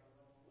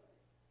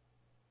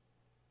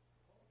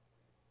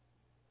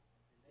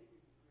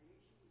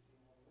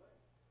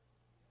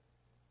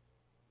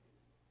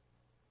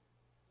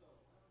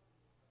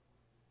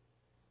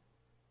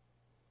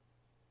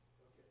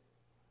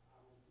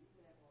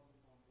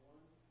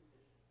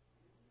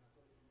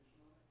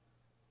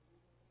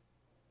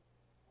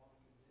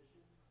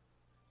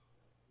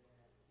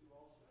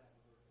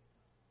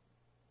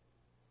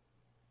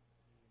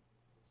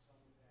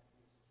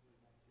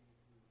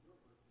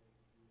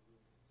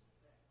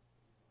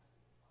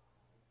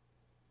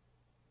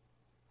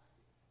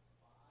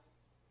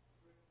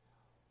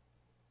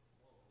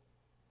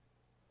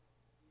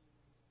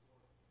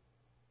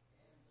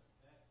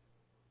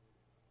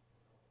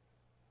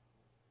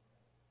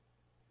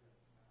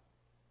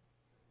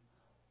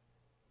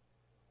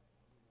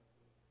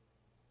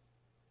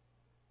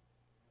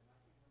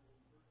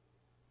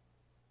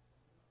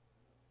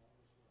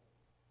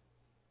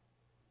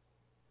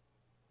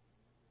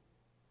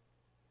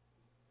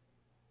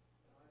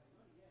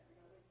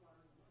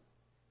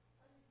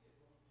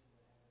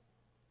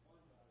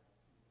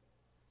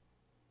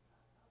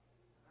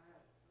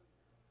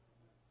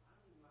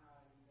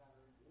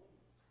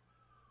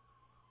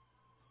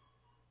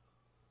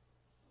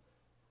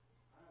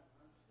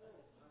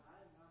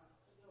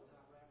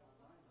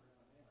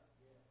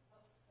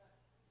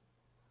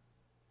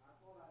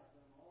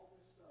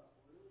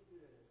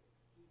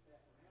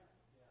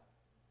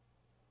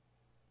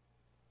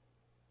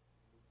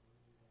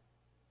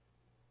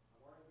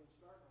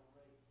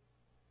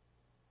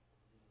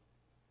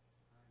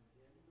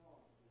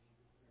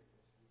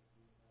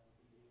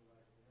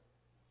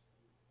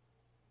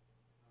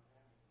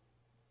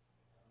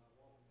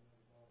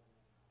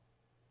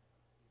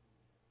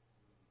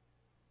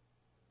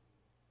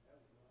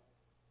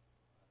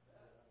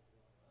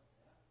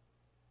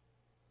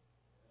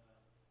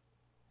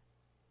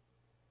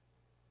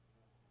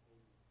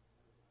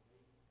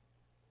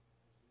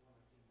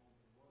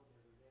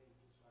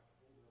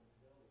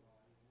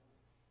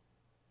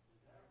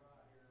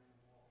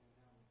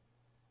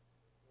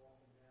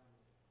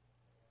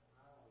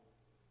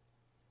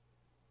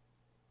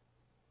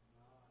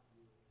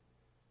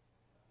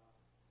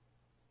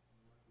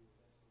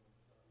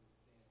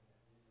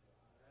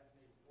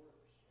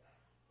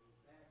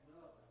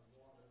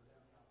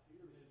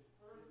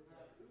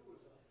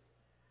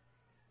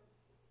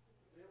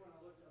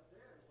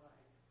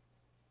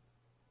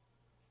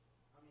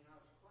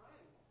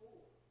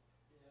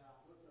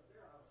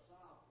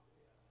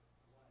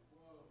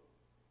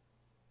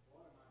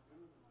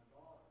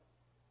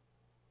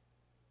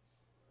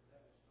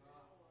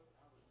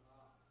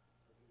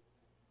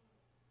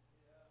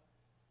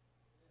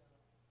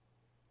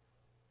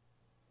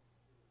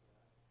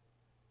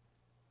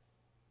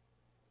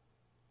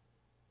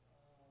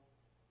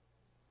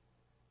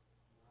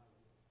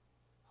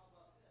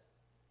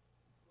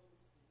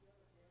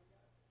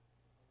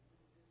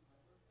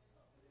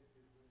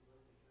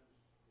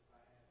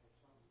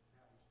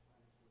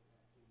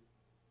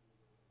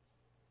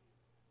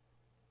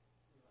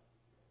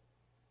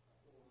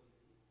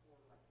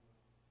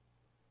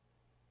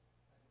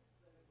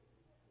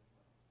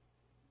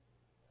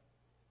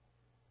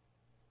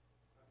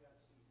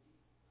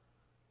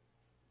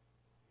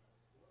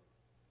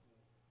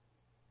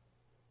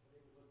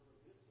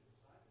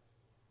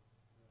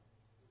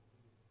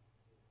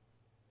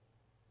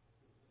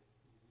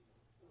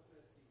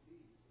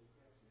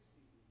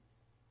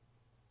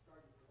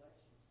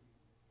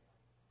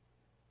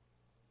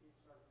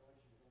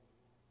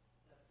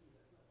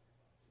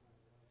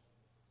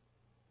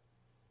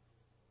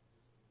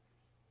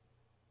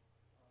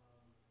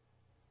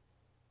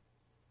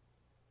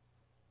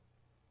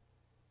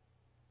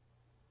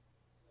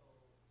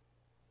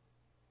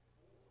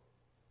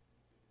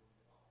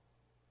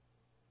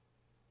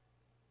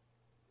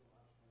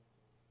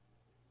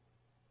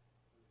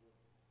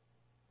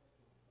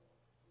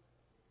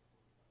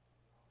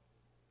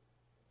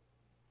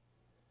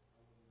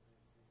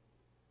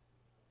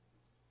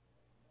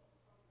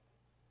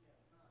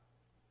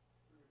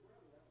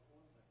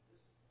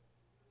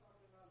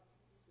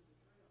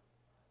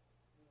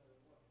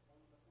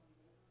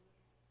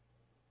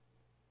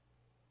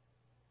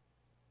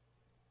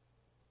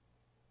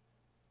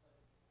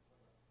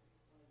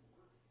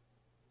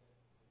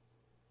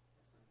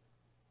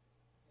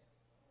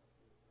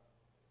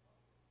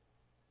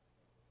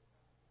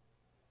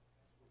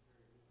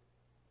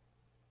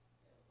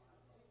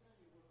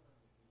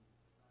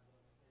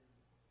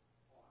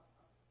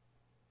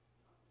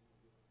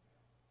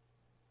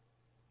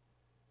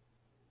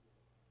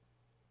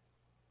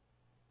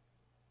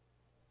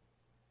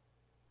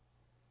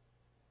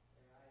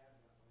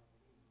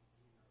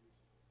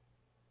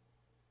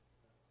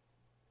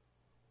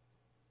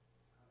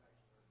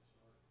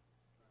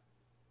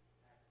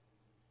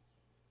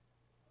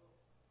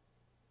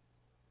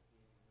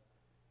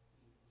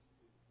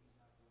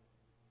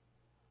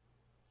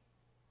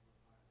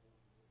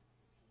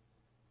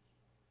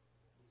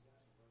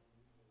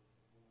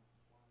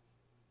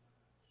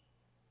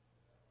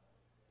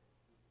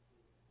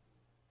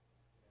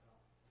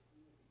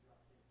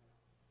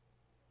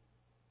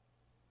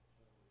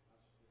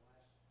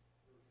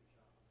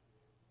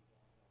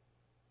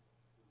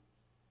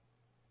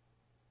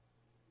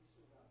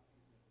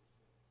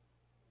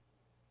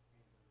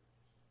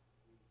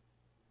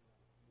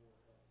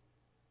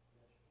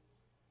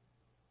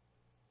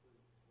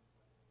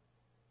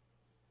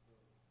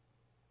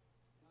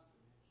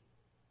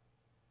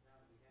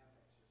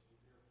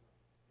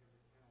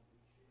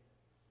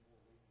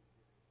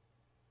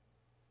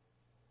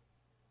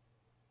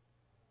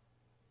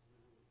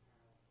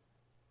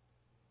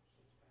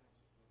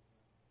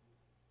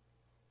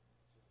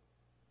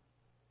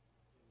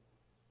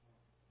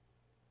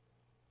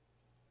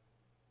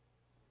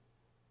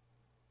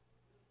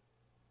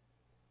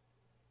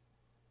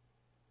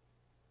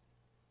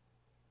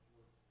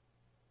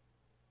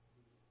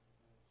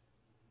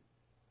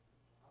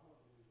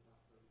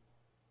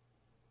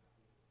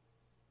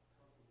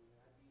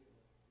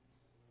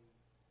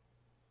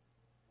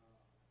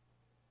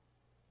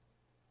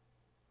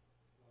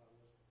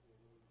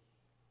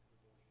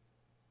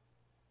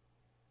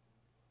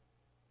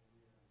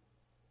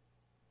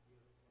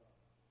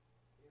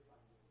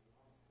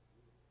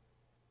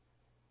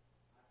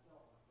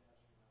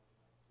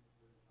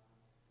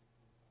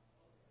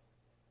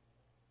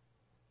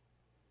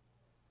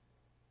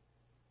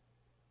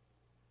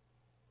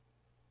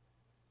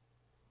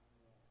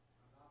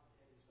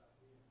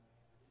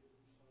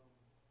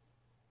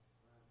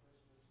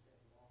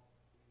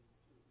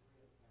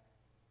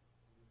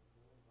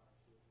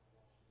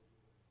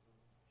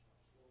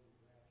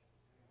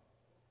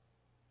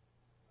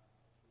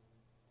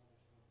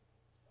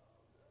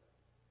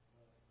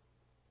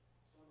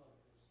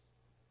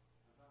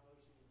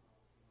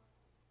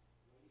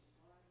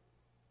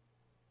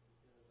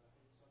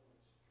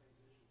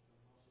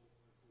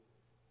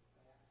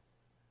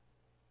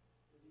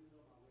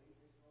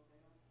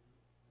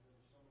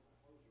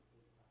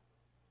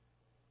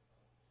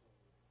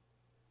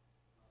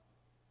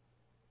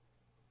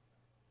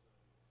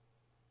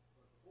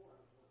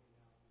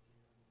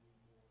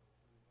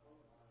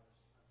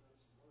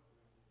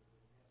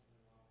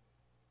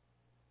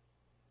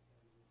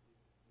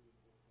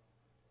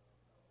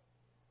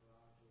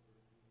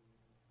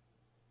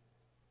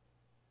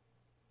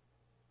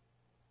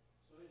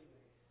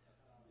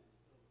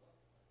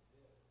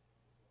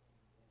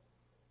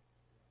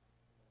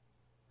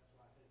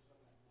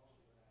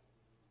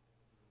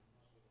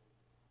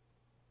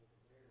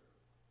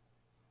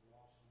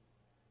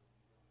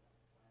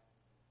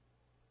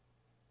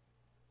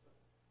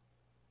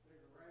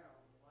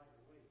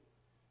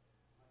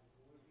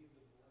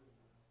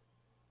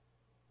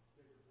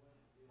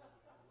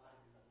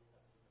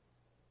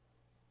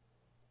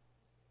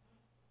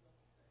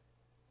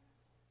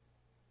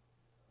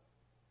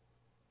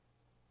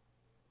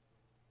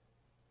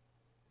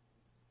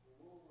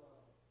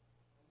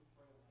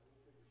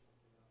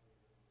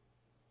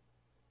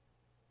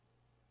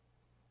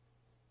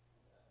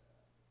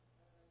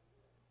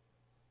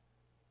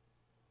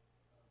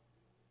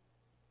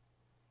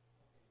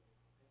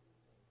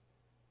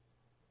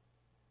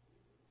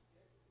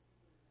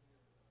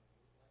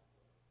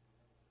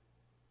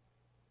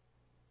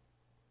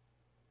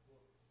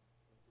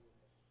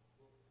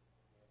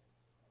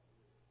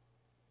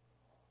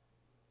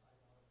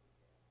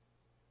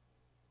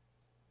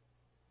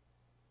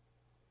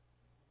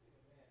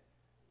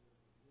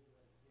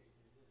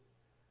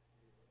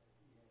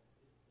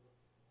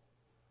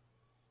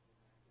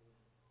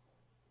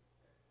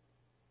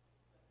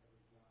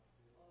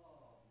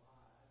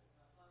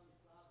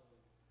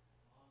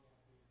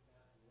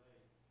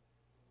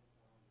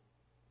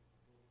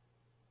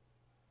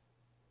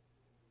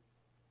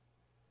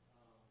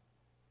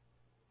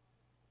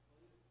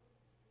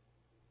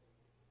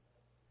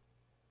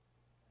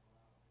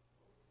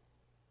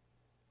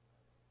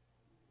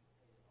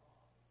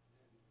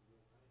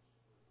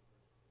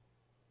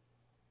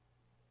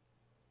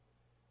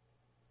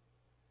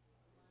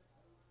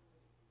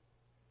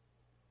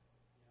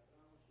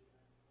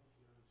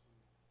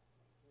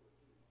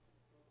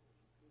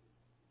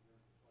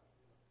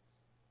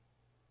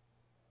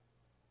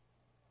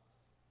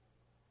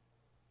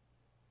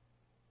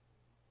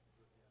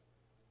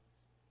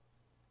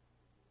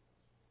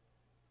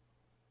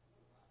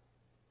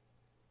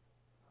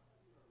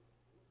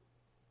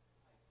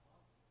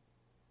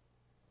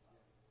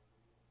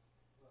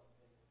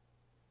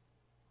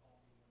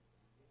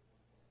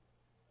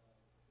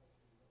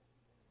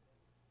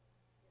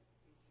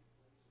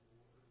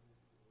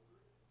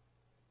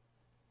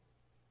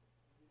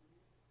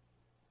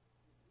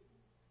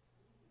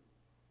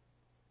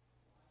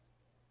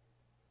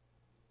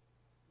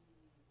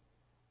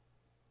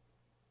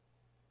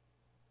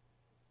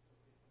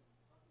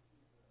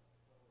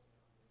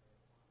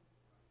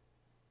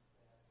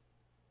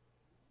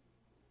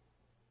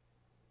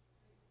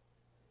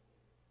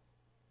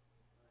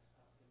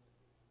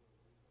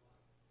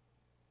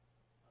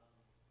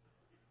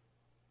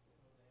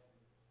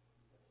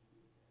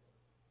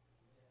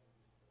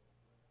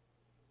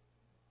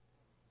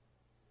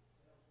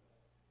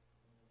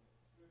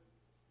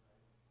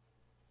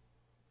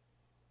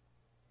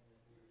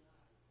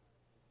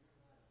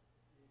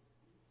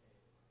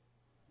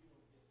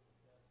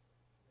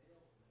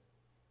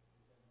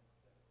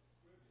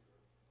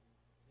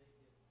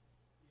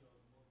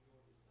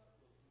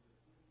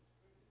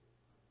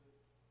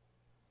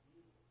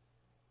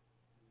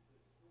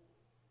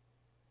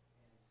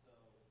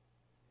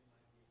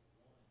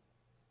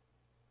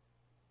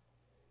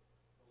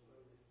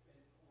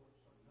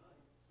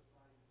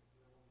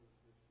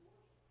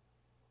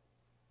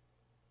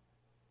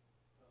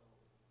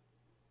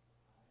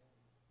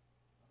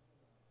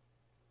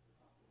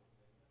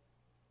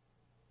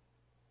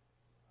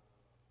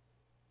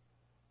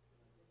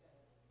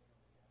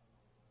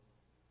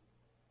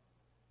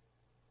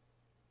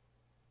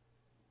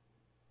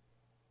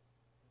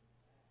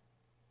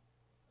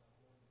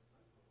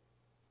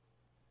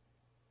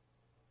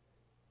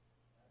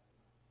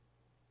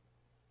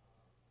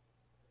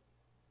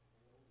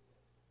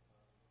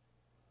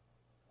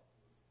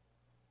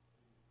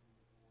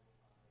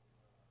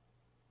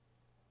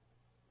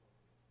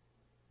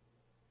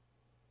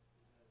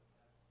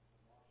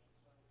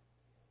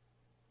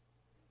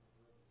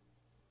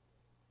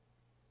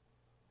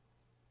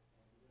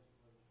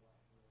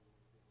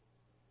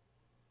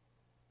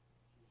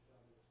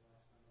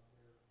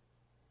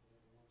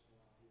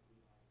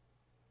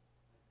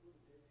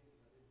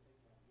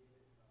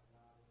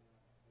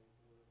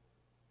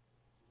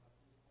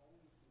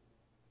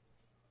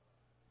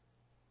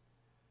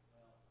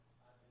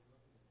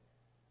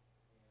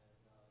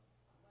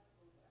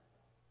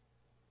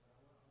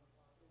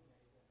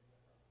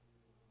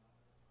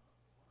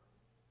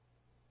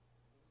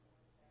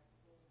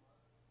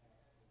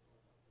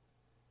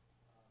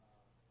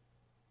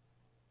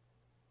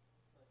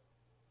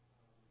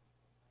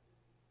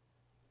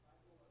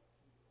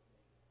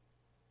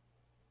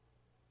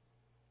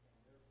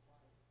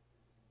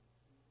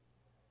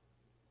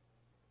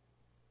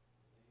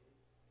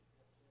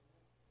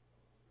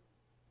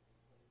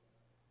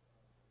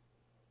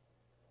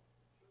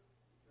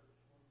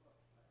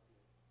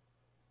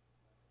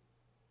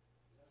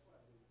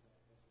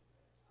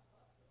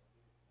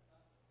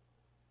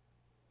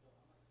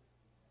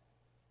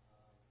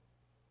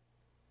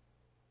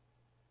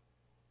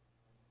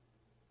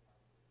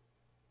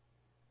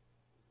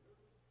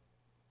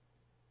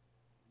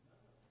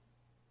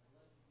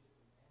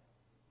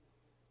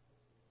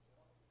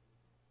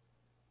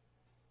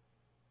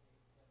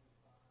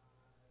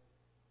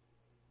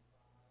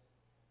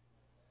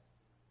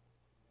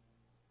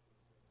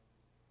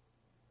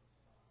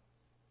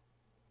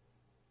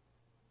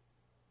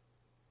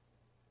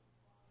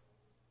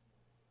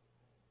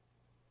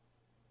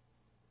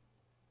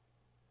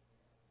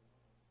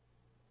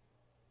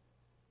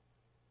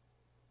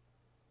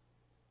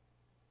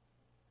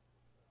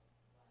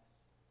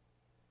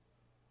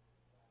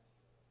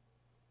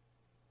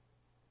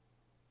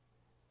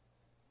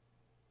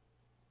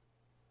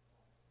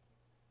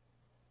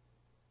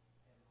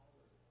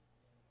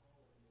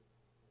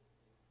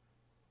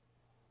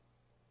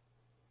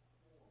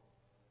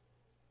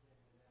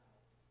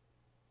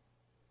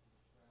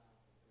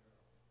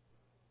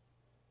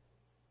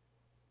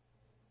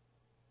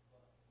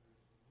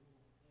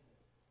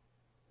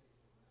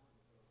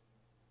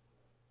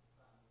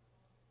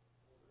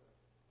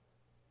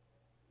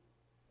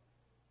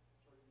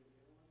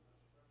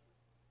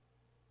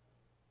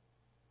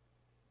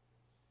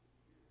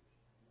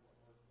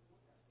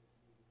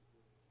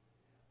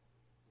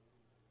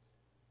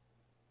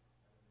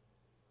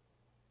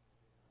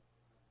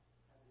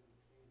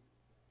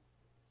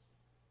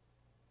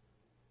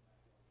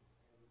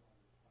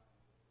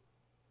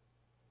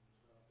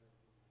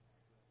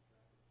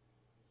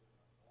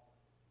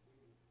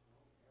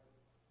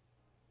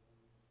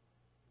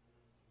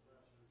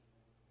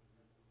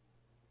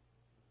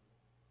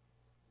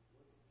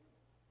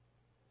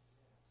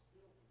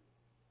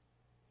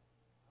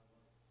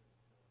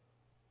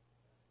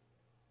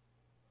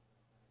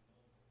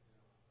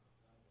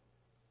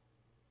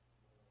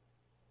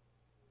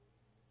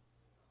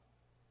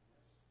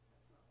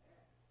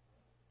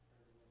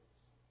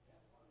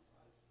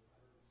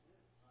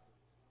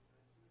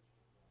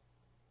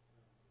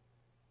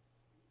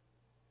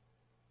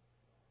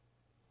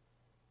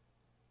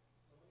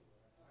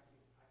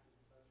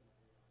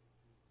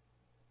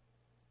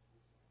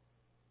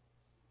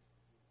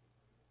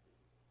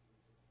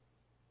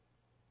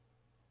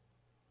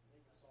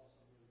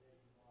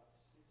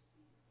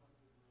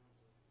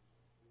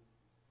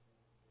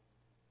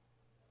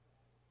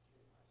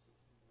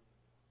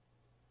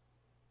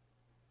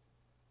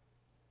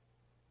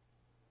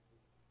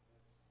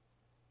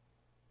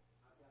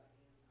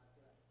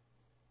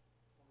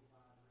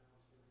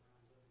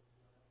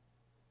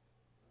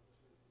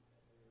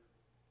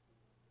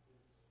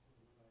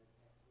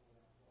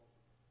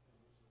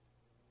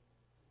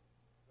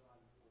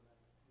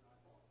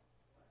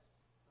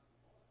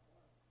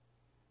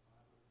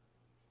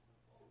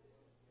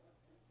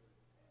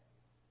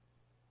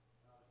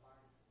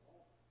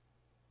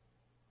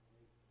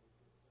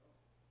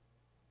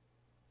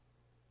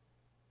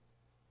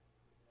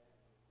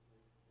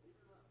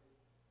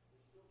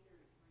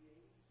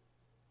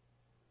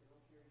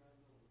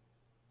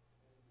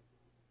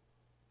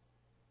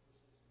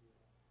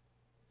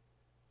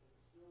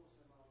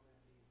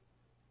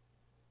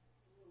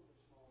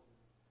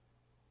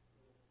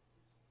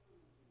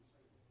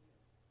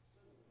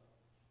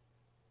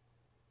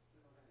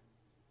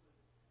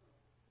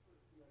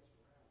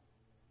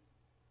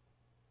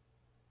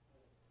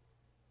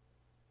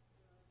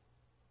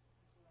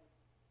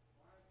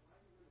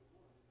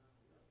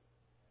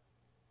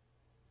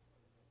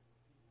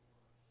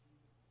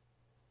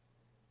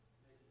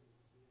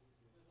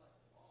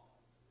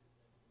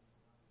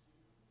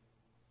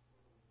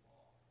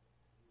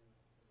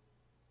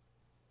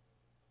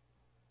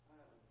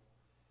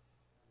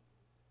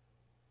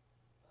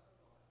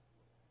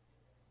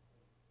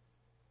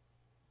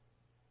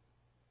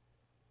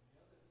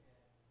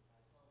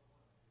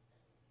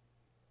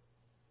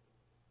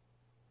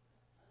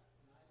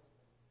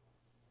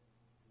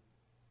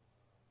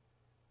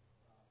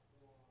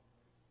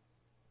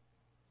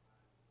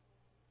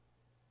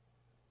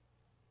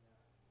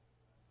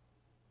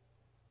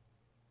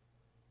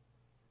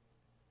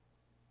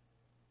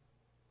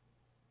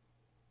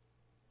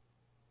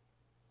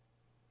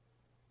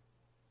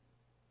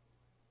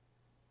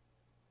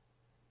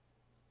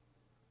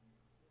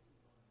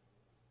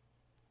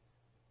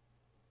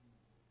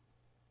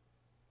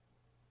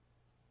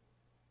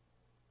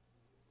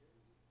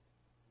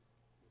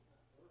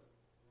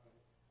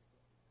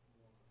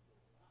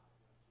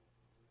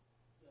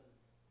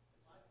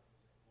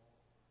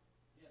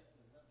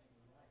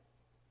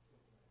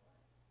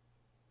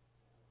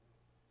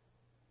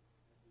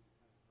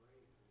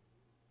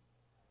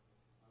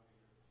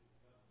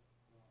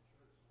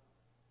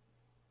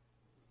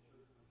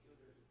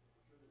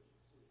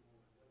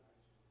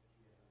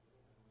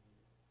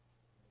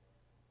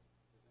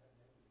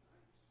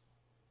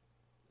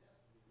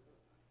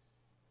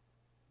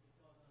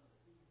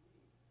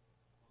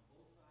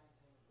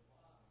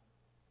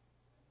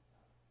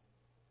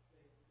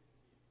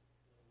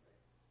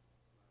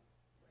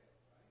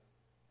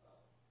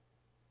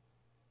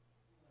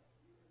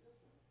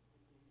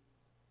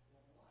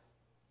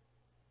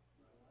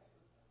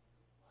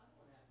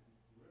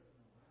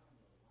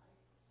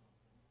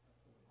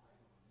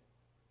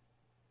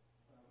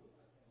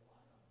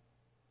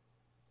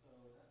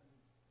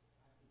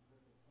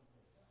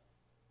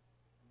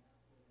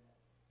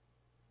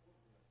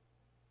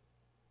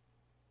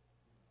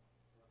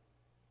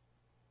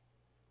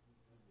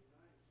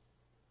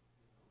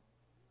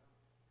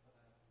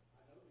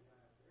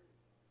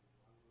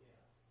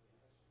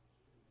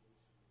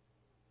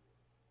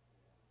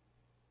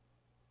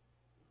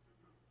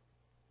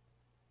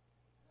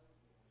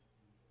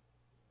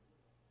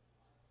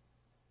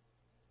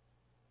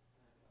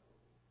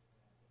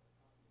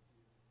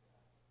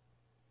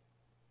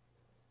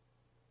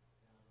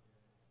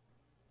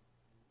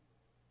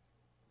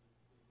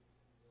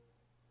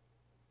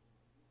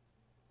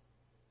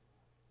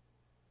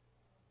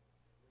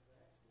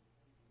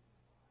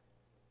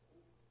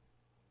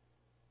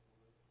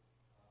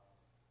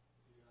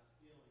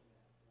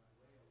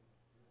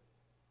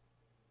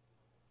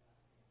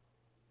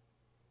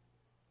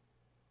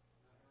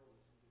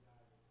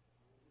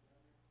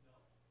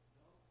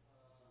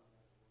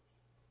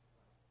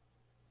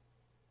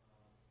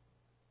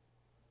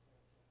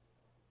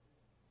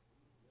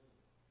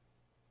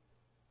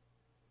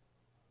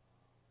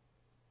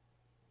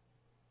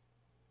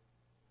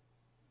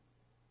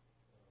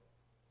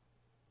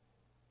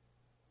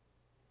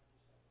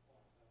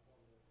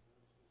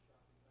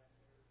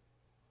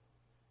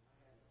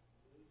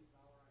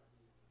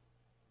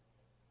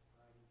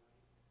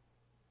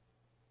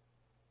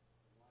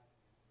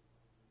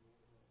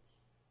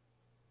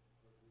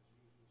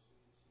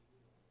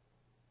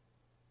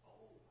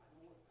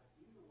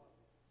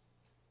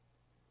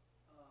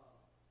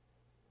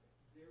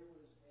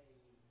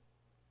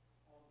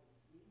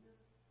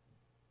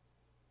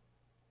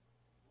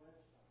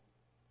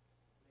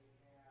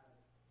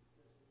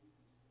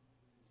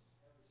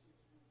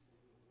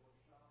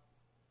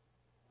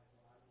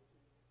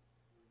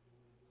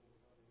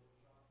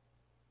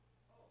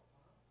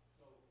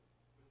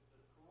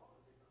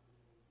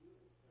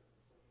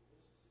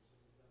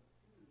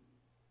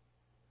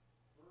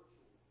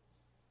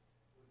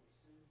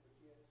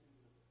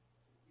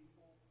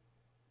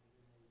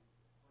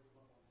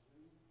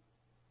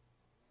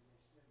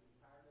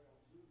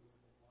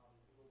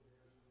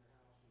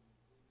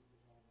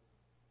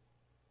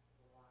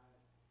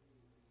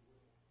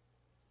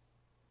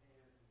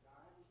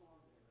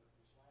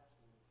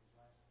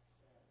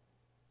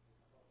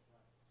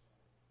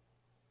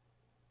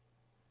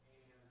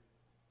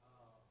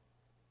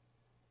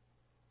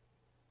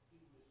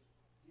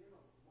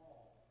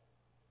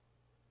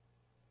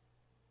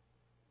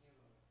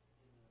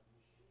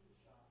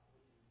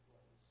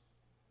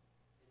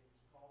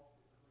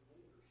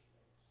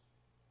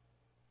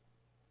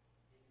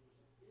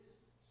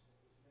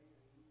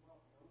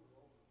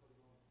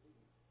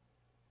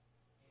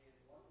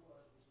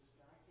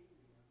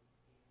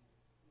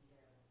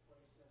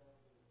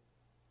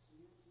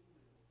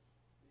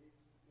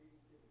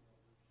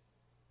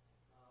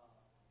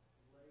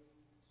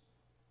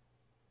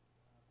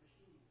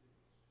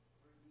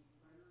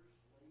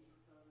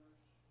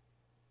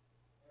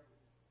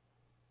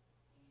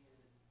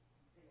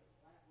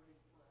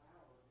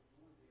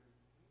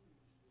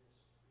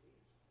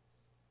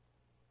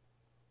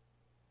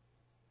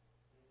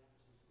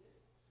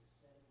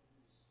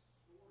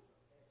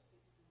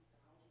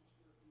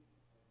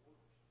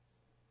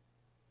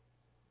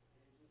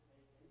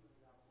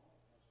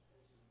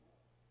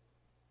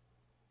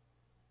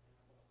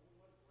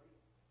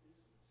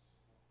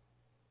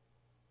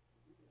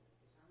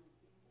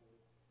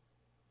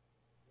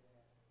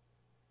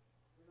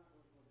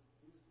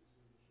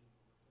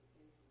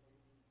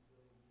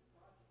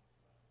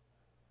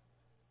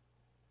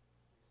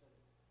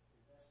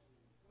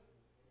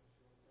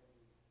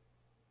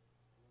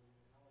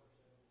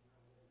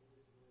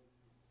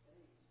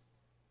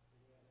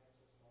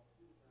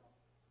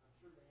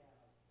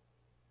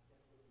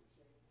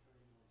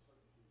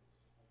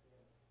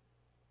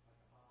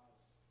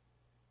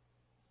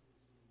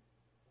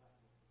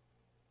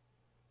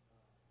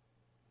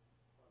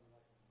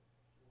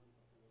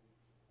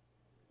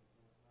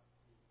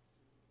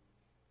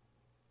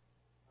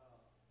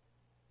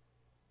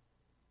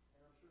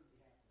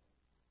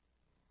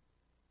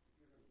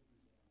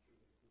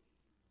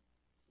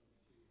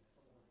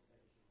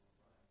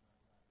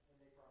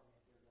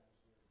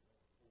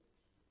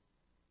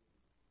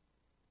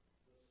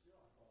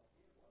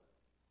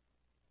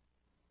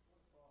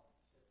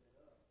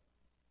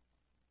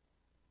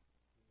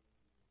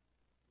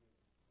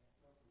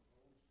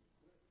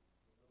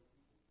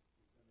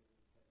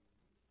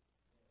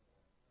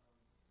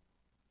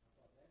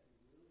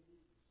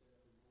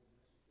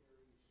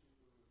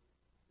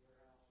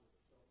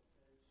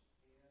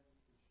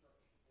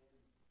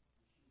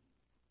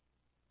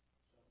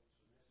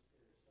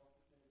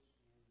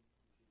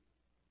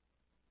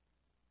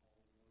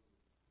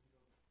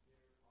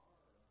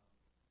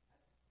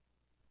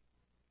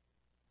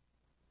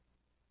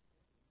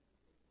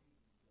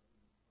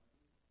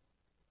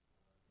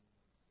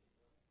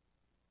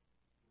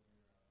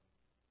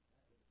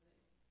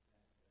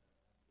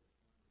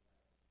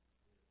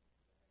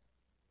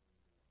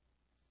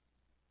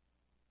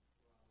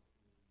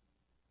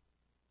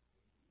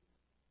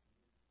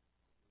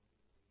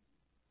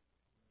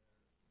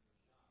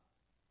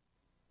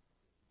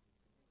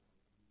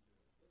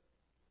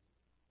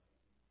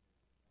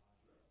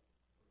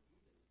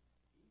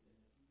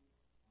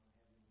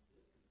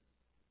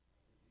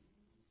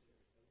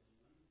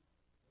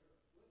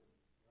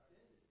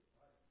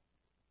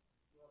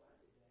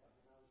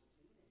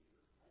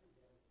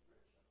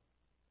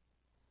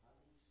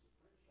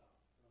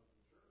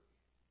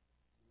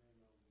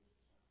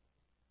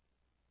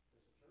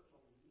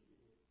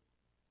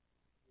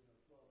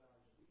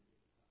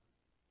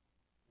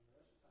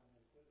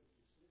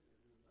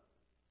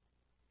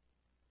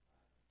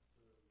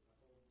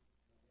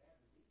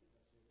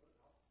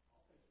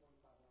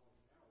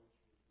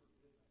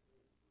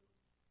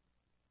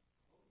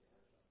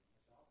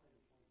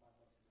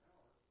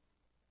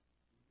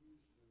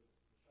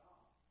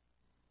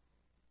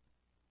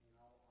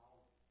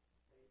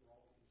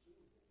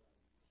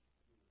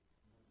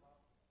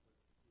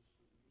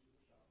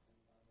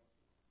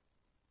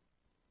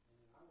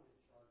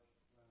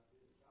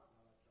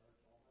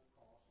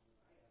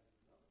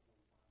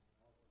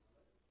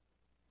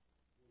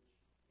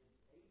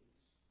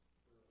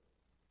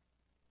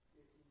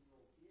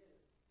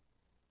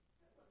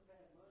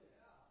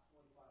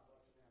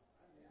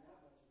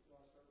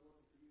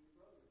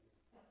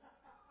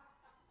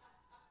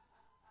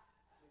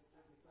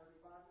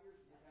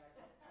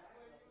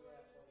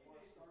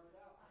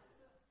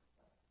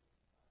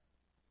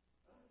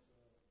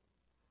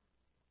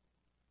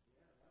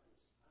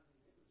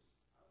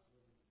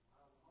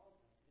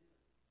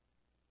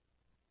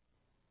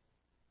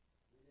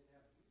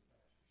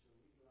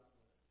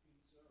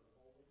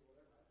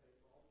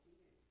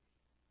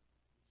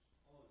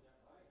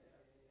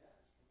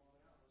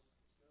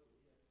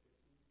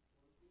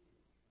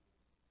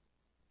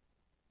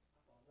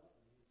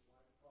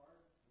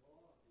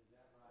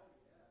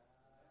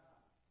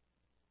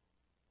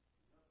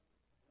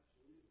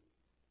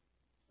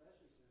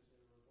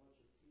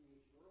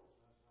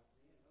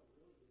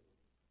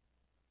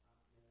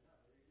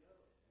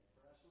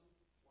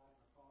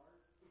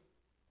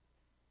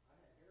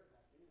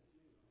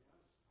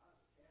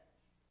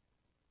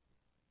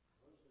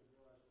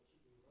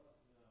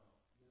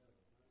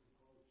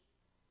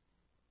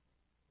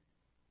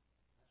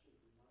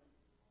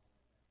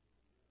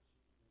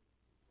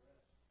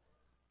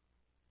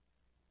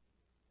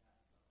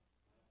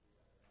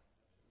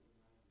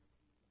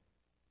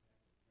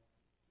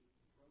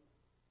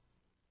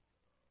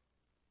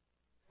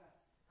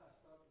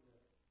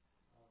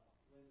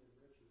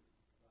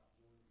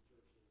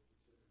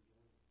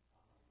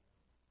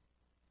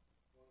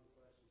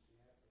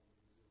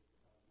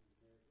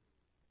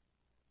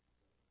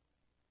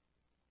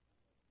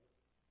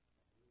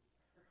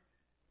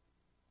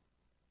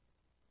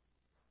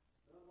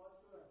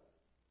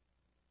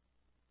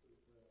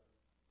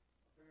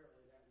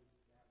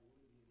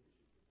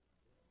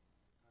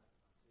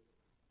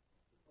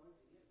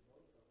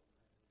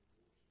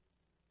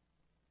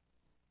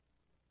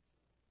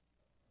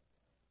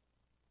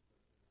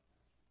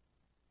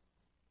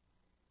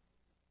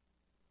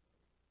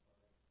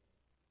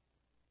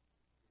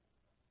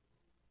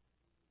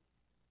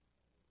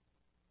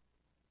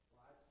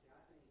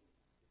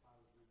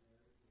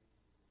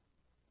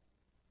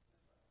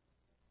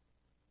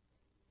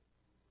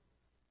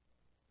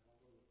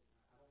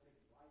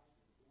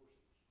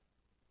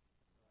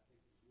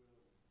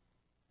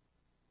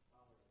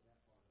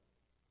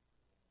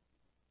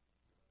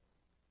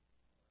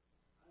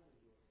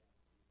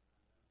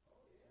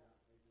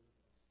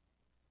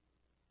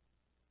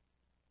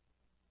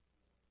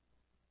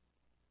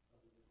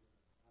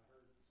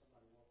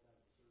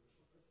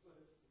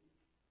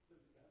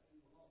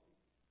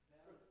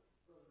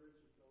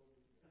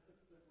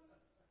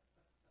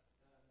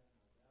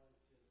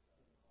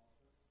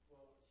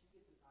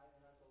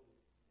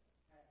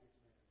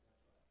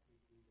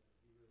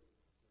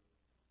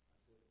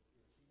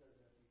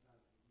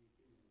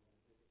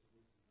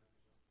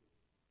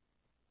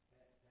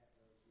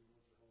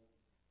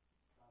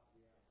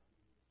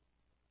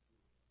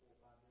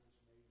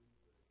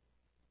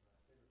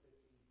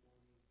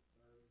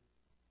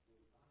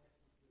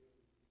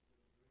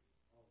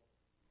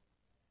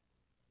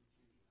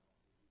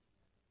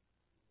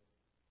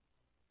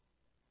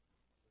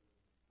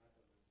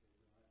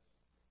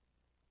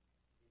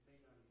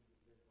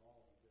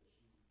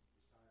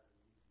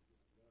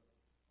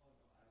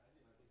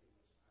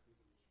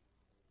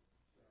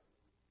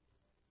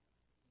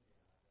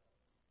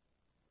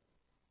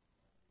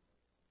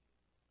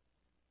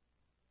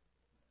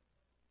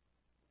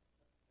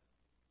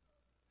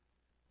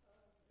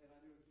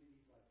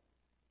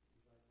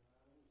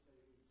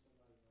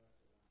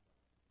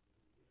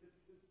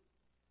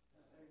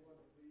Just say one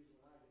of these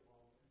when I get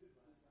home.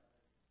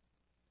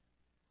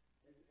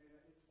 And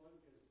it's fun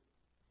because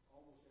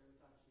almost every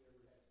time she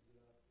ever has to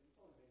get up, it's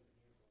only been a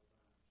handful of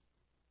times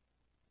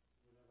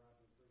whenever I've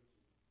been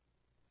preaching.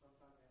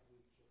 Sometime that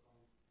week she'll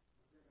call me,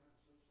 Greg, I'm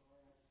so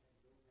sorry, I just had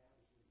to go down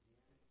this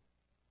again.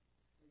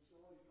 And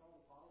she'll always call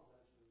and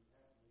apologize for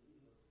having to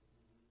leave her.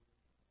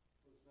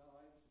 So it's not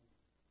like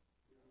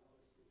she's doing all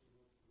this because she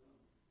wants to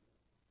leave.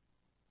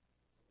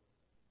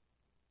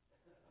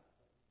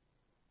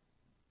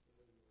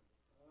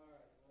 All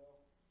right,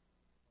 well.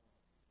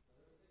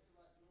 So they're thinking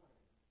about joining.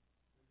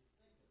 They're just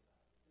thinking about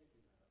it.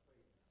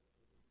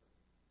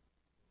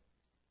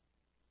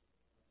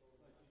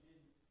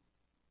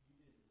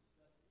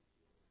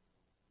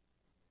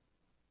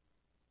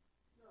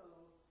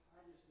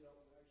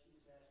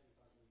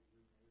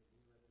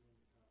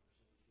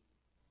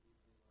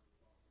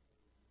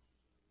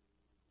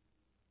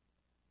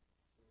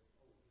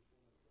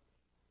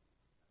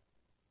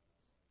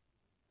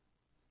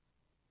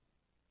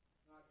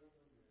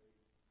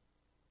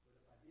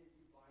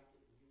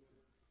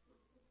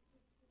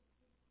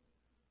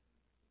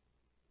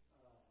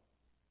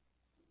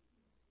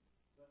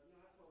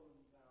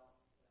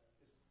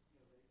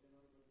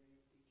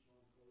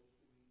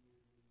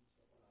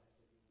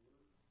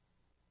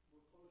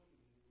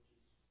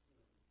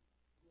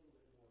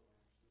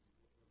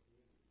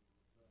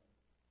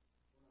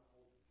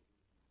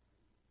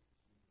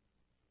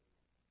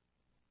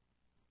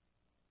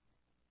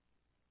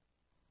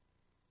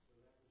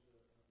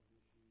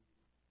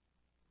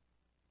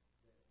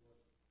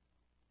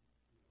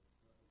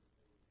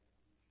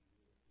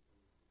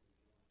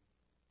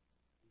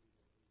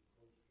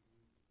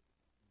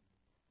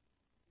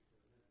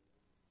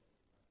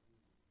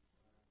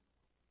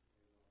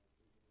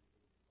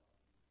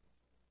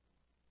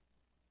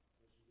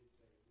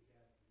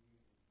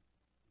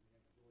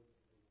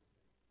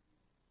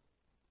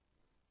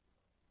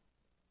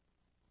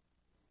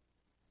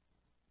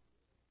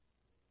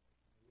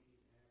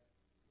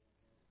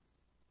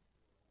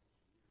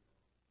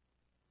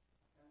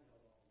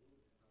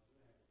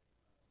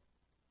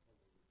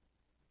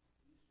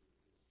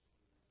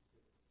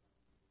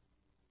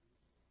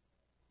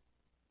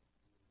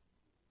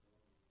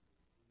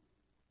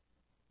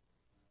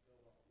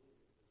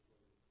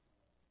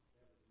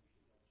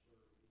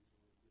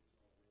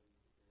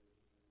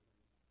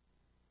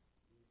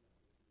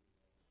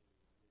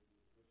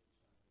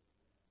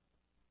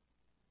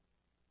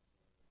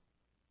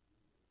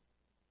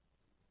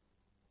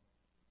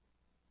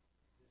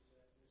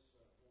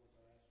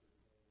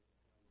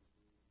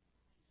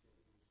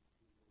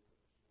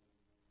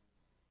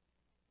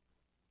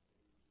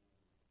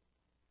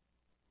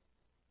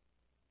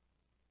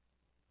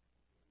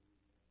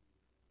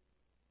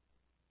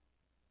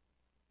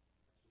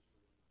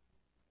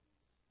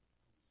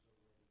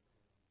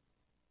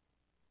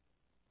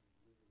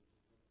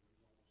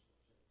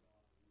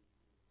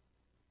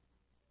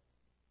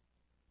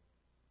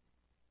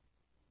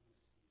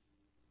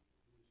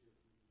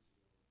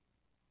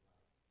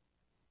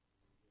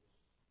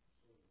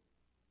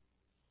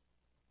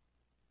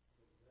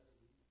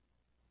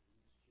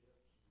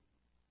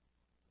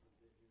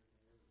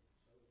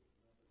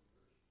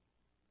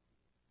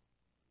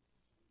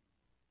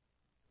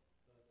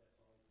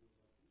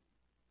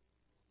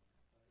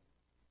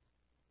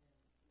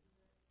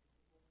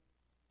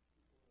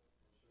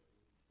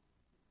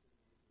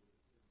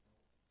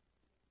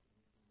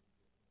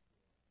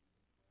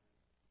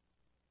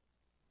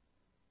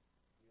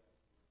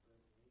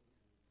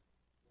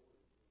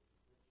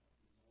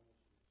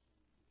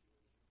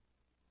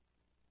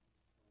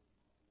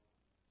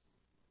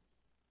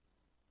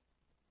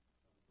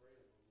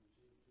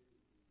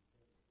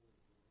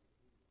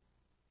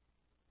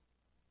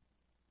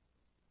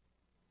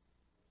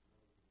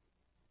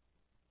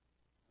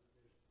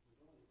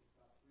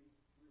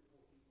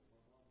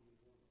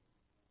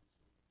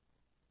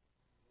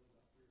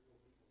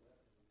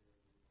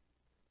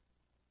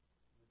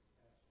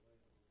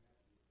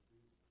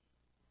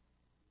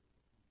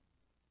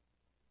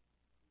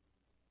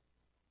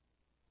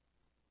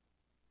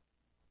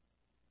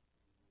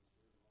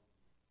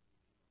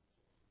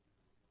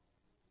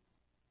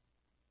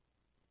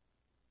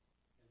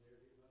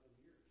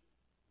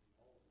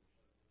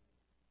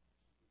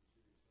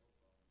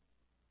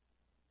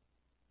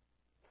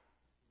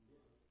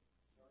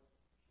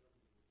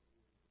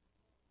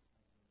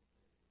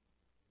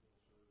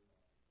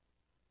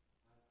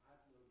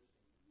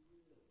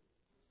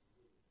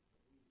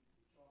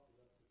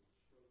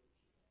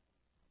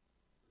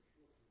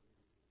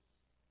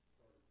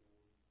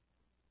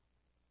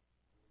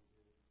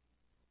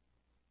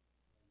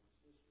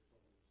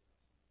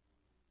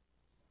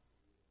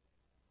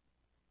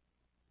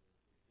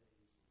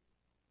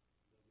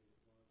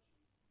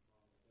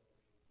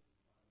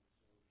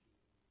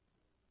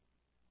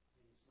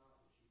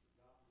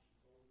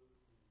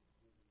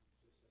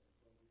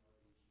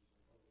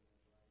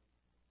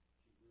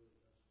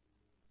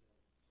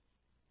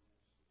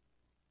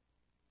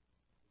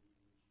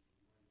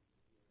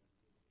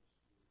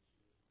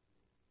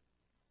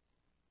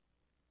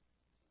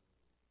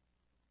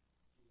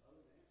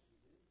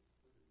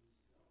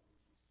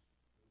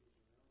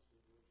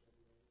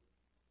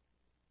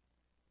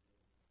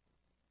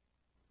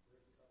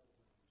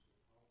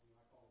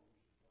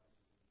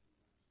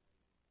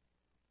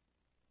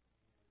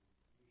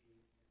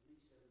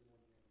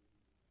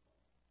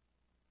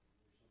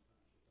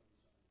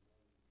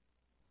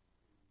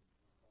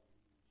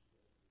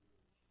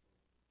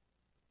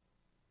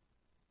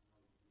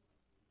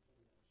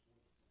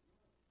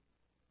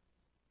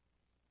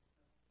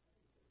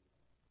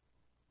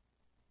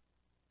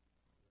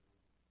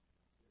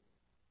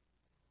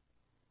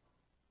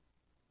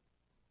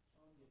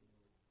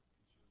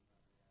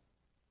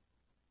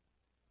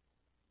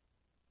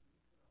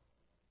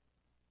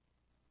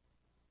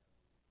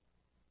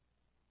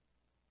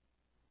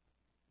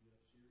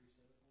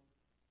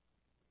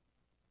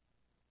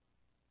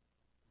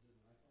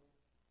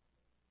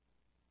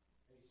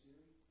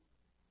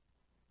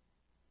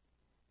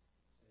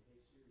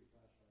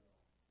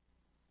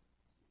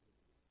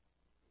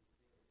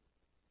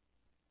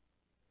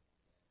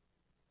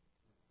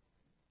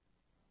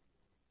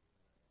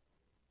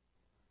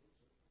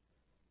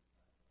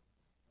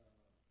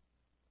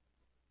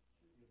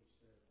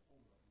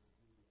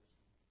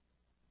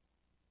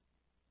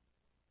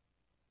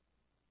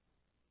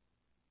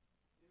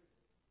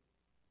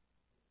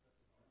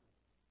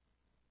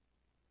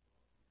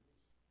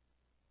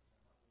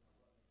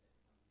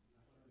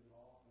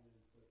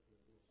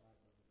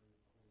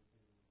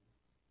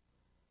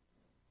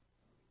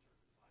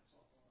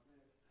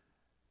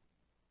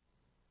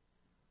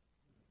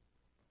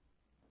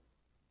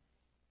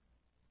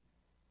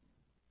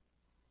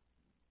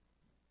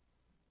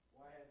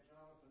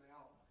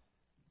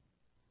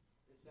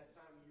 It's that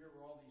time of year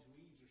where all these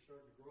weeds are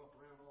starting to grow up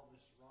around all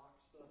this rock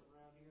stuff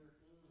around here.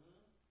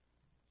 Mm-hmm.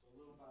 So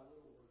little by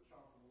little, we're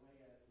chopping away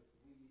at it with the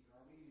weed eater.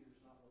 Our weed eater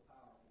is not real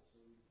powerful, so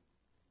we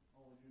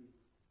only do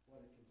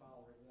what it can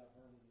tolerate without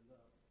burning it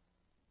up.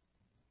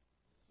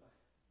 So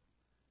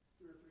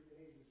 2 or 3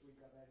 days this week,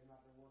 I've had him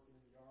out there working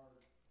in the yard.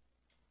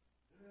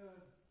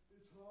 Yeah,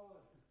 it's hard.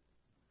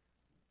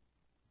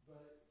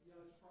 But,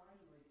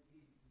 surprisingly,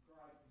 he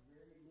griped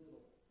very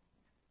little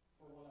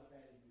for what I've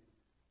had him do.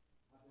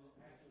 I've been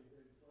actually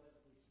very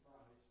pleasantly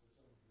surprised for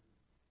some reason.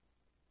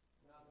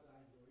 Not that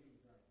I enjoy any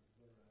griping,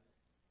 but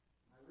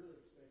I really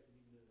expected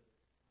him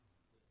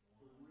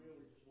to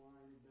really just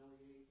whine and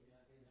bellyache.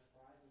 And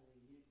surprisingly,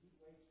 he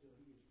waits till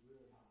he is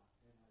really hot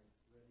and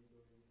ready to go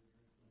in and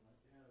drink. I'm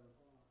like, yeah, I'm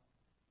hot.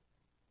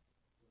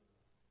 So,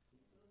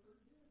 he's done pretty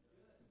good.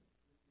 Good.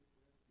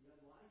 He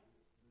doesn't like it,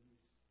 but he's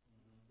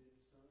bit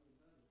his tongue and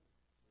done it.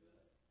 So,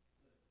 good.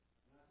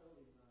 And I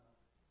told him,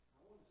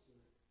 I'm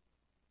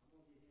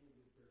going to get him a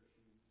good pair of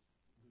shoes,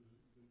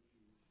 boot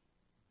shoes.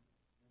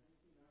 And I think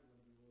he and I are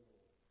going to do go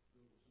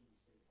to some of these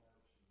state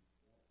parks and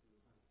walk through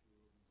and hike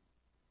through them.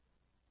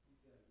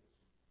 He's got to get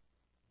some.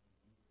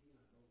 He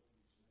and I both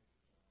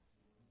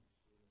need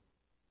some exercise.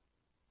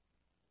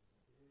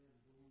 Yeah,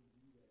 I'm going to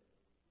do that.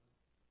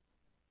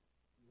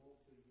 You won't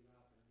till you get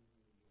out there and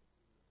you really get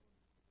it.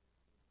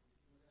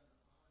 If you go down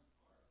to Highland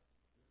Park,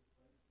 there's a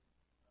place,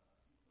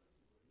 a few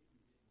places where you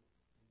can get in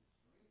the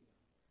stream down there.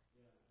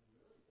 Yeah,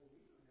 really. Well, we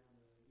go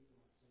down to even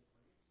like St.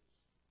 Francis.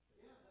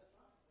 Yeah, that's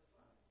right.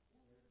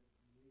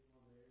 There's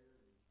one there,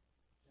 and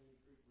Sandy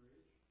Creek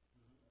Bridge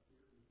up here.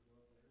 We can go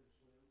up there and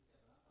swim.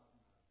 Yeah, but I'm talking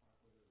about a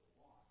park where there's a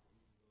walk, where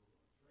you can go on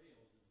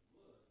trails in the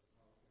woods,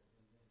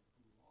 and then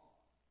cool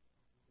off.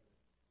 Okay.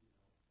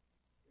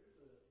 There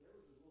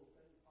was a little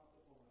thing that popped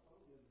up on my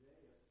phone the other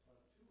day, a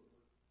tour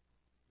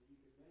that you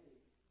could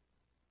make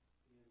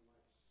in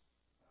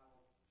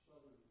like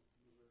southern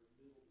Missouri,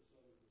 middle to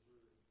southern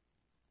Missouri,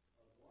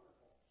 of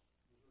waterfalls,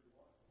 Missouri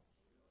waterfalls.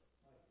 Really?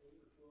 Like 8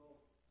 or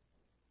 12